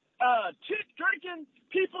 tick drinking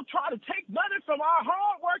people try to take money from our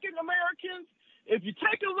hard-working Americans? If you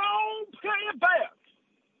take a loan, pay it back.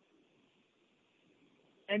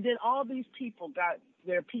 And then all these people got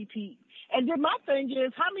their PP. And then my thing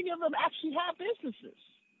is, how many of them actually have businesses?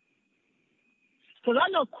 Because I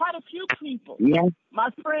know quite a few people. Yeah. My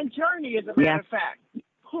friend Journey, as a matter of fact,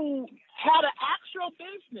 who had an actual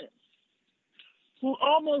business, who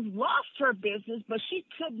almost lost her business, but she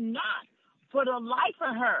could not, for the life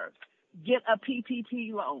of her, get a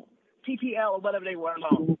PPP loan, PPL or whatever they were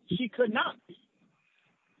loan. She could not.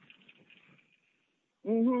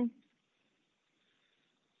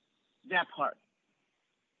 That part.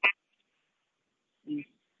 These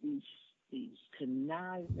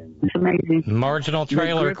conniving. It's amazing. Marginal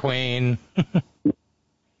trailer queen.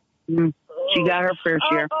 She got her fair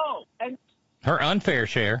share. And her unfair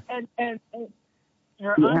share. And her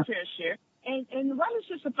unfair share. And what is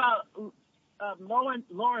this about Lauren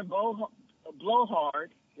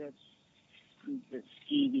Blowhard? That's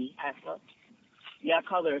skeevy heifer. Yeah, I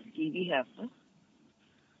call her a skeevy heifer.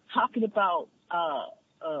 Talking about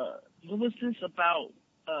what was this about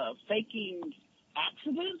faking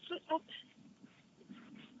accidents?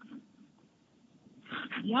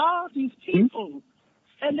 Y'all, these people,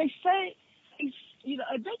 and they say,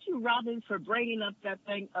 I bet you, Robin, for bringing up that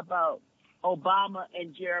thing about Obama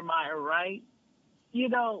and Jeremiah Wright.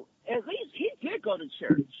 At least he did go to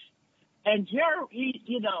church, and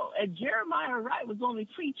Jeremiah Wright was only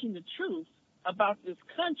preaching the truth about this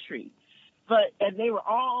country. And they were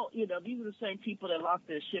all, these are the same people that lost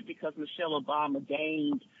their shit because Michelle Obama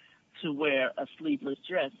deigned to wear a sleeveless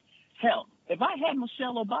dress. Hell, if I had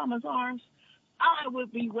Michelle Obama's arms, I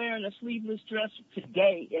would be wearing a sleeveless dress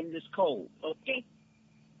today in this cold, okay?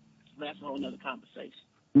 That's a whole nother conversation.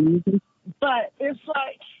 But it's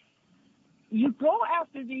like, you go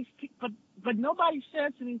after these people, but nobody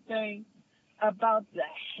says anything about the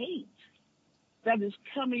hate that is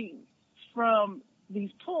coming from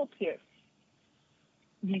these pulpits,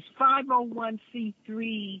 these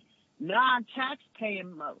 501c3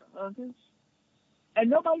 non-tax-paying motherfuckers, and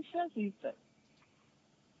nobody says anything.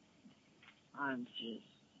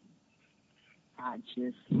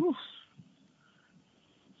 Oof.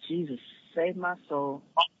 Jesus, save my soul.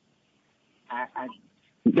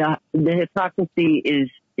 The hypocrisy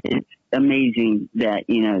is amazing that,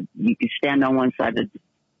 you can stand on one side of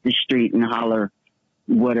the street and holler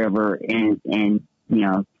whatever and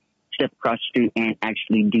step across the street and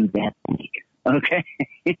actually do that thing. Okay?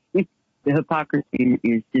 The hypocrisy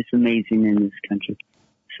is just amazing in this country.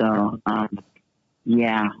 So,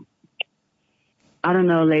 yeah. I don't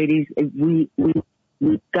know, ladies.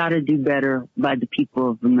 We've got to do better by the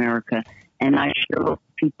people of America. And I sure hope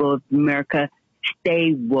people of America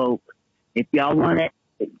stay woke. If y'all want to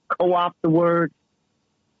co-opt the word,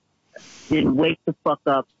 then wake the fuck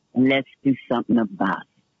up and let's do something about it.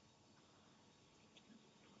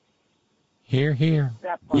 Hear, hear.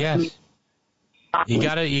 Yes. You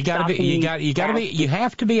have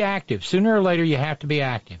to be active. Sooner or later, you have to be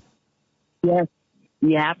active. Yes,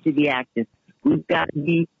 you have to be active. We've got to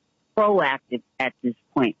be proactive at this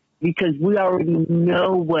point because we already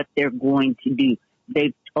know what they're going to do.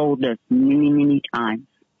 They've told us many, many times.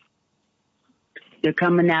 They're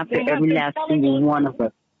coming after every last single one of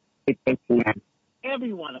us if they can.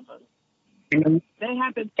 Every one of us. Mm-hmm. They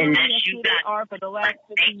have been telling us who they are for the last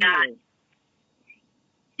 50 years.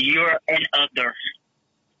 You're an other.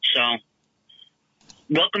 So,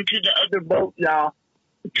 welcome to the other boat, y'all.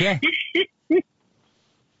 Yeah.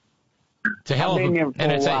 It's a hell of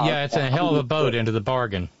it's a hell of a boat into the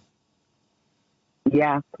bargain.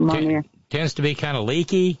 Yeah, come on here. Tends to be kind of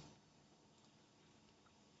leaky.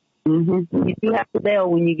 Mm-hmm. You do have to bail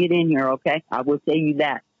when you get in here, okay? I will tell you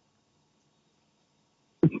that.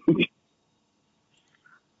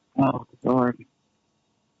 Oh, Lord.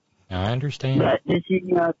 I understand. But this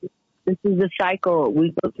is a cycle.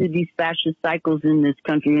 We go through these fascist cycles in this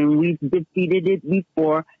country, and we've defeated it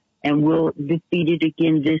before, and we'll defeat it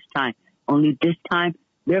again this time. Only this time,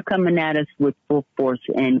 they're coming at us with full force,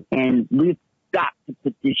 and we've got to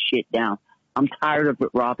put this shit down. I'm tired of it,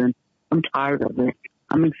 Robin. I'm tired of it.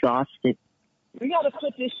 I'm exhausted. We got to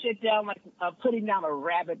put this shit down like putting down a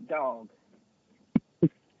rabid dog.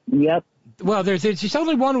 Yep. Well, there's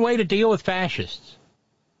only one way to deal with fascists.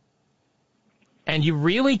 And you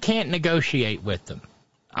really can't negotiate with them.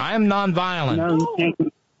 I am nonviolent. No, you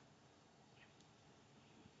can't.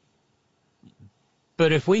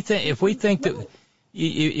 But if we think that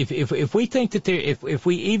if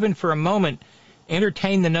we even for a moment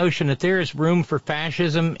entertain the notion that there is room for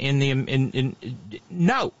fascism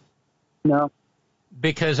no.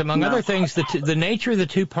 Because among other things, the nature of the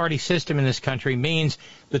two-party system in this country means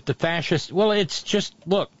that the fascists, it's just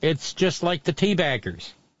like the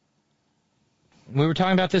teabaggers. We were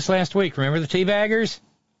talking about this last week. Remember the teabaggers?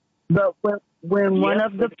 But when one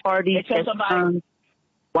of the parties has turned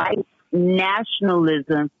white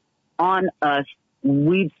nationalism on us,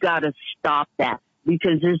 we've got to stop that.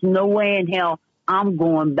 Because there's no way in hell I'm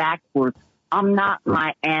going backwards. I'm not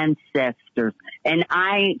my ancestors. And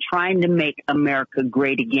I ain't trying to make America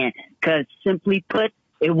great again. Because simply put,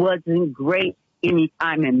 it wasn't great any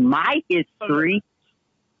time in my history.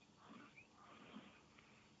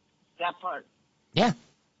 That part. Yeah.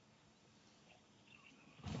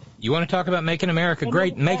 You want to talk about making America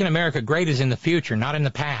great? Making America great is in the future, not in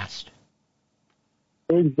the past.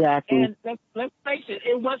 Exactly. And let's face it,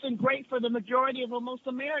 it wasn't great for the majority of most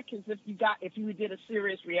Americans if you did a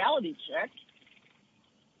serious reality check.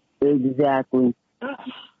 Exactly.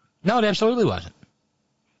 No, it absolutely wasn't.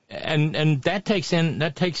 And that takes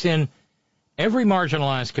in every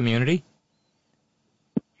marginalized community.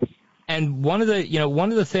 And one of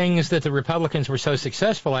the things that the Republicans were so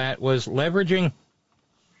successful at was leveraging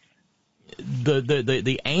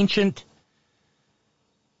the ancient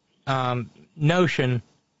notion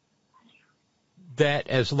that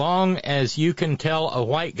as long as you can tell a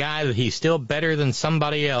white guy that he's still better than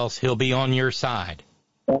somebody else, he'll be on your side.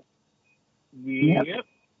 Yep.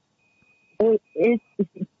 It's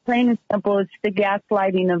plain and simple. It's the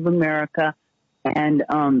gaslighting of America. And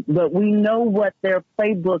but we know what their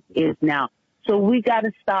playbook is now. So we got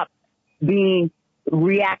to stop being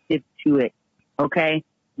reactive to it, okay?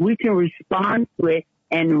 We can respond to it,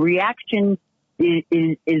 and reaction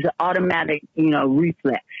is automatic,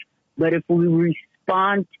 reflex. But if we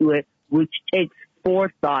respond to it, which takes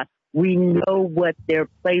forethought, we know what their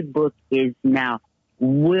playbook is now.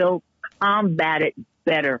 We'll combat it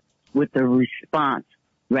better with a response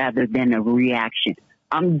rather than a reaction.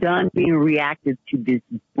 I'm done being reactive to this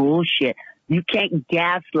bullshit. You can't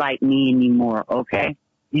gaslight me anymore, okay?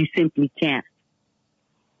 You simply can't.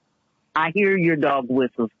 I hear your dog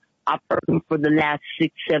whistles. I've heard them for the last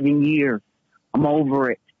 6-7 years. I'm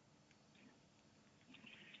over it.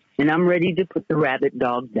 And I'm ready to put the rabbit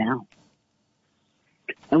dog down.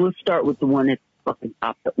 And we'll start with the one that fucking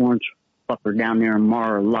popped the orange fucker down there in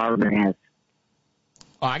Mar-a-Lago has.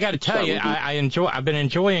 Well, I got to tell you, I've been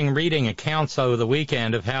enjoying reading accounts over the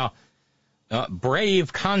weekend of how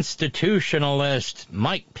brave constitutionalist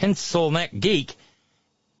Mike Pencilneck Geek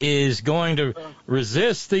is going to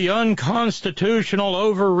resist the unconstitutional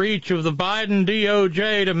overreach of the Biden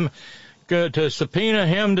DOJ to subpoena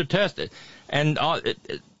him to test it. And I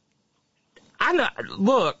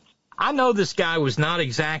know this guy was not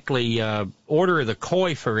exactly order of the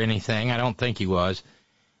coif or anything. I don't think he was.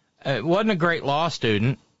 Wasn't a great law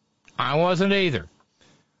student. I wasn't either.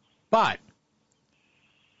 But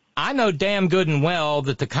I know damn good and well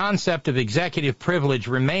that the concept of executive privilege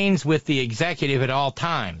remains with the executive at all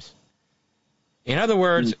times. In other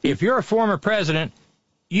words, if you're a former president,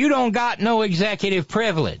 you don't got no executive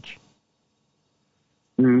privilege.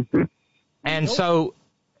 Mm-hmm. And so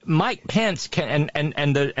Mike Pence and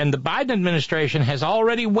the Biden administration has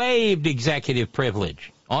already waived executive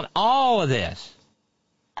privilege on all of this.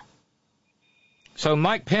 So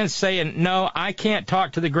Mike Pence saying, no, I can't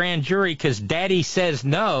talk to the grand jury because Daddy says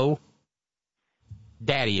no.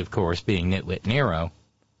 Daddy, of course, being Nitwit Nero.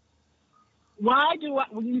 Why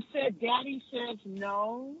when you said Daddy says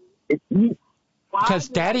no? Because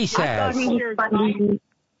Daddy says. I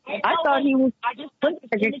thought he was. I just got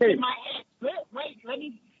this image in my head. Wait,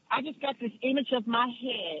 I just got this image in my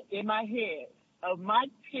head of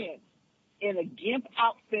Mike Pence in a GIMP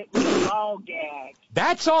outfit with a ball gag.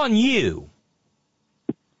 That's on you.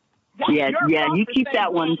 Yeah, you keep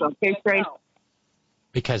that one, okay, Trey?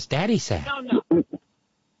 Because Daddy said. No.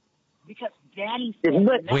 Because Daddy said.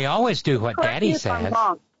 We always do what Daddy says.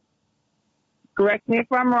 Correct me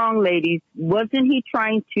if I'm wrong, ladies. Wasn't he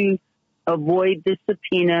trying to avoid the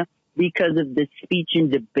subpoena because of the speech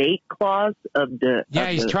and debate clause of the? Yeah,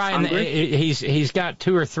 he's trying. He's got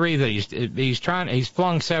 2 or 3 that he's trying. He's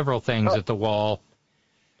flung several things at the wall.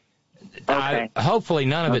 Okay. Hopefully,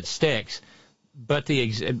 none of it sticks. But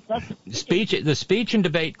the speech and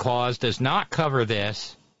debate clause does not cover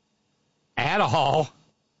this at all.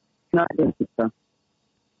 Not so.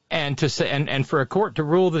 And to say and for a court to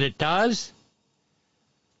rule that it does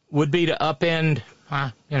would be to upend,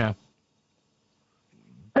 Hey,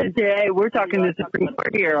 we're talking the Supreme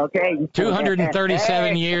Court here, okay?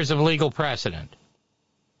 237 years of legal precedent.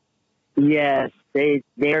 Yes, they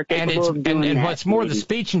are capable of doing that. And what's more, the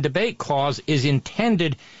speech and debate clause is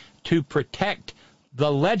intended to protect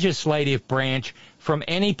the legislative branch from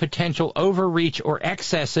any potential overreach or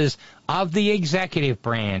excesses of the executive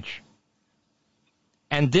branch.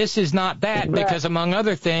 And this is not that because, among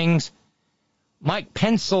other things, Mike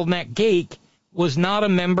Pencilneck Geek was not a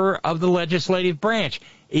member of the legislative branch.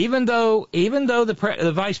 Even though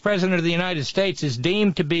the Vice President of the United States is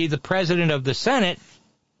deemed to be the President of the Senate,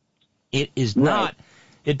 it is not.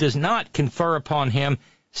 It does not confer upon him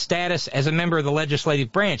status as a member of the legislative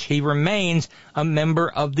branch. He remains a member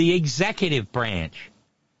of the executive branch.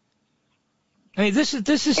 I mean, this is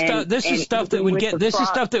stuff that would get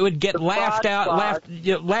laughed out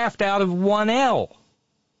of 1L.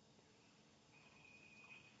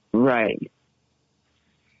 Right.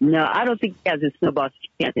 No, I don't think he has a snowball's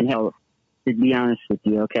chance in hell, to be honest with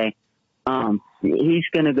you, okay? He's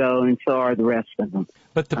going to go, and so are the rest of them.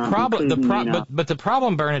 But the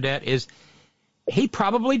problem, Bernadette, is he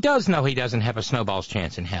probably does know he doesn't have a snowball's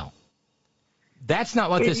chance in hell. That's not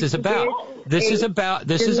what this is about. This is about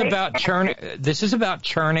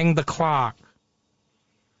churning the clock.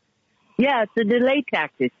 Yeah, it's a delay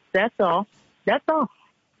tactic. That's all. And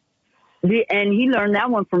he learned that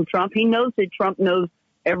one from Trump. He knows that Trump knows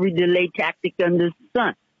every delay tactic under the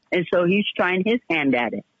sun, and so he's trying his hand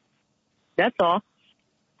at it. That's all.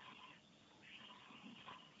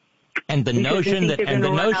 And the notion that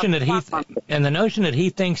he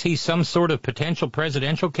thinks he's some sort of potential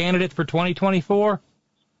presidential candidate for 2024.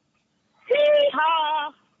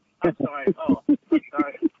 I'm sorry.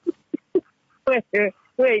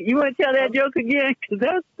 Wait, you want to tell that joke again? Because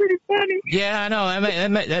that was pretty funny. Yeah, I know.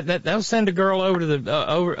 That'll send a girl over to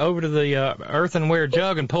the earthenware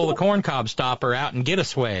jug and pull the corncob stopper out and get a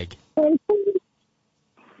swig.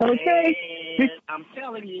 Okay. I'm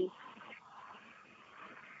telling you.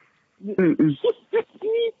 This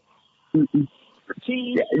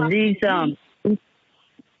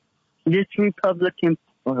Republican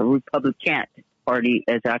Party,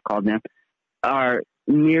 as I call them, are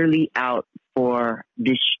merely out for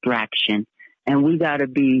distraction, and we got to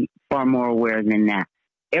be far more aware than that.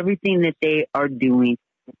 Everything that they are doing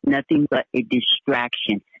is nothing but a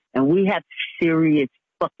distraction, and we have serious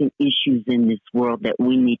fucking issues in this world that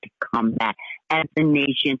we need to combat as a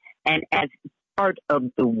nation and as part of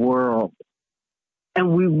the world.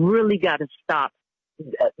 And we really got to stop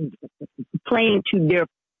playing to their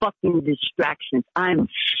fucking distractions. I'm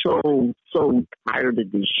so tired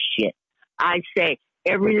of this shit. I say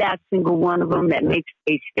every last single one of them that makes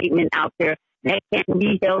a statement out there that can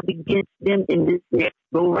be held against them in this next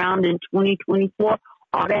go round in 2024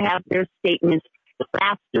 ought to have their statements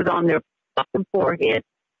plastered on their fucking forehead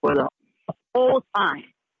for the whole time,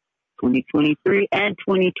 2023 and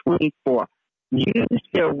 2024. Use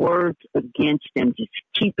their words against them. Just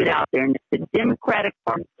keep it out there. And if the Democratic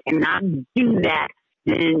Party cannot do that,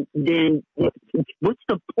 then what's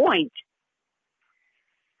the point?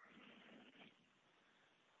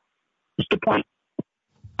 What's the point?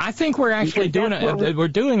 I think we're actually doing a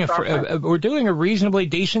reasonably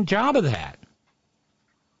decent job of that.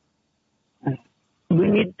 We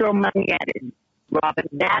need to throw money at it, Robin.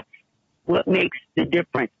 That's what makes the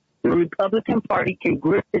difference. The Republican Party can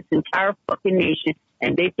grip this entire fucking nation,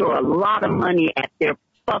 and they throw a lot of money at their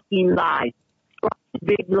fucking lies. Trump's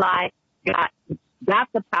big lie got got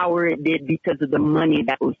the power it did because of the money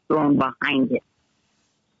that was thrown behind it.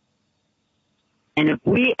 And if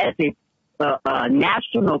we as a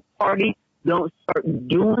national party don't start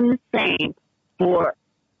doing the same for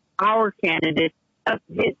our candidates,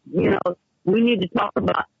 we need to talk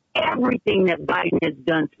about everything that Biden has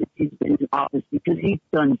done since he's been in office, because he's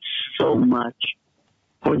done so much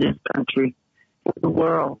for this country, for the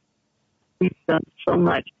world. He's done so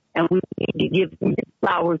much, and we need to give him his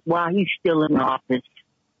flowers while he's still in office.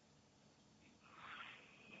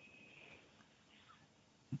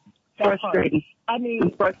 Frustrating. I mean,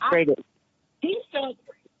 I'm frustrated.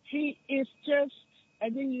 He is just,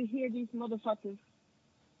 and then you hear these motherfuckers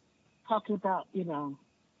talking about, he's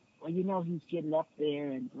getting up there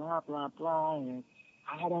and blah, blah, blah, and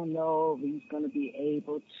I don't know if he's going to be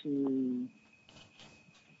able to,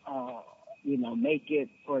 make it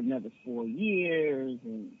for another 4 years.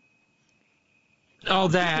 And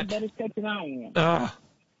that. Better step than I am.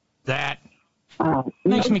 That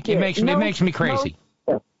makes me crazy.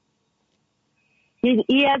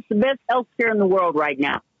 He has the best health care in the world right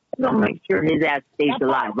now. I'm going to make sure his ass stays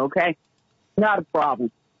alive, okay? Not a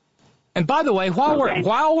problem. And by the way, while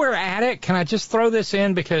we're at it, can I just throw this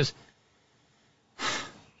in, because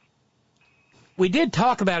we did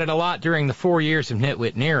talk about it a lot during the 4 years of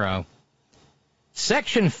Nitwit Nero.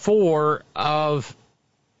 Section 4 of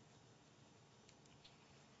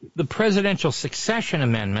the Presidential Succession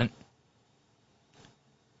Amendment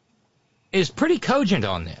is pretty cogent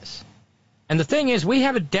on this. And the thing is, we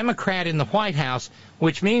have a Democrat in the White House,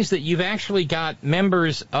 which means that you've actually got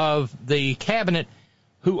members of the cabinet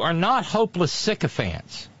who are not hopeless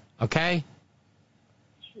sycophants, okay?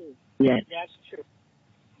 True. Yes. That's true.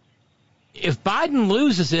 If Biden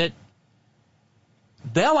loses it,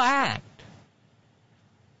 they'll act.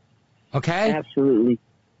 Okay? Absolutely.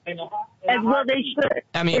 As well they should.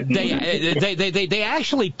 I mean, they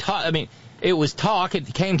actually taught, it was talk,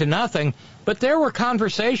 it came to nothing, but there were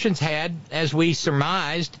conversations had, as we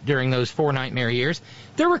surmised during those 4 nightmare years,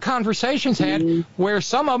 there were conversations had where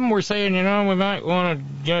some of them were saying, we might want to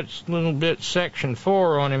get a little bit Section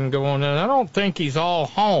 4 on him going, and I don't think he's all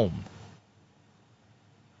home.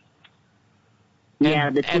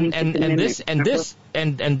 Yeah, and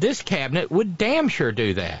this cabinet would damn sure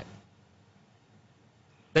do that.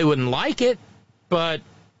 They wouldn't like it, but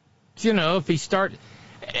if he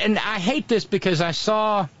and I hate this because I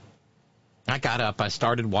got up, I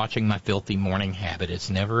started watching my filthy morning habit. It's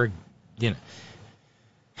never,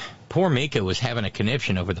 poor Mika was having a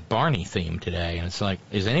conniption over the Barney theme today, and it's like,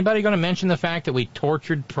 is anybody going to mention the fact that we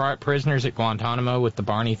tortured prisoners at Guantanamo with the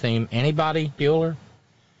Barney theme? Anybody, Bueller?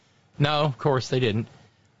 No, of course they didn't.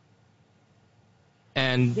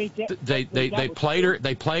 And they played her.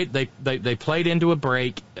 They played into a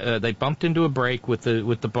break. They bumped into a break with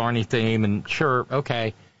the Barney theme, and sure,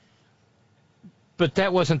 okay. But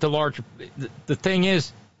that wasn't the larger. The thing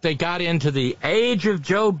is, they got into the age of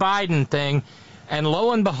Joe Biden thing, and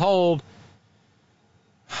lo and behold,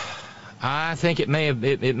 I think it may have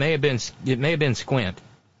been Squint.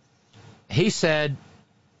 He said,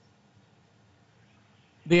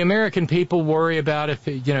 the American people worry about if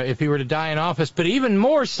he were to die in office, but even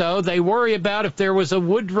more so, they worry about if there was a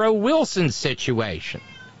Woodrow Wilson situation.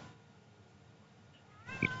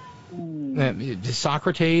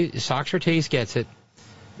 Socrates gets it.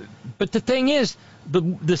 But the thing is,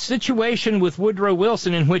 the situation with Woodrow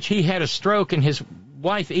Wilson, in which he had a stroke and his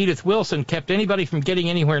wife Edith Wilson kept anybody from getting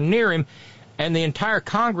anywhere near him, and the entire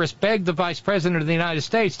Congress begged the Vice President of the United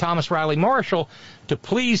States, Thomas Riley Marshall, to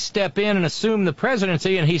please step in and assume the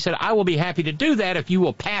presidency, and he said, I will be happy to do that if you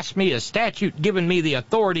will pass me a statute giving me the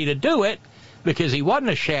authority to do it, because he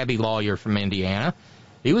wasn't a shabby lawyer from Indiana.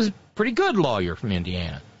 He was a pretty good lawyer from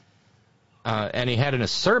Indiana. And he had an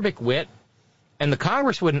acerbic wit, and the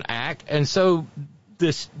Congress wouldn't act, and so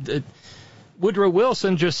Woodrow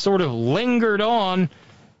Wilson just sort of lingered on,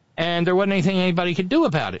 and there wasn't anything anybody could do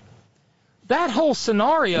about it. That whole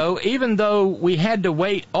scenario, even though we had to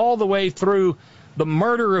wait all the way through the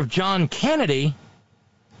murder of John Kennedy,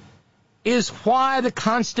 is why the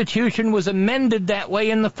Constitution was amended that way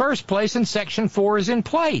in the first place, and Section 4 is in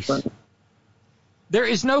place. There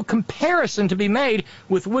is no comparison to be made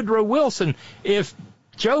with Woodrow Wilson. If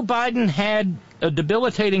Joe Biden had a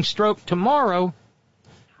debilitating stroke tomorrow,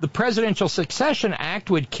 the Presidential Succession Act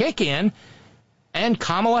would kick in, and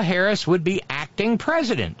Kamala Harris would be acting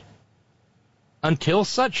president. Until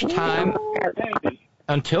such time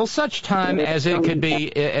as it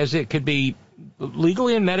could be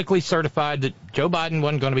legally and medically certified that Joe Biden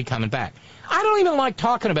wasn't going to be coming back. I don't even like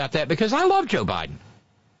talking about that because I love Joe Biden.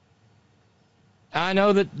 I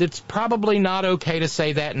know that it's probably not okay to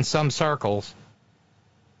say that in some circles,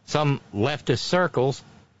 some leftist circles.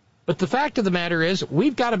 But the fact of the matter is,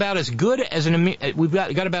 we've got about as good as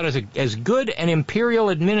as good an imperial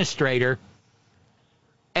administrator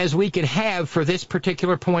as we could have for this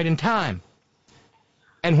particular point in time.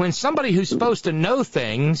 And when somebody who's supposed to know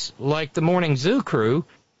things, like the Morning Zoo crew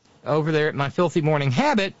over there at My Filthy Morning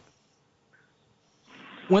Habit,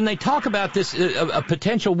 when they talk about this, a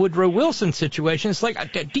potential Woodrow Wilson situation, it's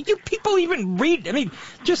like, do you people even read? I mean,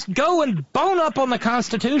 just go and bone up on the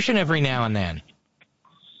Constitution every now and then.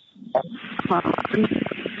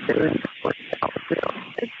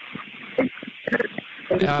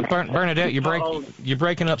 Bernadette, you're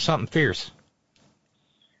breaking up something fierce.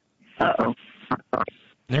 Uh-oh.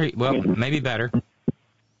 Well, maybe better.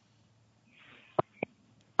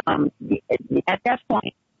 At that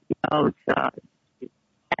point, it's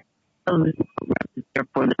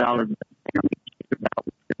for the dollar.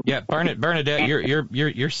 Yeah, Bernadette,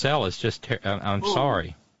 your cell is just. I'm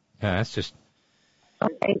sorry. Yeah, that's just.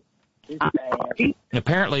 Okay.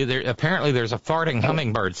 Apparently there's a farting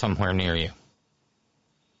hummingbird somewhere near you.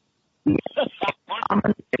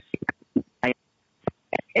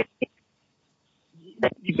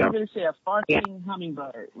 You're going to say a farting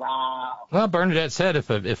hummingbird. Wow. Well, Bernadette said if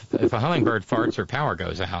a hummingbird farts, her power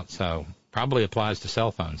goes out, so probably applies to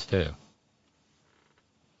cell phones too.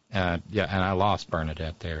 Yeah, and I lost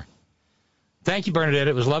Bernadette there. Thank you, Bernadette.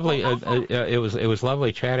 It was lovely. It was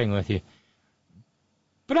lovely chatting with you.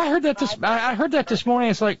 But I heard that this morning.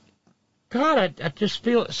 It's like, God, I just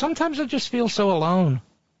feel sometimes I just feel so alone.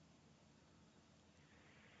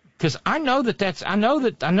 Because I know that that's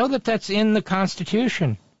in the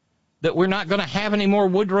Constitution, that we're not going to have any more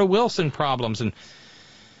Woodrow Wilson problems. And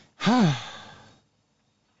well,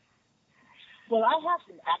 I have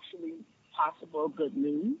some actually possible good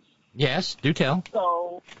news. Yes, do tell.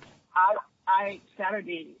 So,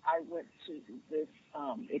 Saturday I went to this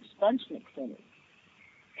expungement clinic,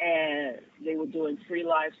 and they were doing free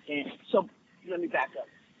live scans. So let me back up.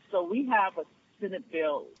 So we have a Senate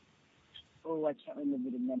bill. Oh, I can't remember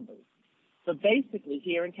the numbers. But basically,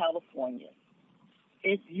 here in California,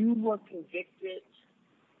 if you were convicted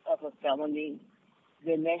of a felony,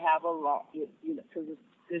 then they have a law, because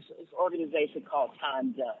there's this organization called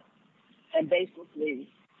Time Done. And basically,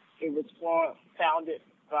 it was founded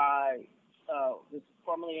by this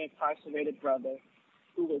formerly incarcerated brother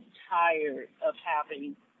who was tired of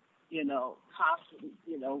having, constantly,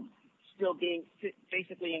 still being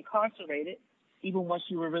basically incarcerated, even once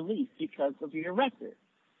you were released because of your record,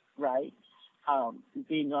 right?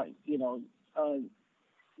 Being, whether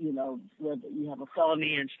you have a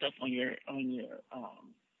felony and stuff on your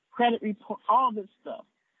credit report, all this stuff.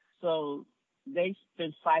 So they've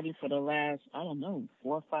been fighting for the last, 4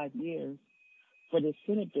 or 5 years for the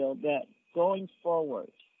Senate bill that going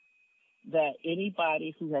forward, that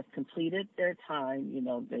anybody who has completed their time,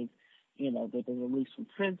 they've been released from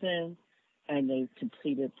prison, and they've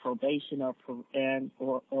completed probation or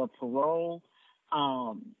parole,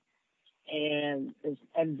 and it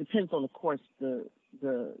depends on, of course, the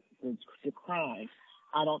crime.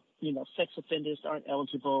 Sex offenders aren't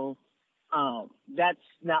eligible. That's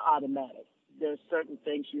not automatic. There's certain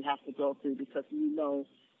things you have to go through because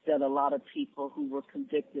that a lot of people who were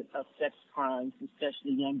convicted of sex crimes,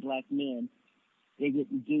 especially young black men, they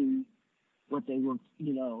didn't do what they were,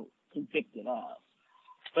 convicted of.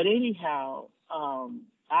 But anyhow,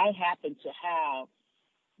 I happened to have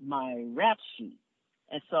my rap sheet.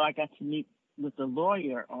 And so I got to meet with the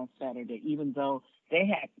lawyer on Saturday, even though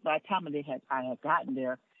by the time I had gotten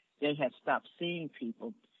there, they had stopped seeing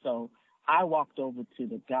people. So I walked over to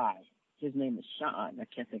the guy. His name is Sean. I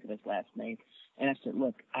can't think of his last name. And I said,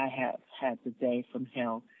 look, I have had the day from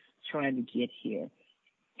hell trying to get here.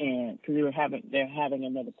 And because they're having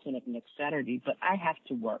another clinic next Saturday, but I have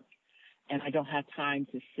to work. And I don't have time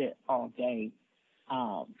to sit all day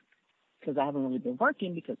because I haven't really been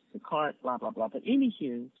working because it's a card, blah, blah, blah. But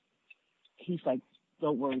anywho, he's like,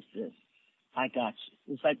 don't worry, sis. I got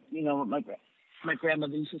you. It's like, my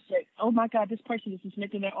grandmother used to say, oh, my God, this person is just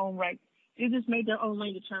making their own right. They just made their own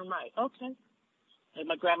lane to turn right. Okay. And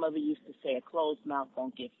my grandmother used to say, a closed mouth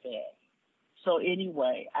don't get fed. So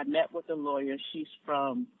anyway, I met with a lawyer. She's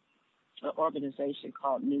from an organization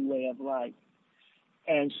called New Way of Life.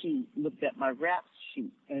 And she looked at my rap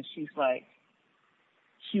sheet, and she's like,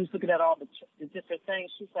 she was looking at all the different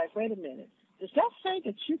things. She's like, wait a minute. Does that say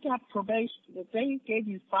that you got probation, that they gave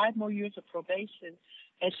you 5 more years of probation?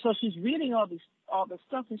 And so she's reading all this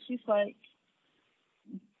stuff, and she's like,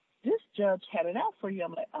 this judge had it out for you.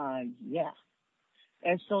 I'm like, yeah.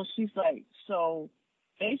 And so she's like, so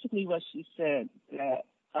basically what she said, that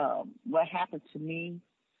what happened to me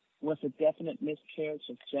was a definite miscarriage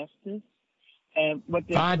of justice. And what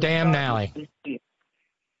they're By damn Nally.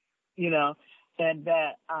 You know, and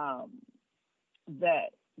that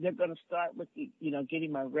they're going to start with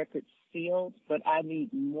getting my records sealed, but I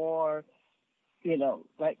need more,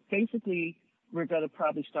 like basically we're going to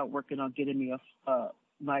probably start working on getting me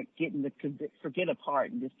getting the forget a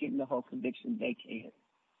pardon, just getting the whole conviction vacated.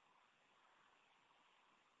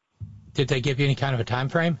 Did they give you any kind of a time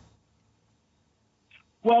frame?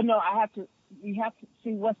 Well, no, we have to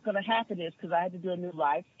see what's going to happen is because I had to do a new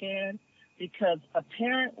live scan because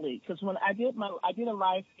apparently, because when I did a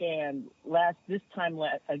live scan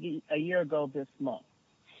a year ago this month,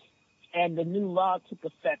 and the new law took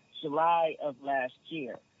effect July of last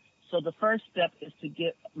year. So the first step is to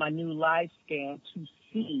get my new live scan to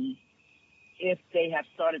see if they have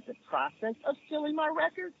started the process of stealing my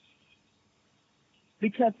records.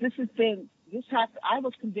 Because I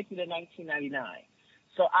was convicted in 1999.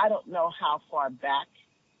 So I don't know how far back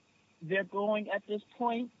they're going at this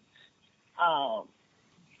point. I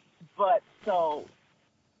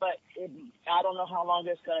don't know how long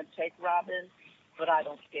it's going to take, Robin, but I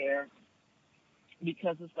don't care.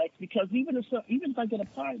 Because even if I get a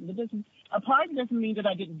pardon, a pardon doesn't mean that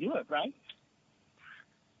I didn't do it, right?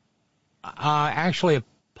 Actually, a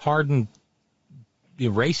pardon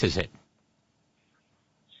erases it.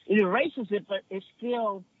 It erases it, but it's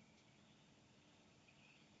still.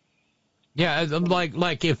 Yeah,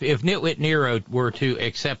 like if Nitwit Nero were to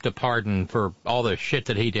accept a pardon for all the shit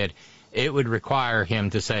that he did, it would require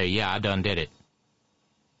him to say, "Yeah, I done did it."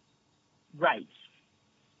 Right.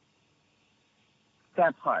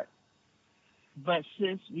 That part. But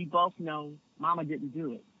sis, we both know Mama didn't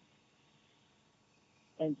do it.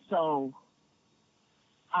 And so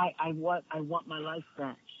I want my life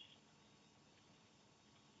back.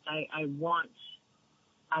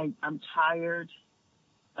 I'm tired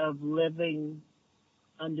of living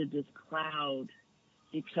under this cloud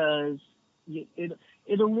because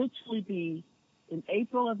it'll literally be in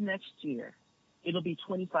April of next year. It'll be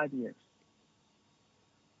 25 years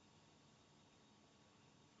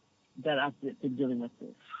that I've been dealing with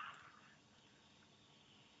this.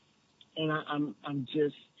 And I'm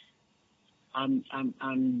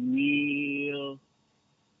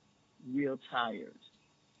real tired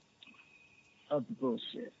of the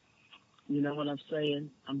bullshit. You know what I'm saying?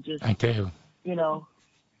 I do.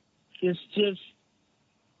 It's just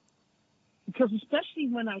because especially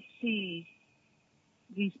when I see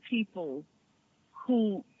these people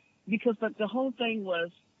because the whole thing was,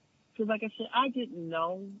 because like I said, I didn't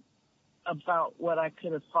know about what I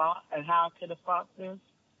could have fought and how I could have fought this.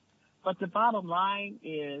 But the bottom line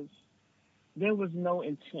is there was no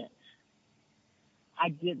intent. I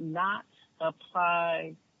did not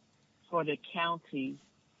apply for the county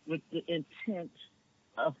with the intent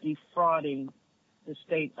of defrauding the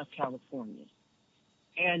state of California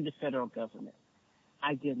and the federal government.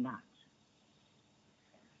 I did not.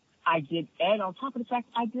 And on top of the fact,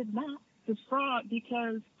 I did not defraud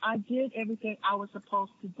because I did everything I was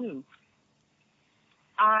supposed to do.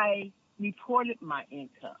 I reported my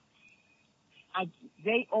income.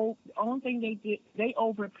 The only thing they did, they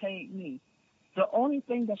overpaid me. The only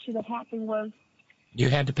thing that should have happened was you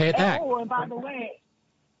had to pay it back. Oh, and by the way,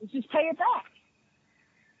 just pay it back.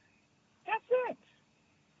 That's it.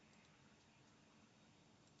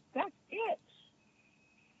 That's it.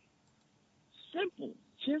 Simple.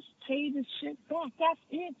 Just pay the shit back. That's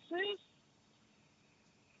it, sis.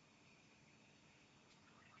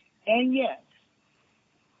 And yes,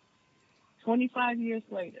 25 years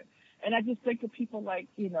later, and I just think of people like,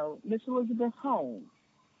 Miss Elizabeth Holmes,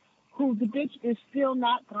 who the bitch is still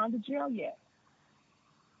not gone to jail yet.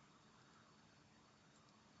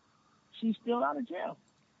 She's still out of jail.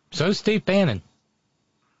 So is Steve Bannon.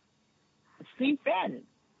 Steve Bannon.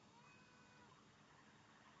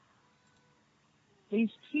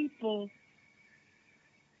 These people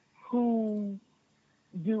who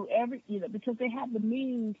do because they have the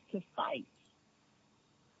means to fight.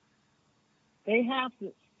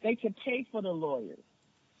 They can pay for the lawyers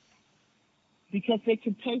because they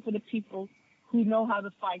can pay for the people who know how to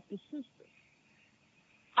fight the system.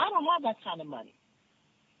 I don't have that kind of money.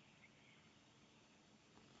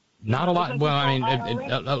 Not a lot. Well, I mean,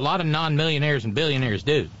 a lot of non-millionaires and billionaires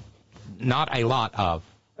do. Not a lot of.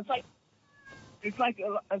 It's like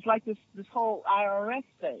this whole IRS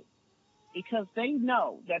thing, because they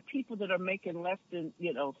know that people that are making less than,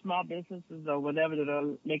 small businesses or whatever that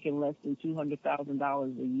are making less than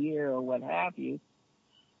 $200,000 a year or what have you,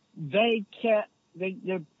 they're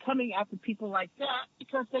coming after people like that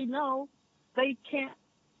because they know they can't.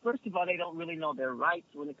 First of all, they don't really know their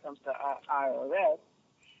rights when it comes to IRS.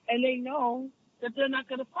 and they know that they're not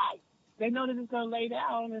going to fight. They know they're just going to lay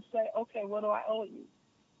down and say, okay, what do I owe you?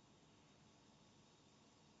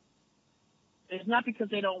 It's not because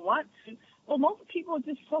they don't want to. Well, most people are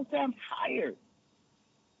just so damn tired.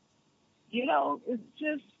 You know,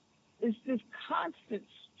 it's this constant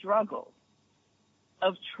struggle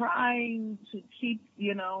of trying to keep,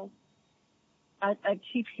 you know, I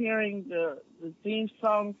keep hearing the theme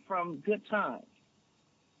song from Good Times.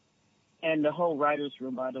 And the whole writer's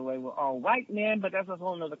room, by the way, were all white men, but that's a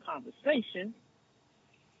whole nother conversation.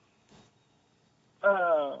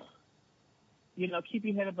 You know, keep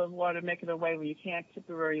your head above water, make it away when you can't,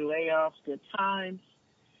 temporary layoffs, Good Times,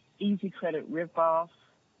 easy credit ripoff,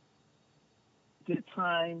 Good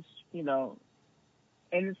Times, you know.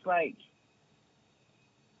 And it's like,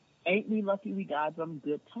 ain't we lucky we got them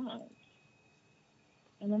good times?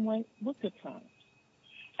 And I'm like, what good times?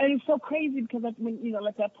 And it's so crazy because, when, you know,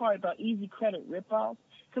 like that part about easy credit ripoff,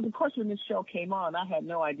 because, of course, when this show came on, I had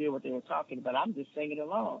no idea what they were talking about. I'm just singing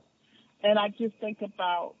along. And I just think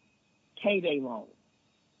about payday loans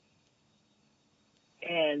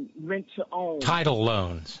and rent-to-own. Title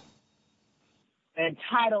loans. And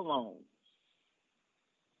title loans.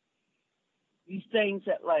 These things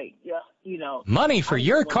that, like, you know. Money for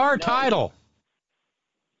your car title.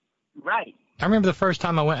 Right. I remember the first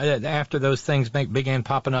time I went, after those things began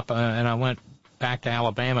popping up, and I went back to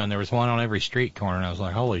Alabama, and there was one on every street corner, and I was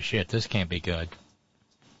like, holy shit, this can't be good.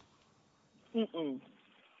 Because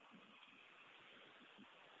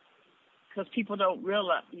people don't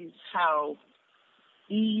realize how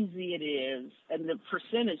easy it is, and the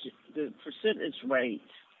percentage rate,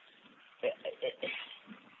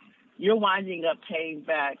 you're winding up paying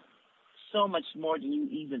back so much more than you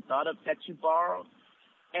even thought of that you borrowed,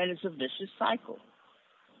 and it's a vicious cycle.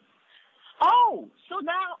 Oh, so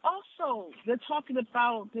now also they're talking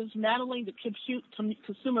about dismantling the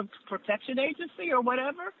Consumer Protection Agency or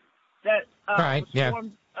whatever that was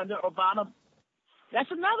formed under Obama. That's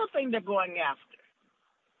another thing they're going after.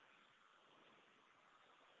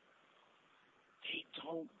 They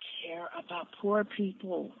don't care about poor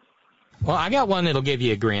people. Well, I got one that'll give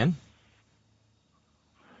you a grin.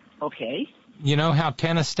 Okay. You know how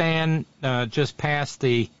Tennistan just passed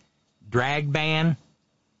the drag ban?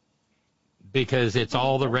 Because it's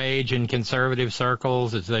all the rage in conservative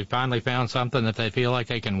circles. It's they finally found something that they feel like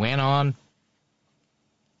they can win on.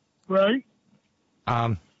 Right.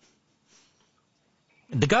 The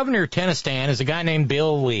governor of Tennistan is a guy named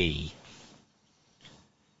Bill Lee.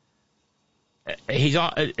 He's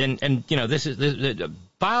and you know this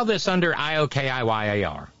file this under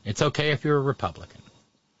IOKIYAR. It's okay if you're a Republican.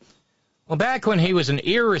 Well, back when he was an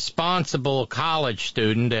irresponsible college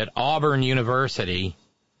student at Auburn University,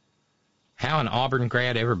 how an Auburn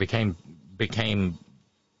grad ever became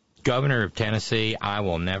governor of Tennessee, I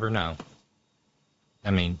will never know.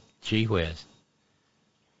 I mean, gee whiz.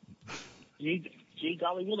 Gee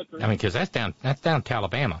golly willikers. I mean, because that's down to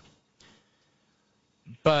Alabama.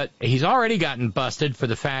 But he's already gotten busted for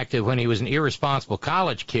the fact that when he was an irresponsible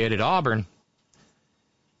college kid at Auburn,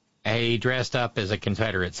 he dressed up as a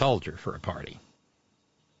Confederate soldier for a party.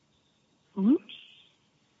 Oops.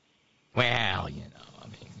 Well, you know, I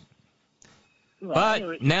mean.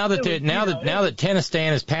 But now that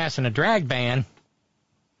Tennistan is passing a drag ban,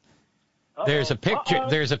 there's a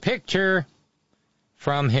picture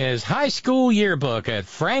from his high school yearbook at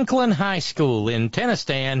Franklin High School in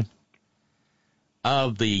Tennistan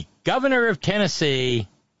of the governor of Tennessee.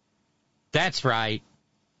 That's right,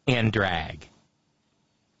 in drag.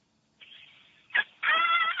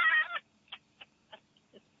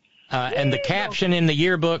 And the caption in the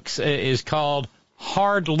yearbooks is called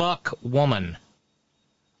 "Hard Luck Woman."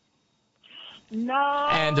 No.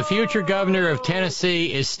 And the future governor of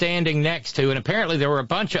Tennessee is standing next to, and apparently there were a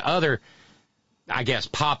bunch of other, I guess,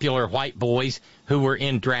 popular white boys who were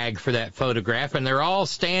in drag for that photograph, and they're all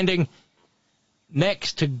standing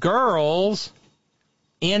next to girls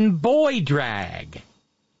in boy drag.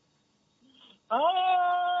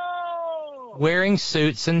 Oh. Wearing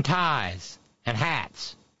suits and ties and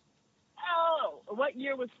hats. What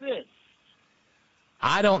year was this?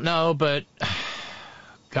 I don't know, but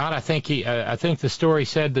God, I think the story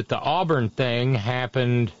said that the Auburn thing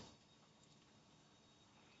happened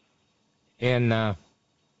in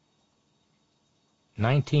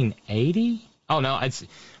 1980. Oh no, it's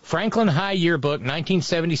Franklin High Yearbook,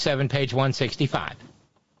 1977, page 165.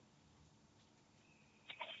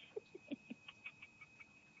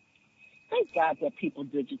 Thank God that people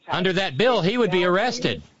digitize. Under that bill, he would be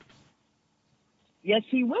arrested. Yes,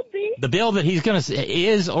 he would be. The bill that he's has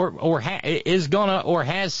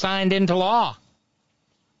signed into law.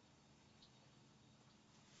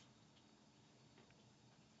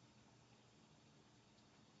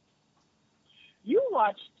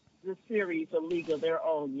 watched the series A League of Their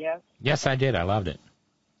Own, yes? Yes, I did. I loved it.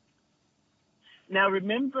 Now,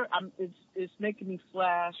 remember, it's making me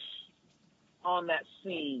flash on that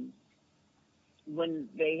scene when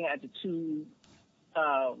they had the two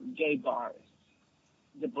gay bars,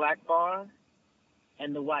 the black bar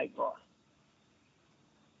and the white bar.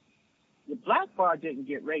 The black bar didn't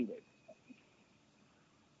get rated,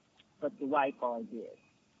 but the white bar did.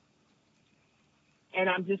 And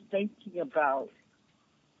I'm just thinking about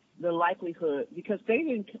the likelihood, because they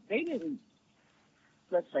didn't,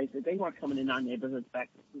 let's face it, they weren't coming in our neighborhoods back,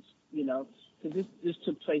 you know, because this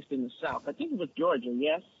took place in the South. I think it was Georgia,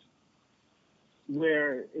 yes,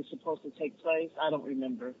 where it's supposed to take place. I don't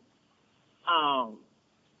remember.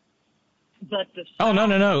 But the South,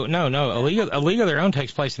 no. A League of Their Own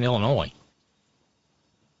takes place in Illinois.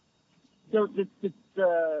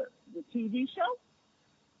 The TV show?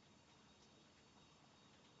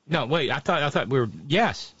 No, wait. I thought we were.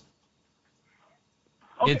 Yes.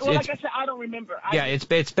 Okay, like I said, I don't remember. It's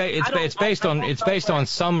based on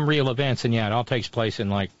some real events, and yeah, it all takes place in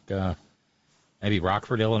like maybe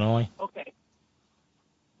Rockford, Illinois. Okay.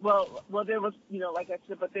 Well, there was, you know, like I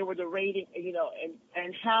said, but there were the rating, you know,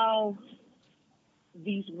 and how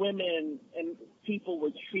these women and people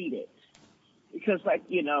were treated, because, like,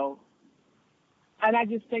 you know, and I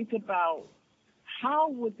just think about how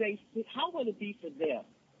would it be for them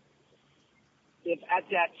if at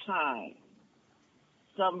that time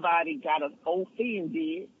somebody got an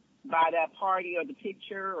offended by that party or the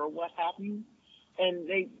picture or what have you, and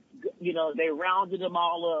they rounded them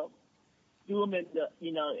all up, threw them in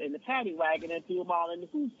the paddy wagon and threw them all in the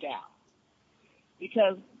food cow,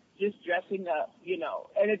 because just dressing up, you know,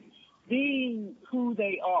 and it's being who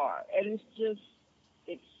they are, and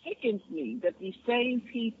it sickens me that these same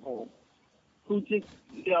people who just,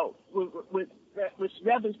 you know, would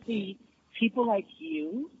rather see people like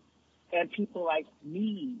you and people like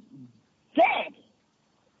me dead.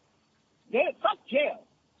 Fuck jail.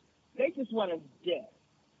 They just want us dead,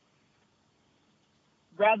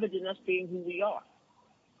 rather than us being who we are.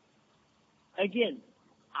 Again,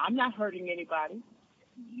 I'm not hurting anybody.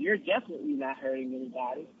 You're definitely not hurting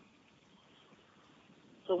anybody.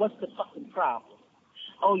 So what's the fucking problem?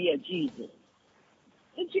 Oh yeah, Jesus.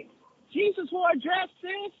 Jesus wore a dress,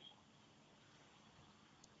 sis.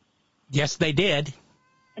 Yes, they did.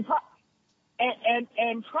 And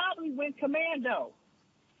probably went commando.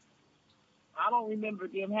 I don't remember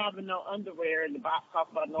them having no underwear in the Bible.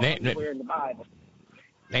 Talk about no underwear in the Bible.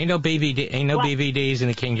 Ain't no BVDs in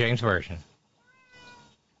the King James Version.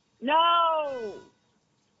 No.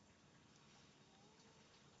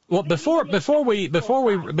 Well, before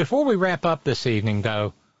we wrap up this evening,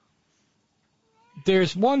 though,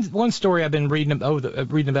 there's one story I've been reading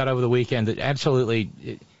about over the weekend that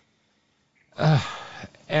absolutely,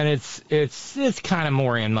 and it's kind of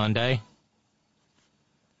Moran Monday.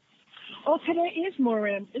 Oh, today is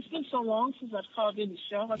Moran. It's been so long since I've called in the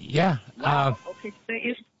show. Yeah. Wow. Okay, today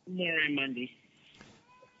is Moran Monday.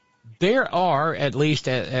 There are, at least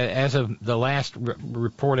as of the last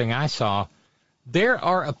reporting I saw, there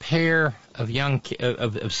are a pair of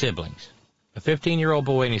of siblings, a 15-year-old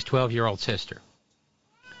boy and his 12-year-old sister.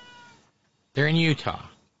 They're in Utah.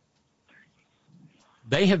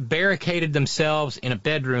 They have barricaded themselves in a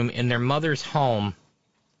bedroom in their mother's home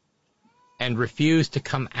and refused to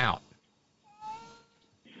come out.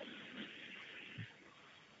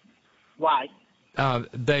 Why?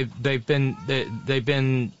 They've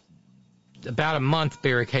been about a month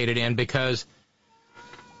barricaded in because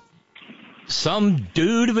some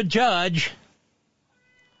dude of a judge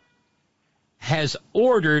has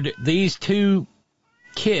ordered these two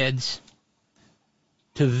kids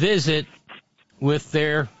to visit with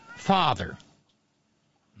their father.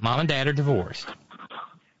 Mom and dad are divorced.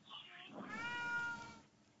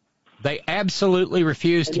 They absolutely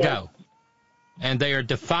refuse to go. And they are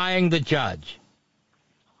defying the judge.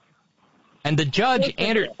 And the judge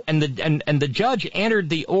entered the judge entered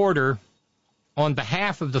the order on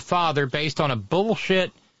behalf of the father based on a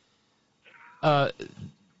bullshit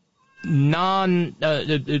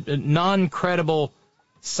non-credible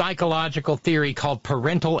psychological theory called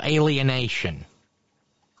parental alienation,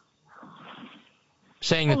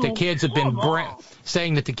 saying that the kids have been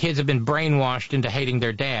brainwashed into hating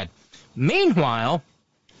their dad. Meanwhile,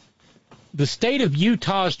 the state of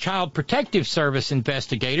Utah's Child Protective Service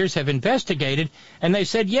investigators have investigated, and they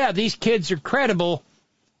said, yeah, these kids are credible.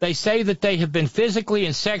 They say that they have been physically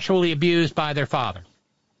and sexually abused by their father.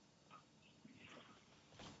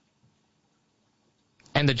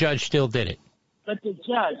 And the judge still did it. But the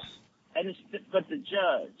judge,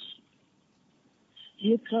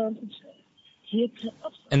 here comes the judge.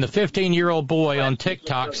 And the 15-year-old boy on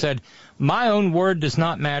TikTok said, "My own word does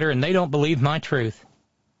not matter, and they don't believe my truth.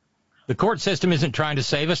 The court system isn't trying to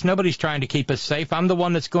save us. Nobody's trying to keep us safe. I'm the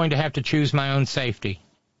one that's going to have to choose my own safety."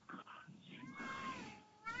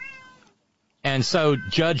 And so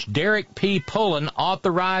Judge Derek P. Pullen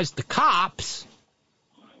authorized the cops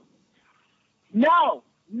No.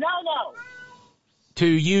 to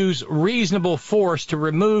use reasonable force to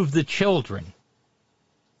remove the children.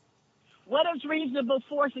 What is reasonable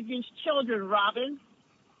force against children, Robin?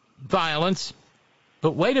 Violence.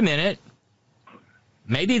 But wait a minute.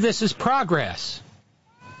 Maybe this is progress.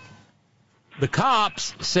 The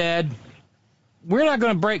cops said, "We're not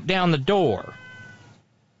going to break down the door.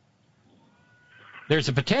 There's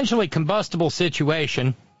a potentially combustible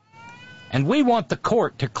situation, and we want the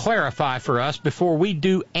court to clarify for us before we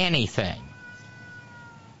do anything."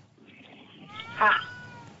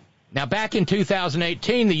 Now, back in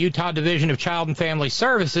 2018, the Utah Division of Child and Family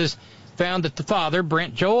Services found that the father,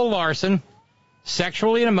 Brent Joel Larson,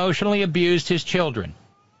 sexually and emotionally abused his children.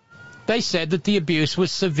 They said that the abuse was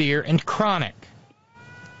severe and chronic.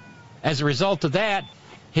 As a result of that,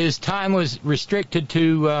 his time was restricted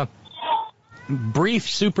to brief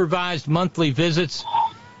supervised monthly visits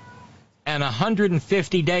and a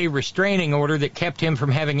 150-day restraining order that kept him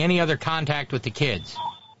from having any other contact with the kids.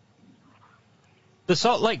 The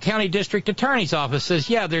Salt Lake County District Attorney's Office says,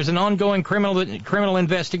 yeah, there's an ongoing criminal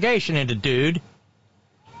investigation into dude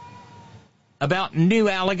about new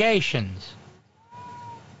allegations.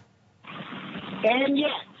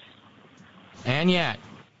 And yet.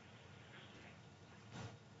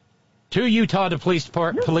 Two Utah police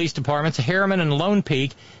departments, Harriman and Lone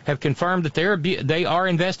Peak, have confirmed that they are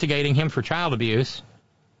investigating him for child abuse.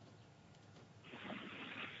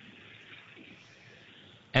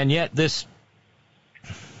 And yet this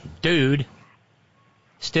dude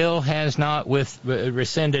still has not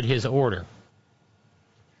rescinded his order.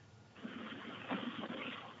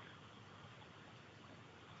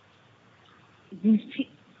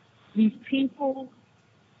 These people,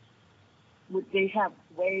 they have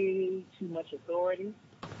way too much authority.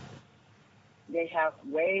 They have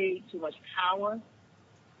way too much power.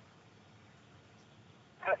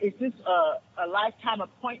 Is this a lifetime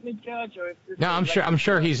appointment, Judge, or is this? No, I'm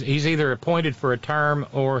sure he's either appointed for a term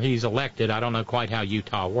or he's elected. I don't know quite how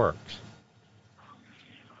Utah works.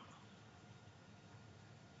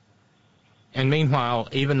 And meanwhile,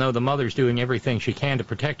 even though the mother's doing everything she can to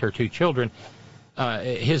protect her two children,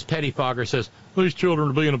 his pettifogger says these children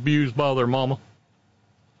are being abused by their mama.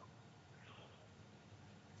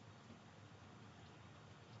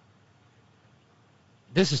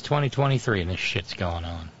 This is 2023 and this shit's going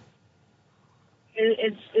on.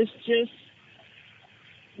 It's just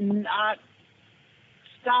not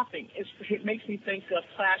stopping. It makes me think of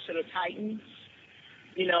Clash of the Titans.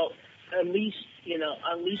 Unleash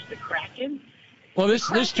the Kraken. Well,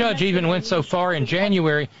 this judge even went so far in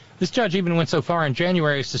January. This judge even went so far in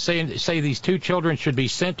January as to say these two children should be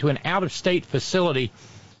sent to an out-of-state facility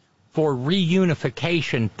for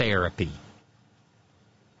reunification therapy.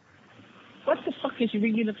 What the fuck is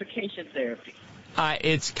reunification therapy?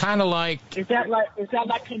 It's kind of like. Is that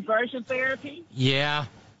like conversion therapy? Yeah.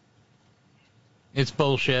 It's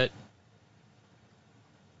bullshit.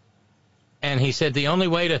 And he said the only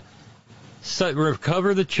way to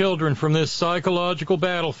recover the children from this psychological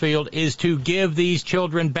battlefield is to give these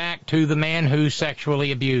children back to the man who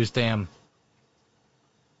sexually abused them.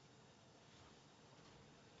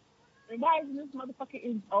 And why isn't this motherfucker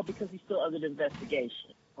in? Oh, because he's still under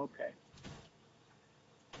investigation. Okay.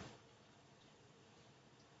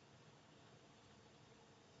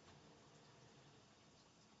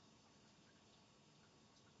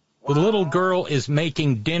 The little girl is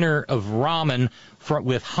making dinner of ramen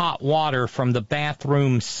with hot water from the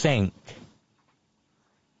bathroom sink.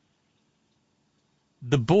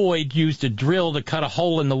 The boy used a drill to cut a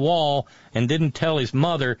hole in the wall and didn't tell his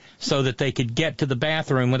mother so that they could get to the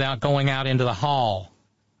bathroom without going out into the hall.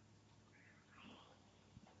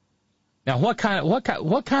 Now, what kind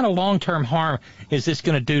of long-term harm is this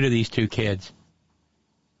going to do to these two kids?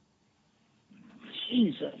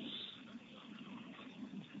 Jesus.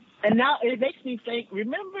 And now it makes me think,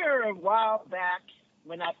 remember a while back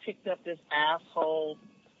when I picked up this asshole,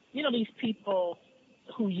 these people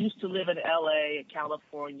who used to live in L.A. and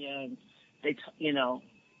California, and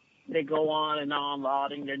they go on and on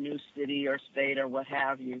lauding their new city or state or what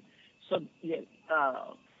have you. So,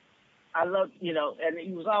 I love, and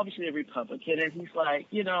he was obviously a Republican, and he's like,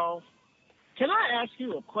 can I ask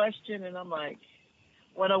you a question? And I'm like,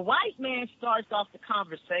 when a white man starts off the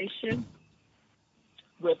conversation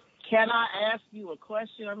with can I ask you a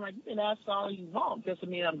question? I'm like, you can ask all you want. Doesn't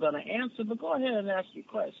mean I'm going to answer, but go ahead and ask your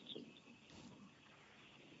question.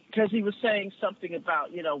 Because he was saying something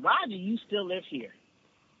about, why do you still live here?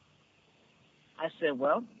 I said,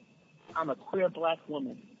 well, I'm a queer black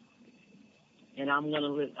woman, and I'm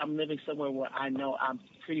living somewhere where I know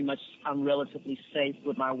I'm relatively safe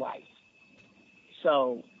with my wife.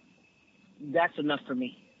 So that's enough for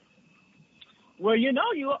me. Well,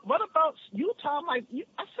 what about Utah? I'm like,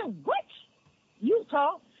 I said, what?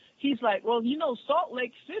 Utah? He's like, well, Salt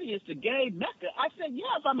Lake City is the gay mecca. I said,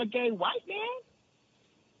 yeah, if I'm a gay white man.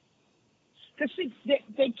 Because, see,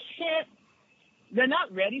 they can't, they're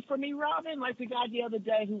not ready for me, Robin. Like the guy the other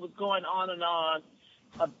day who was going on and on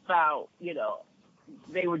about,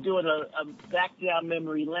 they were doing a back down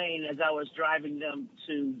memory lane as I was driving them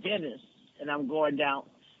to Venice, and I'm going up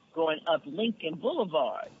Lincoln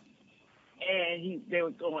Boulevard. And they were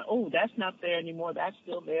going, oh, that's not there anymore. That's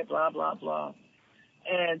still there, blah, blah, blah.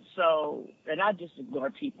 And I just ignore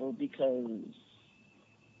people because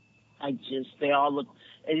they all look,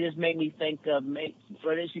 it just made me think of,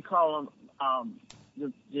 what did you call them,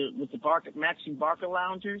 with the matching Barker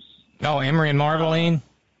loungers? Oh, Emery and Marveline?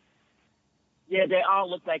 Yeah, they all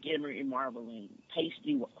look like Emery and Marveline,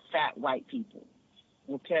 pasty, fat white people,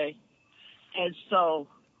 okay? And so,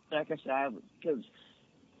 like I said,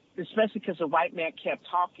 especially because the white man kept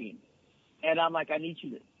talking, and I'm like, I need you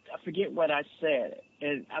to, I forget what I said,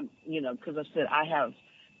 and because I said I have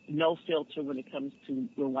no filter when it comes to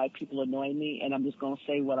when white people annoy me, and I'm just going to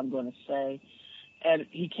say what I'm going to say. And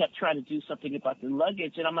he kept trying to do something about the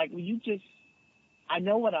luggage, and I'm like, well, I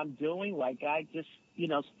know what I'm doing, white guy, just,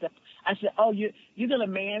 step. I said, oh, you're going to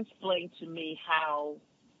mansplain to me how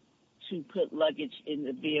to put luggage in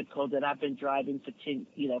the vehicle that I've been driving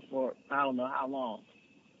for I don't know how long.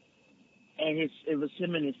 And it was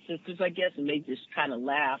him and his sisters, I guess, and they just kind of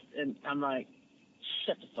laughed. And I'm like,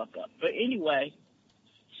 shut the fuck up. But anyway,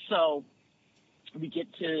 so we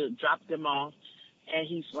get to drop them off. And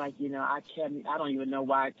he's like, I don't even know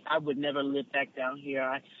why. I would never live back down here.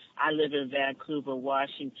 I live in Vancouver,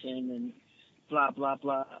 Washington, and blah, blah,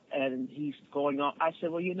 blah. And he's going on. I said,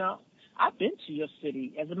 well, I've been to your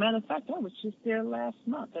city. As a matter of fact, I was just there last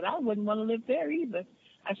month, and I wouldn't want to live there either.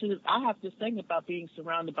 I said, I have this thing about being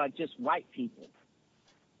surrounded by just white people.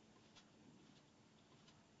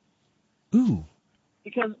 Ooh.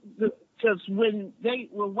 Because when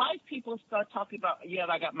white people start talking about,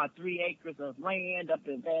 I got my 3 acres of land up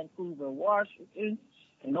in Vancouver, Washington,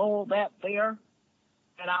 and all that there,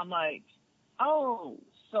 and I'm like, oh,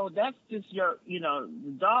 so that's just your,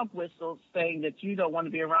 the dog whistle saying that you don't want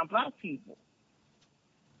to be around black people.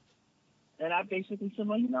 And I basically said,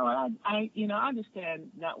 well, I understand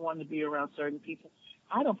not wanting to be around certain people.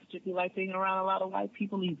 I don't particularly like being around a lot of white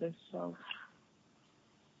people either. So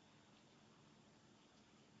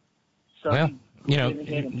well,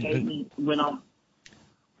 went on.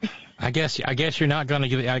 I guess you're not going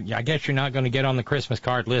to get on the Christmas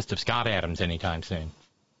card list of Scott Adams anytime soon.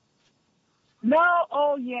 No,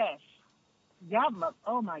 oh yes, yeah.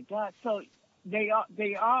 Oh my God. So they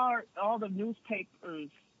are all the newspapers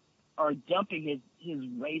are dumping his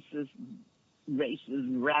racist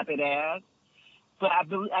rabid ass. But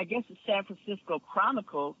I guess the San Francisco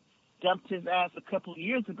Chronicle dumped his ass a couple of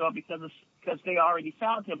years ago because they already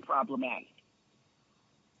found him problematic.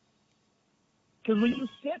 Because when you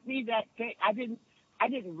sent me that thing, I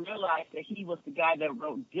didn't realize that he was the guy that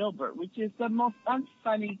wrote Gilbert, which is the most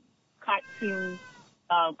unfunny cartoon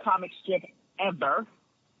comic strip ever.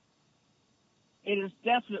 It is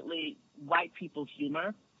definitely white people's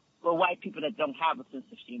humor. For white people that don't have a sense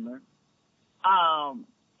of humor. And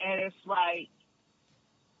it's like,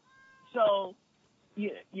 so,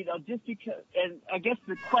 just because, and I guess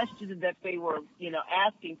the question that they were,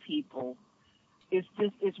 asking people is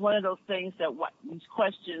just, it's one of those things that these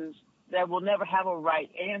questions that will never have a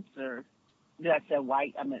right answer. Did I say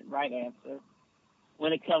white? I meant right answer.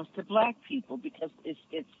 When it comes to black people, because it's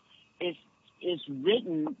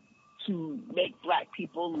written to make black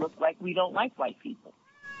people look like we don't like white people.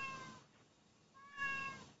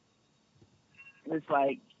 It's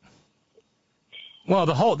like, well,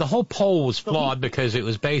 the whole poll was flawed because it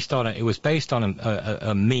was based on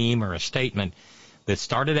a meme or a statement that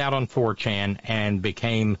started out on 4chan and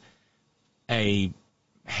became a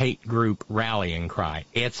hate group rallying cry.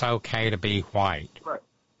 It's okay to be white. Right.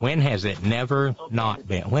 When has it never not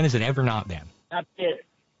been? When has it ever not been? That's it.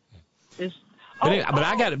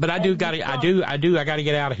 I got to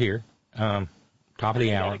get out of here. Top of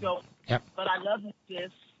the hour. Go. Yep. But I love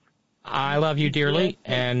this. I love you dearly,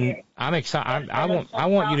 and I'm excited. I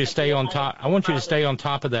want you to stay on top. I want you to stay on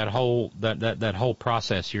top of that whole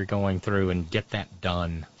process you're going through and get that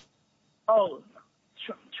done. Oh,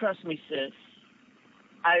 trust me, sis.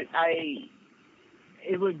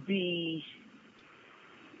 It would be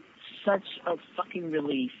such a fucking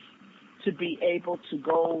relief to be able to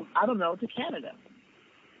go, I don't know, to Canada.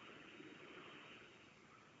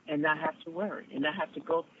 And not have to worry, and not have to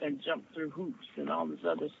go and jump through hoops and all this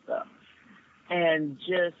other stuff. And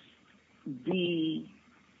just be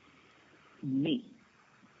me.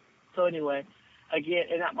 So anyway, again,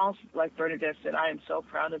 and I'm also, like Bernadette said, I am so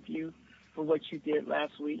proud of you for what you did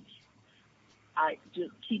last week. I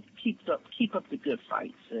just keep up the good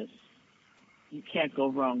fight, sis. You can't go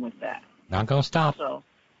wrong with that. Not gonna stop. So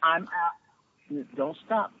I'm out. Don't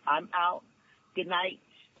stop. I'm out. Good night,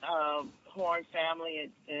 Horn family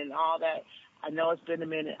and all that. I know it's been a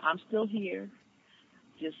minute. I'm still here.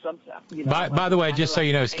 Just sometimes, you know. By the way, just so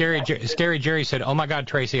you know, Scary Jerry said, "Oh my God,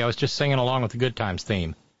 Tracy, I was just singing along with the Good Times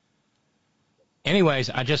theme." Anyways,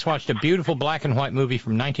 I just watched a beautiful black and white movie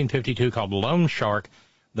from 1952 called Loan Shark.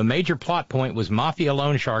 The major plot point was mafia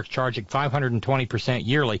loan sharks charging 520%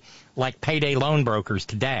 yearly, like payday loan brokers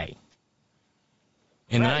today.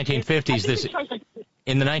 In the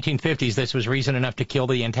 1950s, this was reason enough to kill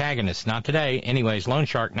the antagonist. Not today. Anyways, Loan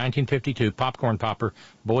Shark, 1952, popcorn popper,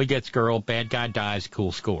 boy gets girl, bad guy dies,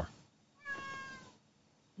 cool score.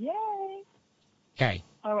 Yay. Okay.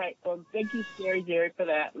 All right. Well, thank you, Scary Jerry, for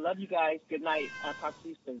that. Love you guys. Good night. I'll talk to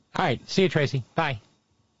you soon. All right. See you, Tracy. Bye.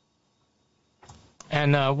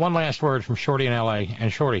 And one last word from Shorty in L.A.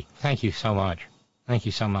 And Shorty, thank you so much. Thank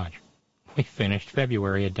you so much. We finished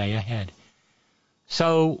February a day ahead.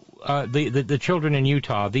 So the children in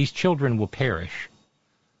Utah, these children will perish.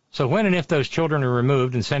 So when and if those children are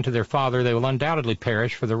removed and sent to their father, they will undoubtedly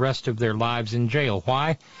perish for the rest of their lives in jail.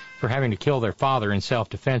 Why? For having to kill their father in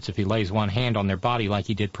self-defense if he lays one hand on their body like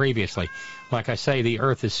he did previously. Like I say, the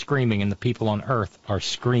earth is screaming and the people on earth are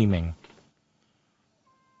screaming.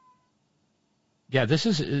 Yeah, this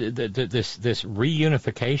is this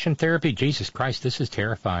reunification therapy. Jesus Christ, this is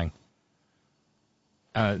terrifying.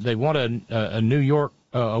 They want a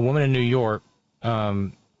woman in New York,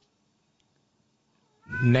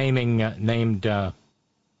 named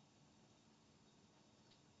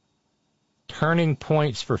Turning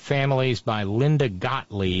Points for Families by Linda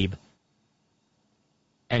Gottlieb.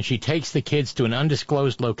 And she takes the kids to an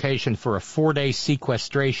undisclosed location for a 4-day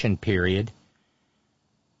sequestration period.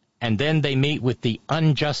 And then they meet with the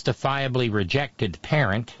unjustifiably rejected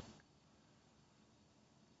parent.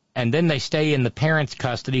 And then they stay in the parent's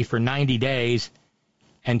custody for 90 days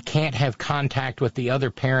and can't have contact with the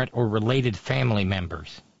other parent or related family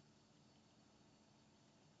members.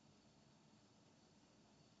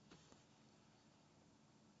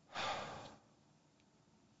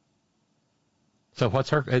 So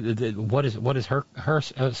what is her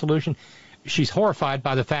solution? She's horrified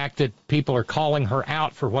by the fact that people are calling her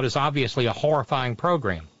out for what is obviously a horrifying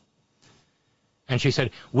program. And she said,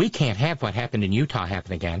 we can't have what happened in Utah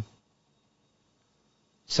happen again.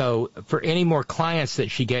 So for any more clients that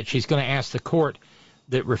she gets, she's going to ask the court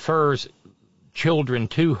that refers children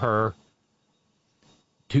to her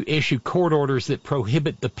to issue court orders that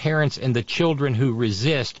prohibit the parents and the children who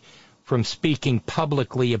resist from speaking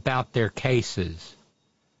publicly about their cases.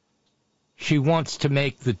 She wants to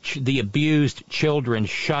make the abused children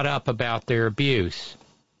shut up about their abuse.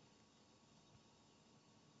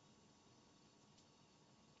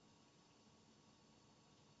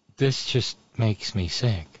 This just makes me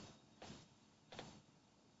sick.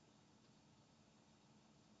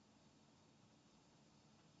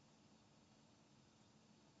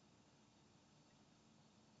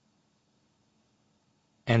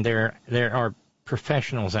 And there are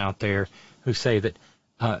professionals out there who say that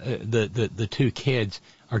the two kids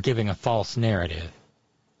are giving a false narrative.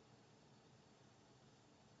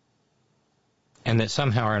 And that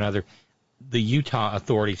somehow or another, the Utah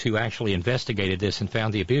authorities who actually investigated this and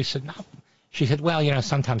found the abuse said, no. She said, well,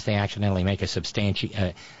 sometimes they accidentally make a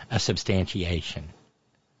substantiation.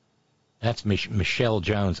 That's Michelle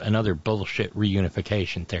Jones, another bullshit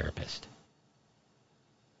reunification therapist.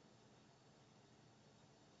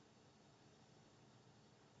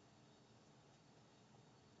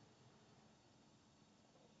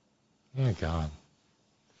 Dear God.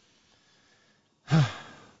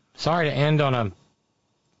 Sorry to end on a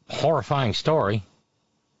horrifying story.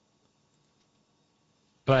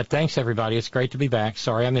 But thanks, everybody. It's great to be back.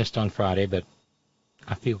 Sorry I missed on Friday, but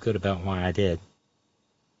I feel good about why I did.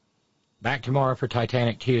 Back tomorrow for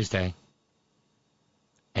Titanic Tuesday.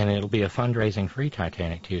 And it'll be a fundraising free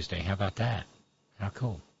Titanic Tuesday. How about that? How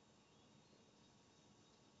cool.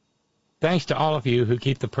 Thanks to all of you who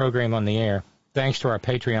keep the program on the air. Thanks to our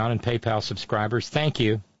Patreon and PayPal subscribers. Thank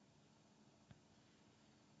you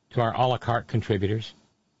to our a la carte contributors.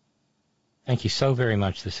 Thank you so very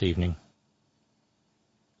much this evening.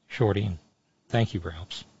 Shorty, and thank you,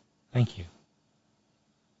 Ralphs. Thank you.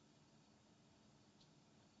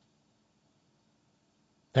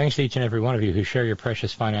 Thanks to each and every one of you who share your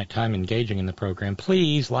precious finite time engaging in the program.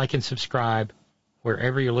 Please like and subscribe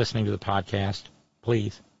wherever you're listening to the podcast.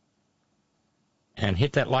 Please. And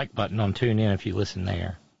hit that like button on TuneIn if you listen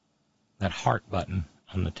there. That heart button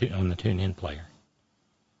on the TuneIn player.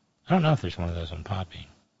 I don't know if there's one of those on Podbean.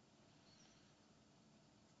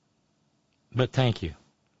 But thank you.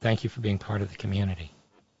 Thank you for being part of the community.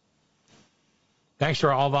 Thanks to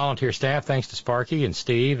our all-volunteer staff. Thanks to Sparky and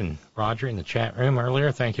Steve and Roger in the chat room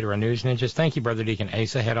earlier. Thank you to our news ninjas. Thank you, Brother Deacon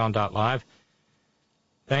Asa, headon.live.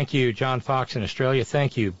 Thank you, John Fox in Australia.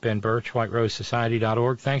 Thank you, Ben Birch,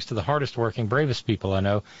 whiterosesociety.org. Thanks to the hardest working, bravest people I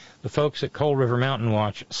know, the folks at Coal River Mountain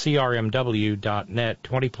Watch, CRMW.net,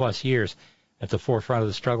 20-plus years at the forefront of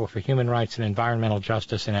the struggle for human rights and environmental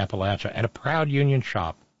justice in Appalachia, and a proud union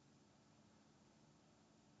shop.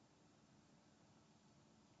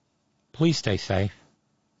 Please stay safe.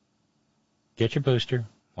 Get your booster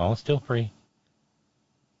while it's still free.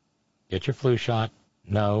 Get your flu shot.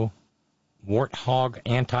 No. Warthog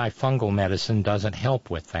antifungal medicine doesn't help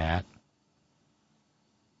with that.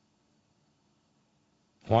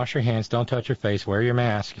 Wash your hands. Don't touch your face. Wear your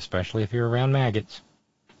mask, especially if you're around maggots.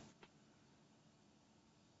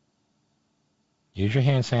 Use your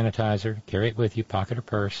hand sanitizer. Carry it with you, pocket or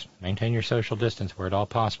purse. Maintain your social distance where at all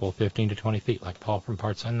possible, 15 to 20 feet, like Paul from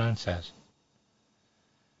Parts Unknown says.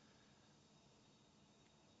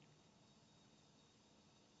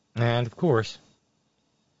 And of course,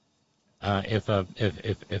 if a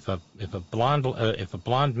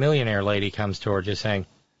blonde millionaire lady comes towards you saying,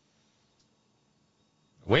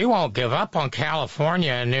 "We won't give up on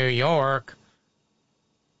California and New York.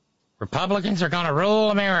 Republicans are going to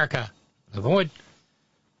rule America." Avoid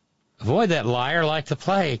that liar like the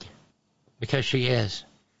plague, because she is.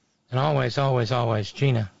 And always, always, always,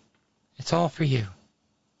 Gina, it's all for you.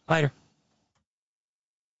 Later.